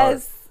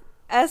this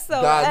art. SOS.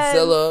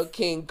 Godzilla,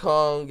 King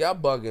Kong. Y'all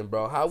bugging,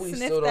 bro. How we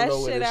still don't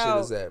know where this shit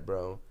is at,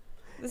 bro?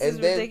 This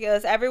is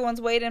ridiculous. Everyone's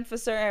waiting for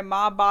certain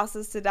mob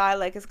bosses to die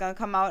like it's going to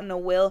come out in a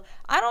will.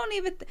 I don't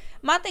even...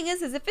 My thing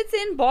is if it's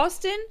in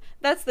Boston,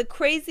 that's the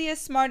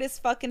craziest,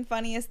 smartest, fucking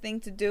funniest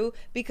thing to do,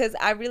 because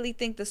I really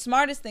think the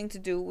smartest thing to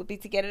do would be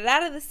to get it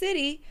out of the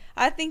city.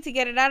 I think to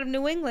get it out of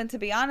New England, to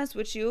be honest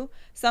with you.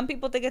 Some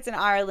people think it's in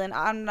Ireland.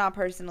 I'm not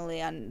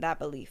personally on that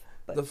belief.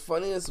 But the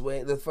funniest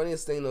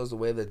thing, though, is the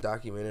way the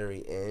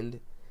documentary ends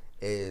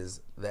is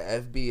the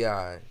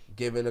FBI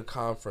giving a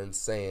conference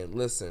saying,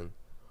 listen,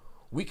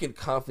 we can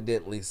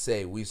confidently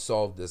say we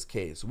solved this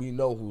case. We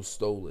know who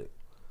stole it.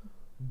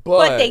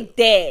 But they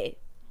did.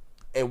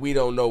 And we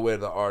don't know where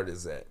the art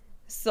is at.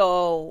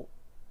 So,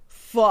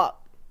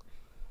 fuck.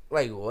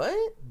 Like,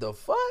 what? The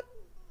fuck?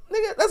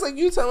 Nigga, that's like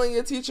you telling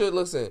your teacher,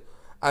 listen,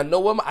 I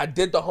know I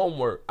did the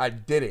homework. I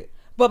did it.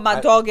 But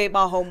my dog ate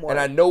my homework. And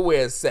I know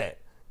where it's at.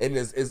 And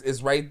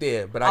it's right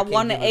there. But I can't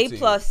want an A+,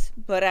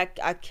 but I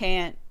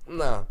can't.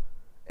 Nah.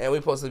 And we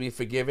supposed to be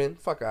forgiven?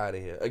 Fuck out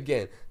of here.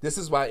 Again, this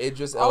is why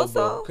Idris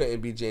Elba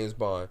couldn't be James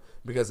Bond.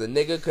 Because a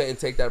nigga couldn't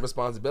take that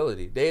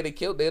responsibility. They'd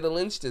have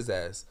lynched his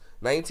ass.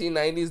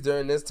 1990s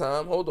during this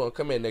time. Hold on,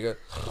 come here, nigga.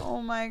 Oh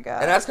my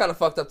God. And that's kind of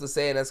fucked up to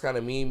say, and that's kind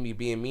of me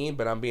being mean,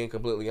 but I'm being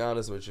completely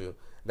honest with you.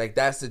 Like,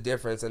 that's the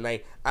difference. And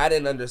like, I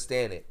didn't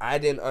understand it. I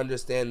didn't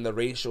understand the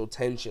racial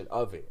tension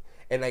of it.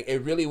 And like, it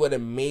really would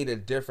have made a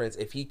difference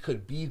if he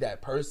could be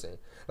that person.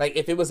 Like,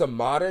 if it was a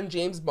modern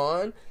James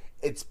Bond,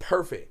 it's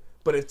perfect.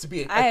 But if to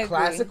be a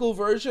classical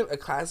version, a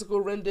classical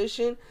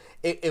rendition,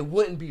 it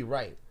wouldn't be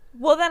right.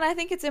 Well, then I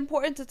think it's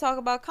important to talk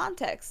about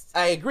context.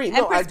 I agree. And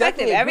perspective. I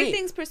definitely agree.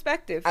 Everything's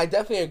perspective. I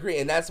definitely agree.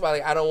 And that's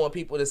why I don't want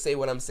people to say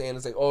what I'm saying.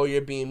 It's like, oh,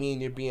 you're being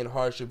mean, you're being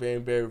harsh, you're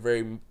being very,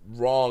 very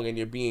wrong, and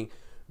you're being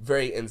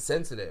very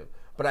insensitive.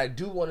 But I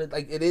do want to,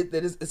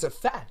 it's a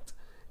fact.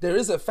 There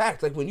is a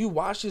fact. Like, when you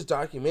watch this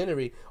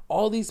documentary,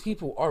 all these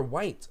people are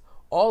white.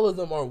 All of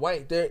them are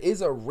white. There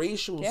is a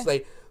racial,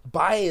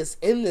 bias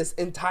in this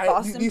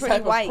entire these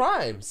type of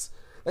crimes.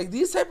 Like,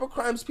 these type of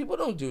crimes, people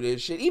don't do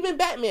this shit. Even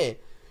Batman,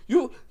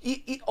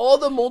 all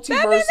the multiverses.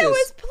 Batman, there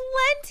was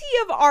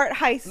plenty of art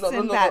heists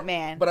in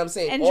Batman. But I'm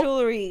saying, and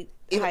jewelry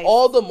in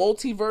all the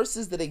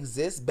multiverses that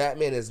exist,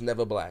 Batman is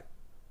never black.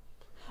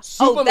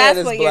 Superman that's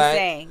what black. You're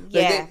saying.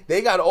 Yeah.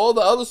 They got all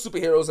the other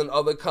superheroes in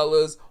other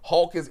colors.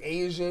 Hulk is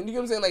Asian. You get what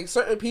I'm saying? Like,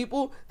 certain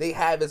people, they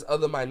have as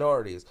other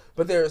minorities.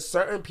 But there are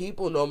certain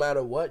people, no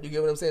matter what, you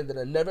get what I'm saying, that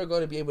are never going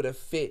to be able to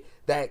fit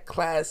that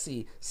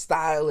classy,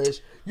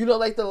 stylish,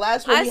 like the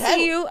last one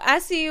I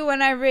see you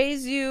when I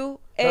raise you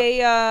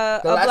a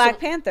Black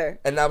Panther.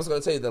 And I was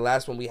going to tell you, the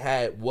last one we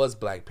had was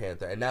Black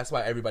Panther. And that's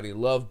why everybody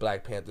loved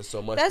Black Panther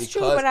so much. That's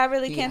true, but I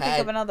really can't think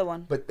of another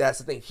one. But that's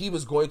the thing. He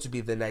was going to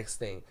be the next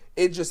thing.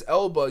 Idris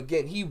Elba,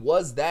 again, he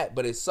was that,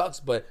 but it sucks.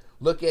 But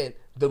look at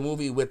the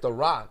movie with The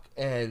Rock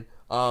and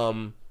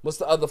What's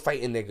the other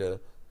fighting nigga?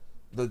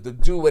 The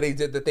dude where they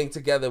did the thing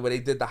together, where they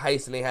did the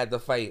heist and they had to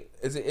fight.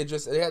 Is it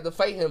Idris? They had to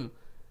fight him.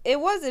 It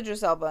was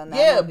Idris Elba in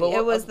that movie. But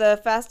it was the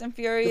Fast and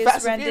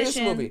Furious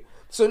rendition. Movie.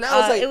 So now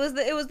it's like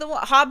it was the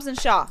one, Hobbs and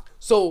Shaw.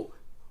 So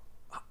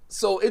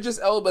Idris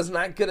Elba's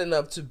not good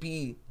enough to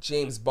be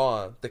James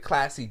Bond, the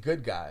classy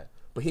good guy,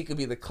 but he could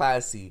be the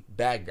classy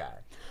bad guy.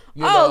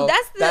 You know,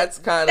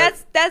 that's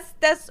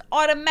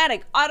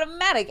automatic.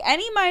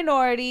 Any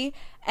minority,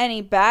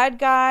 any bad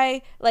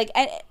guy, like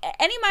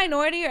any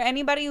minority or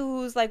anybody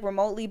who's like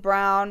remotely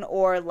brown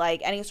or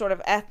like any sort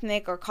of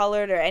ethnic or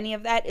colored or any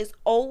of that is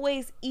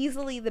always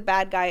easily the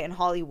bad guy in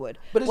Hollywood.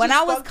 But when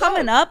I was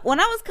coming up,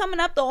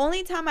 the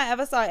only time I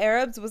ever saw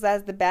Arabs was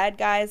as the bad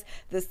guys,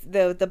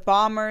 the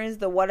bombers,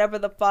 the whatever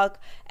the fuck.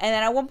 And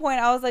then at one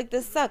point I was like,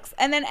 this sucks.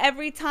 And then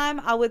every time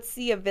I would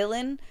see a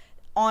villain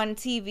on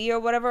TV or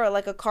whatever, or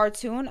like a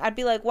cartoon, I'd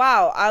be like,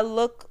 wow, I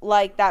look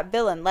like that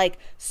villain. Like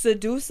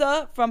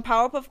Sedusa from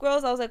Powerpuff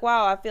Girls, I was like,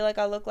 wow, I feel like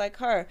I look like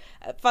her.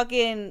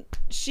 Fucking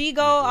Shigo,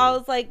 I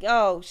was like,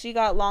 oh, she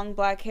got long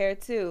black hair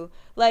too.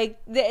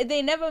 Like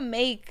they never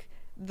make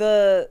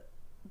the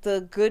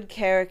good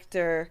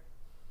character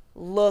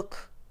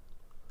look.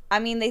 I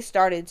mean, they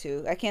started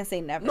to. I can't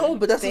say never. No,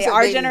 but that's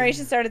our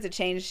generation started to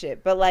change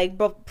shit.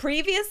 But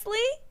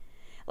previously,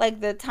 like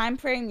the time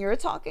frame you're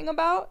talking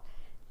about,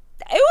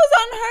 it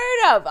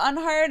was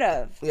unheard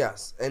of.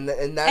 Yes, and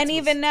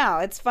even now,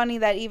 it's funny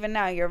that even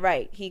now you're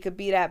right. He could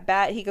be that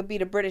bad. He could be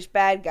the British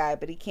bad guy,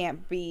 but he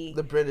can't be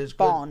the British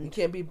Bond. He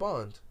can't be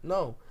Bond.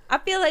 No, I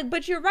feel like,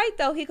 but you're right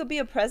though. He could be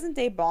a present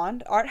day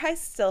Bond. Art heists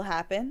still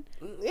happen.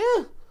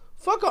 Yeah,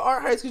 fuck an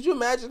art heist. Could you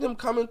imagine him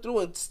coming through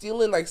and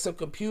stealing like some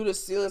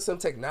computers, stealing some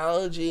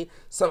technology,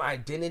 some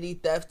identity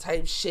theft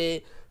type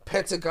shit?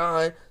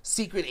 Pentagon,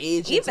 secret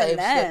agent even type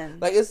then.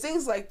 shit. Like it's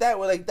things like that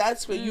where like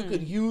that's where you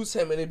could use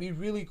him and it'd be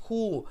really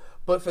cool.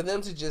 But for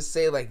them to just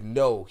say like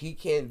no, he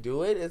can't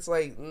do it, it's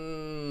like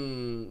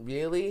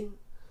really?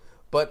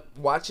 But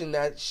watching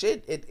that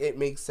shit, it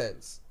makes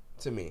sense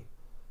to me.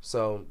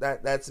 So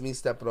that's me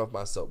stepping off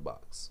my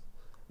soapbox.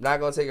 Not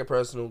gonna take it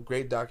personal.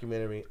 Great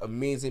documentary,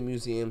 amazing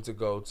museum to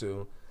go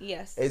to.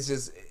 Yes. It's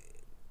just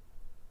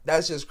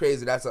that's just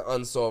crazy. That's an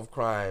unsolved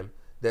crime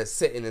that's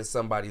sitting in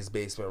somebody's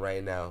basement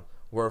right now,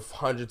 worth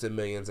hundreds of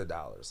millions of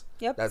dollars.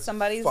 Yep, that's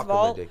somebody's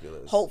vault.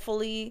 Ridiculous.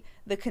 Hopefully,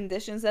 the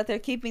conditions that they're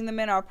keeping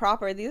them in are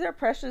proper. These are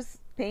precious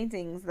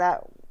paintings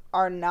that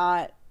are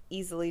not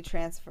easily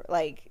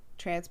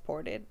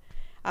transported.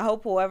 I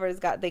hope whoever's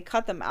they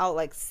cut them out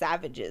like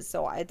savages,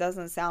 so it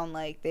doesn't sound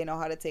like they know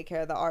how to take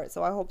care of the art.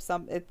 So I hope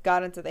it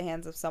got into the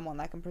hands of someone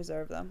that can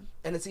preserve them.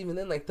 And it's even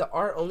then like the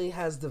art only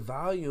has the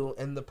value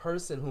in the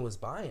person who is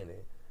buying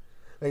it.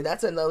 Like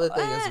that's another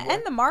thing as well.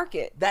 And the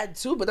market. That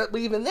too, but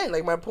even then,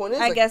 like my point is,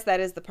 I guess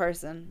that is the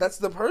person. That's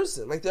the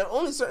person. Like there are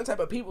only certain type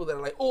of people that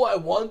are like, oh, I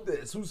want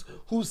this.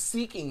 Who's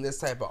seeking this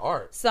type of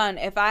art? Son,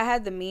 if I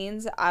had the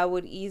means, I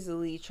would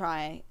easily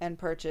try and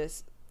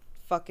purchase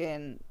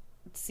fucking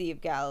Sea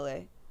of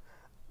Galilee.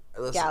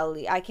 Listen,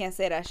 Galilee. I can't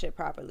say that shit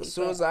properly. As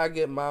soon as I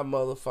get my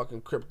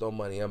motherfucking crypto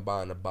money, I'm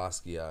buying a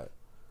Basquiat.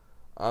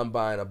 I'm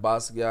buying a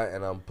Basquiat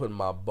and I'm putting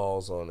my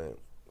balls on it.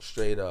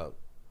 Straight up.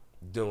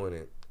 Doing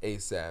it.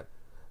 ASAP.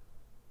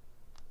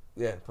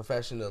 Yeah,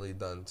 professionally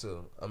done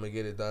too. I'm gonna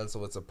get it done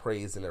so it's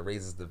appraised and it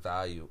raises the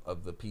value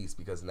of the piece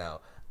because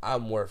now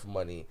I'm worth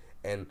money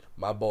and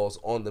my balls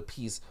on the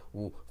piece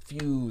will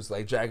fuse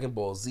like Dragon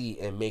Ball Z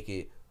and make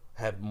it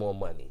have more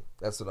money.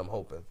 That's what I'm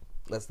hoping.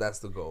 That's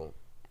the goal.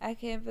 I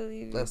can't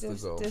believe you just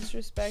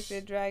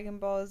disrespected Dragon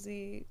Ball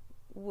Z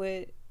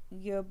with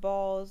your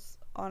balls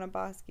on a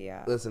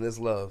Basquiat. Listen, it's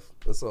love.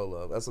 It's all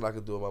love. That's what I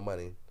can do with my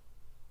money.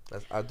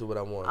 I do what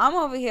I want. I'm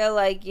over here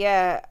like,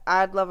 yeah,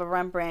 I'd love a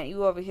Rembrandt.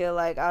 You over here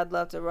like, I'd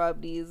love to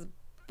rub these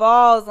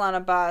balls on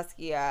a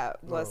Basquiat.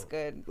 What's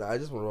good? I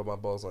just want to rub my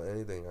balls on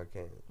anything I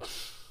can.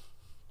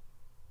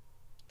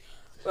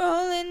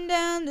 Rolling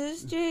down the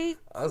street.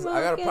 I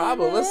got a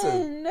problem.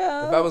 Listen,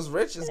 if I was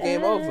rich, it's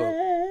game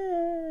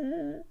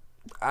over.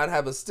 I'd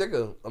have a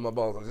sticker on my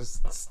balls and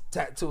just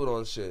tattoo it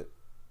on shit.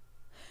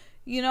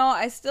 You know,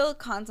 I still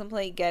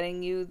contemplate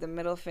getting you the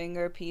middle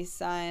finger peace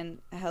sign.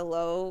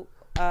 Hello.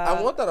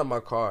 I want that on my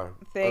car,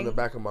 on the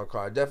back of my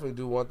car. I definitely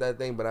do want that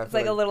thing, but it's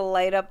like a little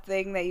light up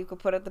thing that you could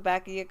put at the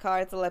back of your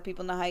car to let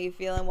people know how you're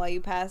feeling while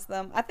you pass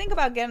them. I think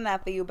about getting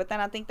that for you, but then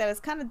I think that it's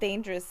kind of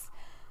dangerous.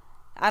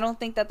 I don't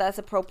think that that's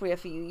appropriate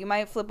for you. You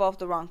might flip off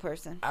the wrong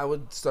person. I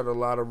would start a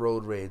lot of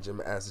road rage in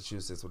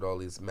Massachusetts with all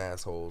these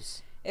mass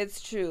holes. It's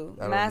true.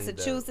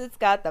 Massachusetts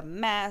got the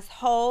mass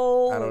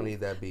hole. I don't need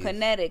that beef.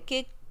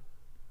 Connecticut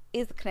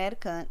is a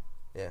Connecticut.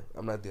 Yeah,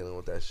 I'm not dealing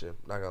with that shit.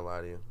 Not gonna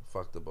lie to you.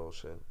 Fuck the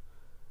bullshit.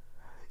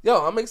 Yo,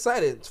 I'm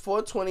excited.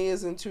 420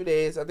 is in 2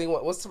 days. I think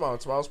what's tomorrow?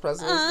 Tomorrow's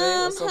President's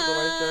Day or something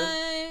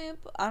like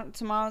that.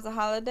 Tomorrow's a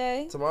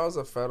holiday. Tomorrow's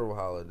a federal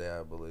holiday,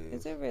 I believe.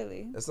 Is it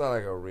really? It's not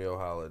like a real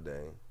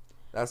holiday.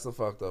 That's the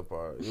fucked up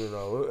part. You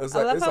know, it's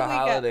like it's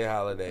a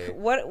holiday.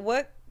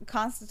 What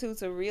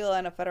constitutes a real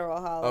and a federal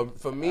holiday?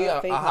 For me,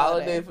 a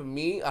holiday for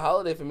me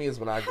is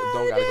when I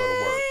don't gotta go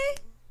to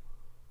work.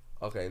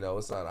 Okay, no,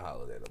 it's not a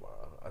holiday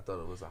tomorrow. I thought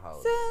it was a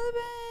holiday.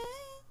 Celebrate.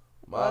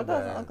 Well, it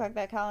doesn't look like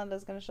that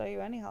calendar's going to show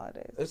you any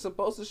holidays. It's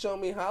supposed to show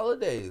me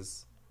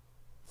holidays.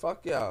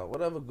 Fuck y'all.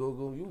 Whatever,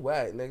 Google. You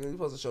whack, nigga. You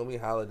supposed to show me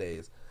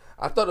holidays.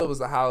 I thought it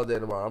was a holiday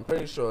tomorrow. I'm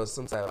pretty sure it's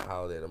some type of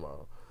holiday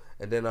tomorrow.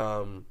 And then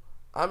I'm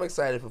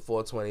excited for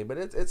 420, but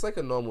it's like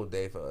a normal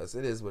day for us.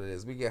 It is what it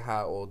is. We get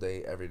high all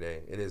day, every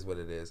day. It is what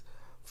it is.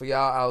 For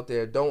y'all out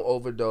there, don't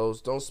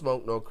overdose. Don't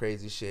smoke no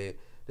crazy shit.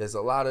 There's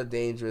a lot of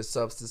dangerous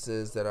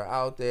substances that are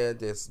out there.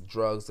 There's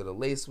drugs that are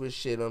laced with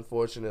shit,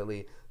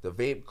 unfortunately. The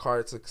vape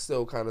carts are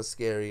still kind of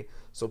scary.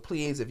 So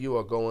please, if you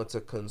are going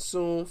to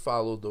consume,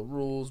 follow the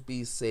rules.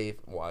 Be safe.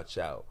 Watch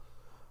out.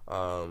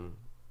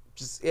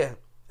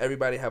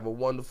 Everybody have a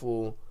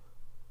wonderful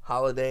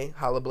holiday.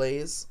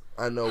 Holidays.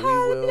 I know we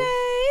will.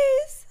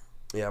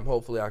 Yeah,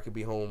 hopefully I could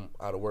be home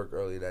out of work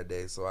early that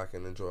day so I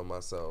can enjoy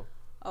myself.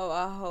 Oh,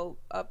 I hope.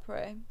 I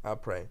pray. I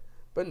pray.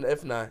 But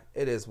if not,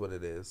 it is what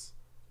it is.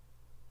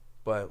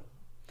 But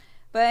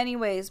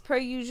anyways, per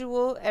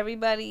usual,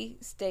 everybody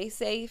stay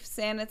safe,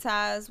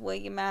 sanitize, wear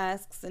your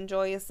masks,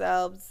 enjoy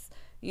yourselves,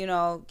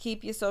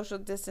 keep your social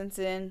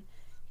distancing.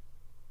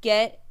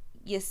 Get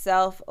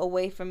yourself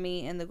away from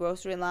me in the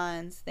grocery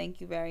lines. Thank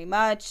you very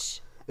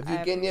much. If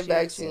you're getting your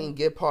vaccine,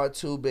 get part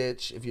 2,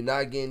 bitch. If you're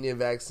not getting your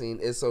vaccine,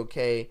 it's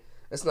okay.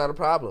 It's not a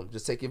problem.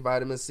 Just take your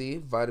vitamin C,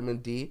 vitamin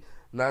D,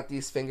 not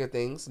these finger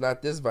things,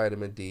 not this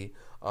vitamin D,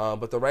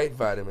 but the right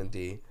vitamin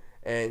D.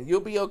 And you'll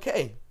be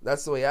okay.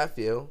 That's the way I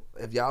feel.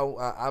 If y'all,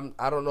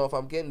 I don't know if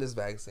I'm getting this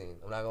vaccine.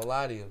 I'm not gonna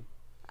lie to you.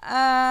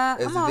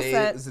 I'm all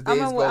set.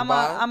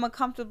 I'm a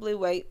comfortably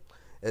wait.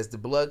 As the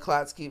blood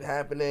clots keep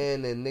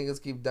happening and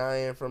niggas keep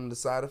dying from the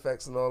side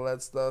effects and all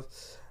that stuff,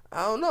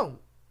 I don't know.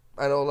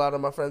 I know a lot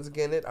of my friends are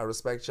getting it. I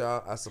respect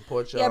y'all. I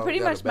support y'all. Yeah,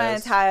 pretty much my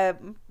entire,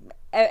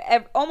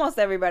 almost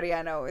everybody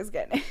I know is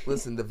getting it.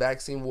 Listen, the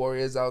vaccine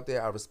warriors out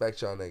there, I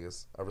respect y'all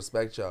niggas. I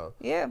respect y'all.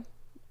 Yeah.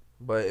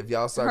 But if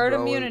y'all start herd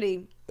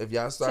immunity, if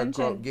y'all start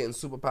getting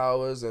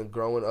superpowers and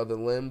growing other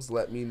limbs,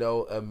 let me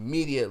know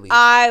immediately.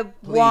 I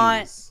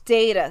want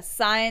data,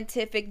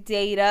 scientific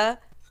data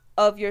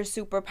of your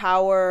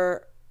superpower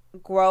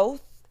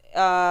growth.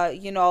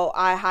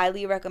 I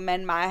highly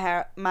recommend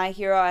My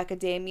Hero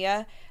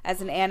Academia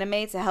as an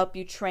anime to help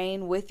you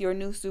train with your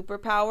new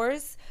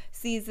superpowers.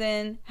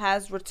 Season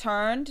has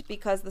returned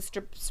because the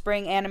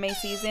spring anime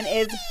season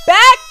is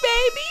back,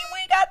 baby.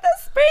 We got the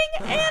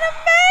spring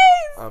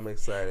animes. I'm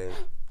excited.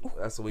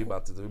 That's what we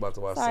about to do. We about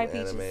to watch some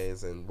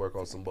animes and work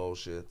on some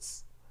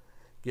bullshits.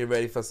 Get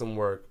ready for some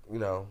work.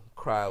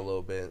 Cry a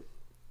little bit.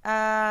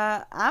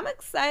 I'm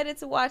excited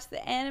to watch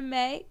the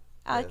anime.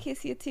 I'll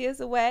kiss your tears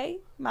away,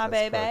 my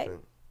baby.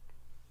 Perfect.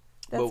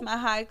 That's my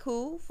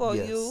haiku for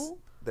you.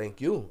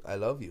 Thank you. I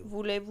love you.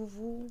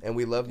 Voulez-vous. And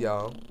we love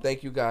y'all.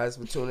 Thank you guys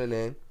for tuning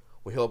in.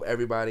 We hope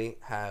everybody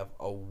have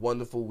a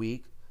wonderful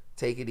week.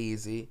 Take it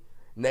easy.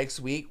 Next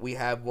week, we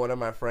have one of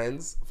my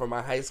friends from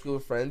my high school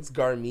friends,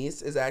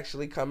 Garmise, is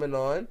actually coming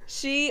on.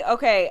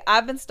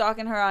 I've been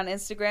stalking her on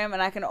Instagram,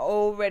 and I can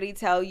already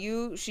tell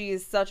you she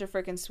is such a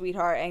freaking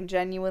sweetheart and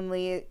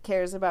genuinely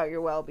cares about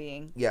your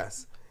well-being.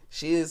 Yes.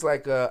 She is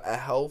like a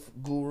health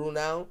guru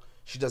now.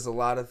 She does a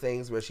lot of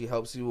things where she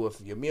helps you with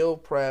your meal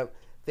prep,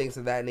 things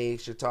of that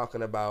nature,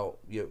 talking about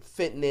your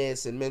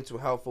fitness and mental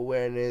health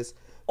awareness.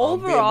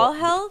 Overall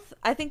health,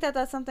 I think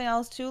that's something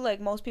else too.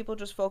 Like most people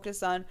just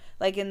focus on,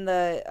 like in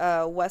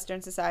the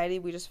Western society,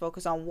 we just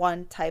focus on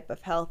one type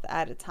of health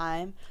at a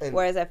time.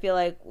 Whereas I feel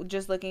like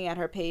just looking at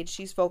her page,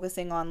 she's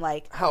focusing on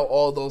like how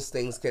all those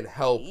things can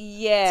help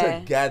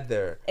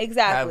together.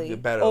 Exactly. Have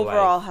a better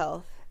overall life.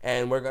 Health.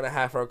 And we're going to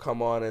have her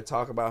come on and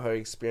talk about her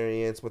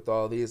experience with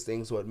all these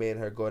things, what made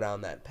her go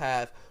down that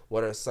path,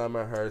 what are some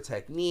of her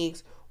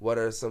techniques, what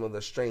are some of the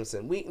strengths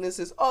and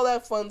weaknesses, all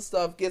that fun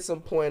stuff. Get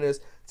some pointers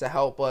to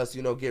help us,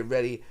 get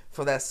ready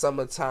for that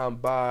summertime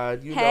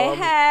bod.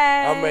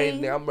 I'm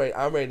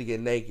ready to get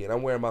naked.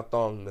 I'm wearing my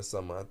thong this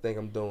summer. I think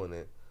I'm doing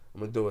it.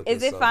 I'm going to do it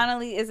this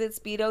summer. Is it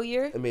Speedo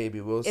year?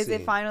 Maybe. We'll see. Is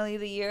it finally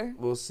the year?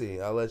 We'll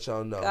see. I'll let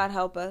y'all know. God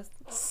help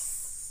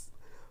us.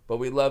 But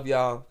we love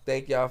y'all.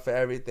 Thank y'all for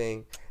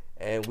everything.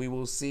 And we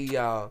will see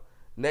y'all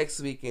next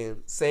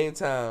weekend, same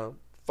time,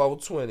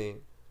 420.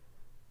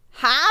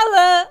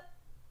 Holla!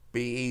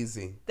 Be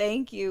easy.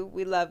 Thank you.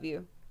 We love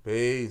you.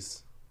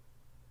 Peace.